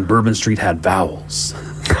back when Bourbon Street had vowels.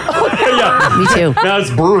 Me too. Now it's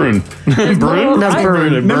Bruin. Bruin? That's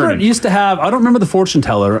Bruin. Remember, it used to have. I don't remember the fortune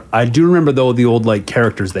teller. I do remember though the old like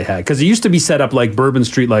characters they had because it used to be set up like Bourbon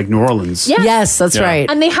Street, like New Orleans. Yeah. Yes, that's right.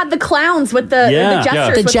 And they had the clowns with the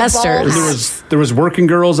jesters. The with jesters. The balls. There was working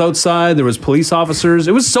girls outside. There was police officers.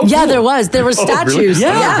 It was so Yeah, cool. there was. There were statues. Really? Yeah.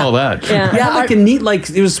 I don't recall that. Yeah. It had like a neat like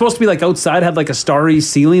it was supposed to be like outside. Had like a starry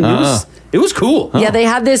ceiling. It was cool. Yeah, they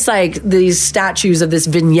had this like these statues of this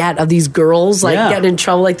vignette of these girls like getting in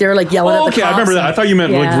trouble, like they were like yelling at the Okay, cops. I remember that. I thought you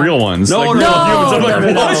meant like real ones. No, like no, real no, humans. I'm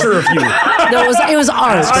like, no, what? sure a few. No, it was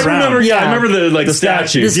art. I remember. Yeah, I remember the like The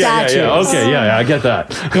statues. The Yeah. statues. Okay, yeah, I get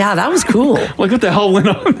that. Yeah, that was cool. Like, what the hell went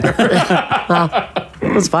on there?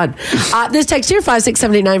 It was fun. This text here,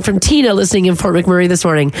 56789 from Tina, listening in Fort McMurray this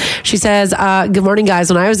morning. She says, good morning, guys.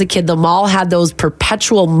 When I was a kid, the mall had those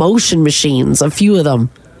perpetual motion machines, a few of them.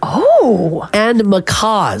 Oh. And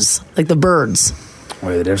macaws, like the birds.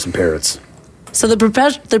 Wait, they have some parrots. So the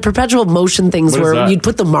perpetual motion things What is where that? you'd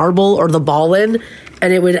put the marble or the ball in,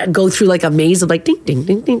 and it would go through like a maze of like ding, ding,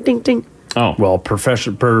 ding, ding, ding, ding. Oh. Well,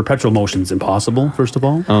 perpetual motion's impossible, first of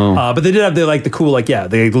all. But they did have the cool,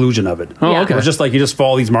 the illusion of it. Oh, okay. It was just like you just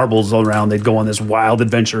follow these marbles all around. They'd go on this wild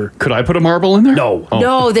adventure. Could I put a marble in there? No.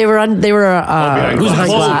 No, they were behind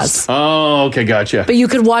glass. Oh, okay, gotcha. But you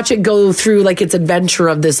could watch it go through like its adventure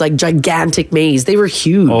of this like gigantic maze. They were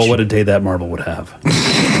huge. Oh, what a day that marble would have.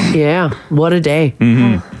 Yeah, what a day.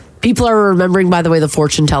 Mm-hmm. People are remembering, by the way, the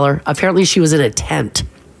fortune teller. Apparently she was in a tent.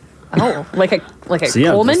 Oh, like a So,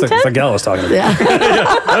 Coleman it's tent? the gal I was talking about. Yeah. Okay.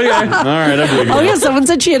 All right. I believe you. Oh, yeah. Someone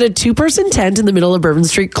said she had a 2-person tent in the middle of Bourbon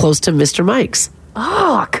Street close to Mr. Mike's.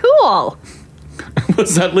 Oh, cool.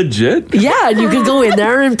 Was that legit? Yeah, and you could go in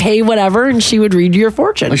there and pay whatever, and she would read you your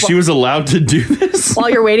fortune. Like she was allowed to do this? While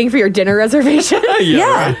you're waiting for your dinner reservation?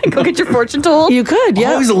 Yeah, right. Go get your fortune told? You could,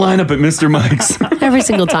 yeah. Always a lineup at Mr. Mike's. Every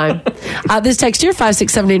single time. This text here,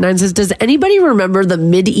 56789, says, does anybody remember the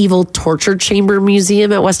medieval torture chamber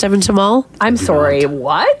museum at West Edmonton Mall? I'm sorry,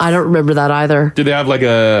 what? I don't remember that either. Did they have like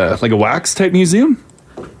a wax type museum?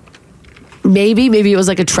 Maybe it was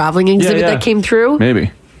like a traveling exhibit that came through.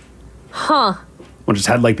 Maybe. Huh. One just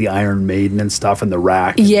had like the Iron Maiden and stuff in the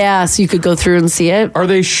rack. Yeah, so you could go through and see it. Are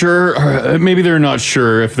they sure? Or maybe they're not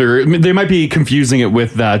sure if they might be confusing it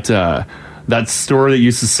with that store that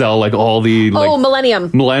used to sell like all the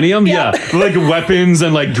Millennium. Millennium, yeah. Like weapons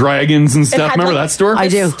and like dragons and It stuff. had, Remember like, that store?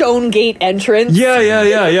 the Stone Gate entrance.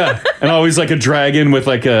 Yeah. And always like a dragon with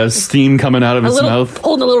like a steam coming out of its mouth.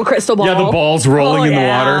 Holding a little crystal ball. Yeah, the balls rolling in the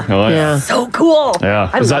water. Oh yeah. So cool. Yeah.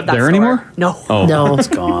 I Is love that there store. anymore? No. Oh. No. It's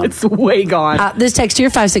gone. It's way gone. This text here,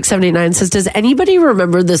 56789, says, does anybody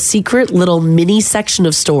remember the secret little mini section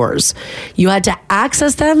of stores? You had to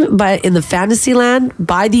access them in the Fantasyland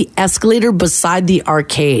by the escalator beside the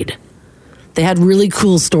arcade. They had really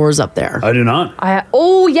cool stores up there. I do not.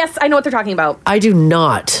 Oh, yes, I know what they're talking about. I do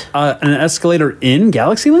not. An escalator in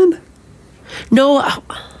Galaxyland? No.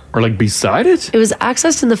 Or like beside it? It was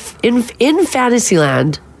accessed in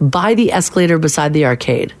Fantasyland by the escalator beside the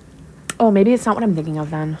arcade. Oh, maybe it's not what I'm thinking of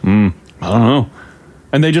then. I don't know.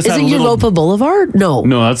 And they just Is had it a little... Europa Boulevard? No.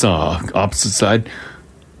 No, that's opposite side.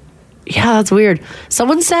 Yeah, that's weird.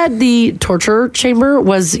 Someone said the torture chamber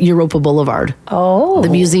was Europa Boulevard. Oh. The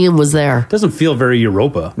museum was there. Doesn't feel very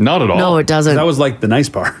Europa. Not at all. No, it doesn't. That was like the nice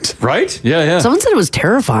part. Right? Yeah. Someone said it was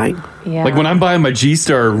terrifying. Yeah. Like when I'm buying my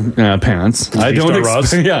G-Star pants, I don't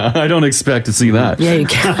I don't expect to see that. Yeah, you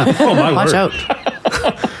can. Oh, my Watch word. out.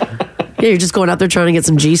 Yeah, you're just going out there trying to get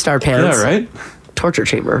some G-Star pants. Yeah, right? Torture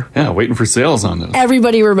chamber. Yeah, waiting for sales on those.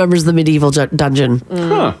 Everybody remembers the medieval dungeon.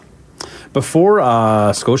 Huh. Before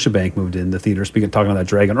Scotiabank moved in, the theater, talking about that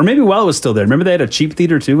dragon, or maybe while it was still there, remember they had a cheap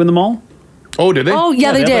theater too in the mall? Oh, did they? Oh,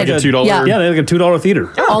 yeah, they had did. Like a $2. Yeah. Yeah, they had like a $2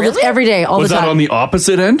 theater. Every day, all Was the time. that on the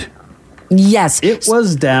opposite end? Yes. It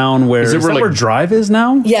was down where, Is it is where, that like- where Drive is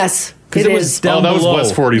now? Yes, Because it was down that was below.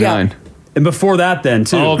 West 49. Yeah. And before that then,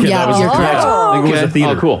 too. Oh, okay. Yeah, that was you're correct. I think it was a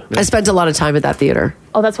theater. Oh, cool. I spent a lot of time at that theater.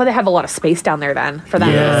 Oh, that's why they have a lot of space down there then for that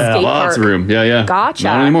Yeah, skate lots park. of room. Yeah. Gotcha.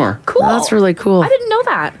 Not anymore. Cool. That's really cool. I didn't know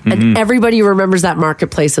that. And everybody remembers that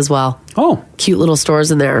marketplace as well. Oh. Cute little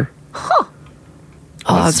stores in there. Huh.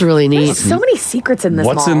 Oh, that's really neat. There's so many secrets in this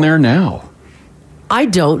What's mall. in there now? I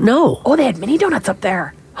don't know. Oh, they had mini donuts up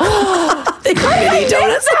there. They got mini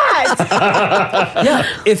donuts. Yeah,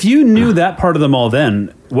 if you knew that part of the mall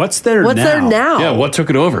then, what's there What's now? there now? Yeah, what took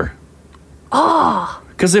it over? Oh.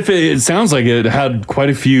 Because if it sounds like it had quite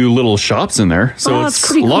a few little shops in there, so Oh, it's that's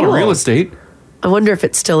pretty a lot of cool. real estate. I wonder if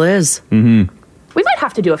it still is. We might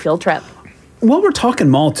have to do a field trip. While we're talking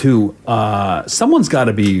mall too, someone's got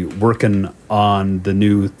to be working on the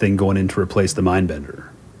new thing going in to replace the Mindbender.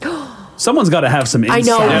 Someone's got to have some I insight.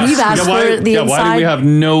 know. We've asked why, for the why do inside. we have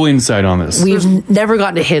no insight on this? We've never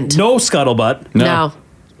gotten a hint. No scuttlebutt. No.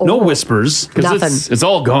 No whispers. Nothing. It's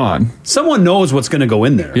all gone. Someone knows what's going to go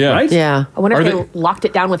in there, Yeah. right? Yeah. I wonder Are if they locked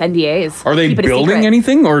it down with NDAs. Are they Keep it a building secret.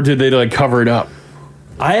 anything, or did they like cover it up?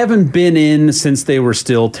 I haven't been in since they were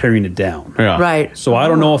still tearing it down. Yeah. Right. So I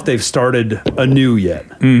don't know if they've started anew yet.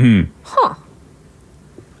 Huh.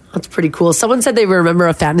 That's pretty cool. Someone said they remember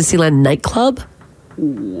a Fantasyland nightclub.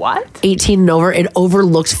 What? 18 and over. It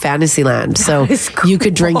overlooked Fantasyland. So you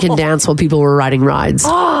could drink and dance while people were riding rides.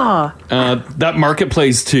 Oh. That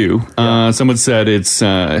marketplace too. Someone said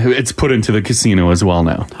it's put into the casino as well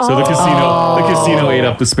now. So the casino ate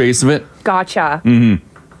up the space of it. Gotcha.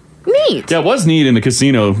 Neat. Yeah, it was neat in the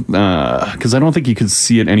casino because I don't think you could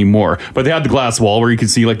see it anymore. But they had the glass wall where you could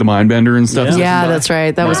see like the Mindbender and stuff. Yeah, that's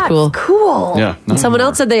right. That was That's cool. cool. Yeah. And someone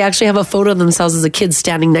else said they actually have a photo of themselves as a kid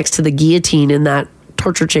standing next to the guillotine in that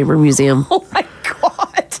torture chamber museum. Oh my god.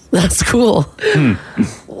 That's cool.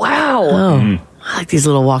 Wow. Oh. I like these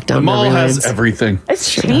little walk down The mall memory has lanes. everything.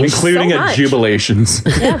 It's changed including so at much. Jubilations.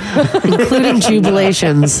 Including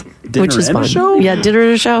Jubilations, which is and a fun. show? Yeah, dinner and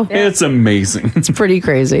a show. It's amazing. It's pretty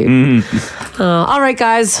crazy. All right,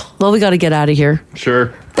 guys. Well, we got to get out of here. Sure.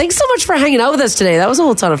 Thanks so much for hanging out with us today. That was a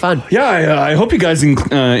whole ton of fun. Yeah, I hope you guys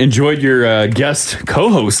enjoyed your guest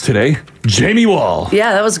co-host today, Jamie Wall.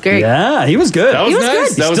 Yeah, that was great. Yeah, he was good. That was nice.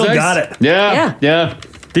 good. That He was still nice. got it. Yeah.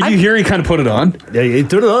 Did you hear he kind of put it on? Yeah, he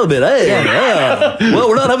did it a little bit. Hey, yeah. Well,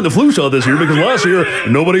 we're not having the flu shot this year because last year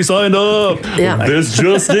nobody signed up. Yeah. This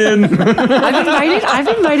just in. I've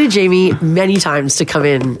invited Jamie many times to come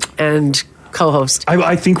in and co-host.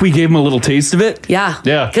 I think we gave him a little taste of it. Yeah.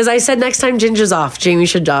 Yeah. Because I said next time Ginger's off, Jamie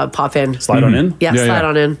should pop in. Slide on in? Yeah, slide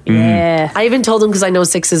on in. Yeah. I even told him because I know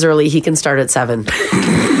 6 is early, he can start at 7.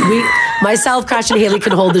 Myself, Crash, and Haley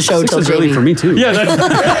can hold the show till This is Jamie. early for me too. Yeah,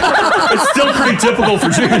 it's still pretty typical for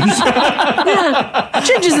Ginge.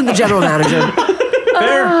 Ginge isn't the general manager.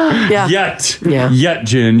 Fair. Yeah. Yet,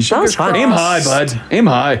 Ginge. That was fun. Aim high, bud. Aim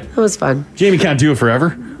high. That was fun. Jamie can't do it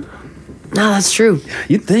forever. No, that's true.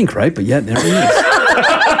 You'd think, right? But yet, there he is.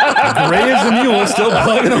 Gray as a mule, still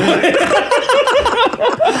plugging away.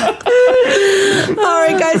 All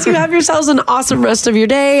right, guys, you have yourselves an awesome rest of your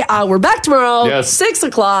day. We're back tomorrow, 6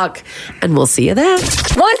 o'clock, and we'll see you then.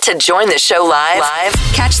 Want to join the show live?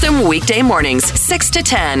 Catch them weekday mornings, 6 to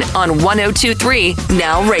 10 on 102.3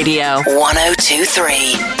 Now Radio.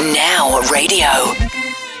 102.3 Now Radio.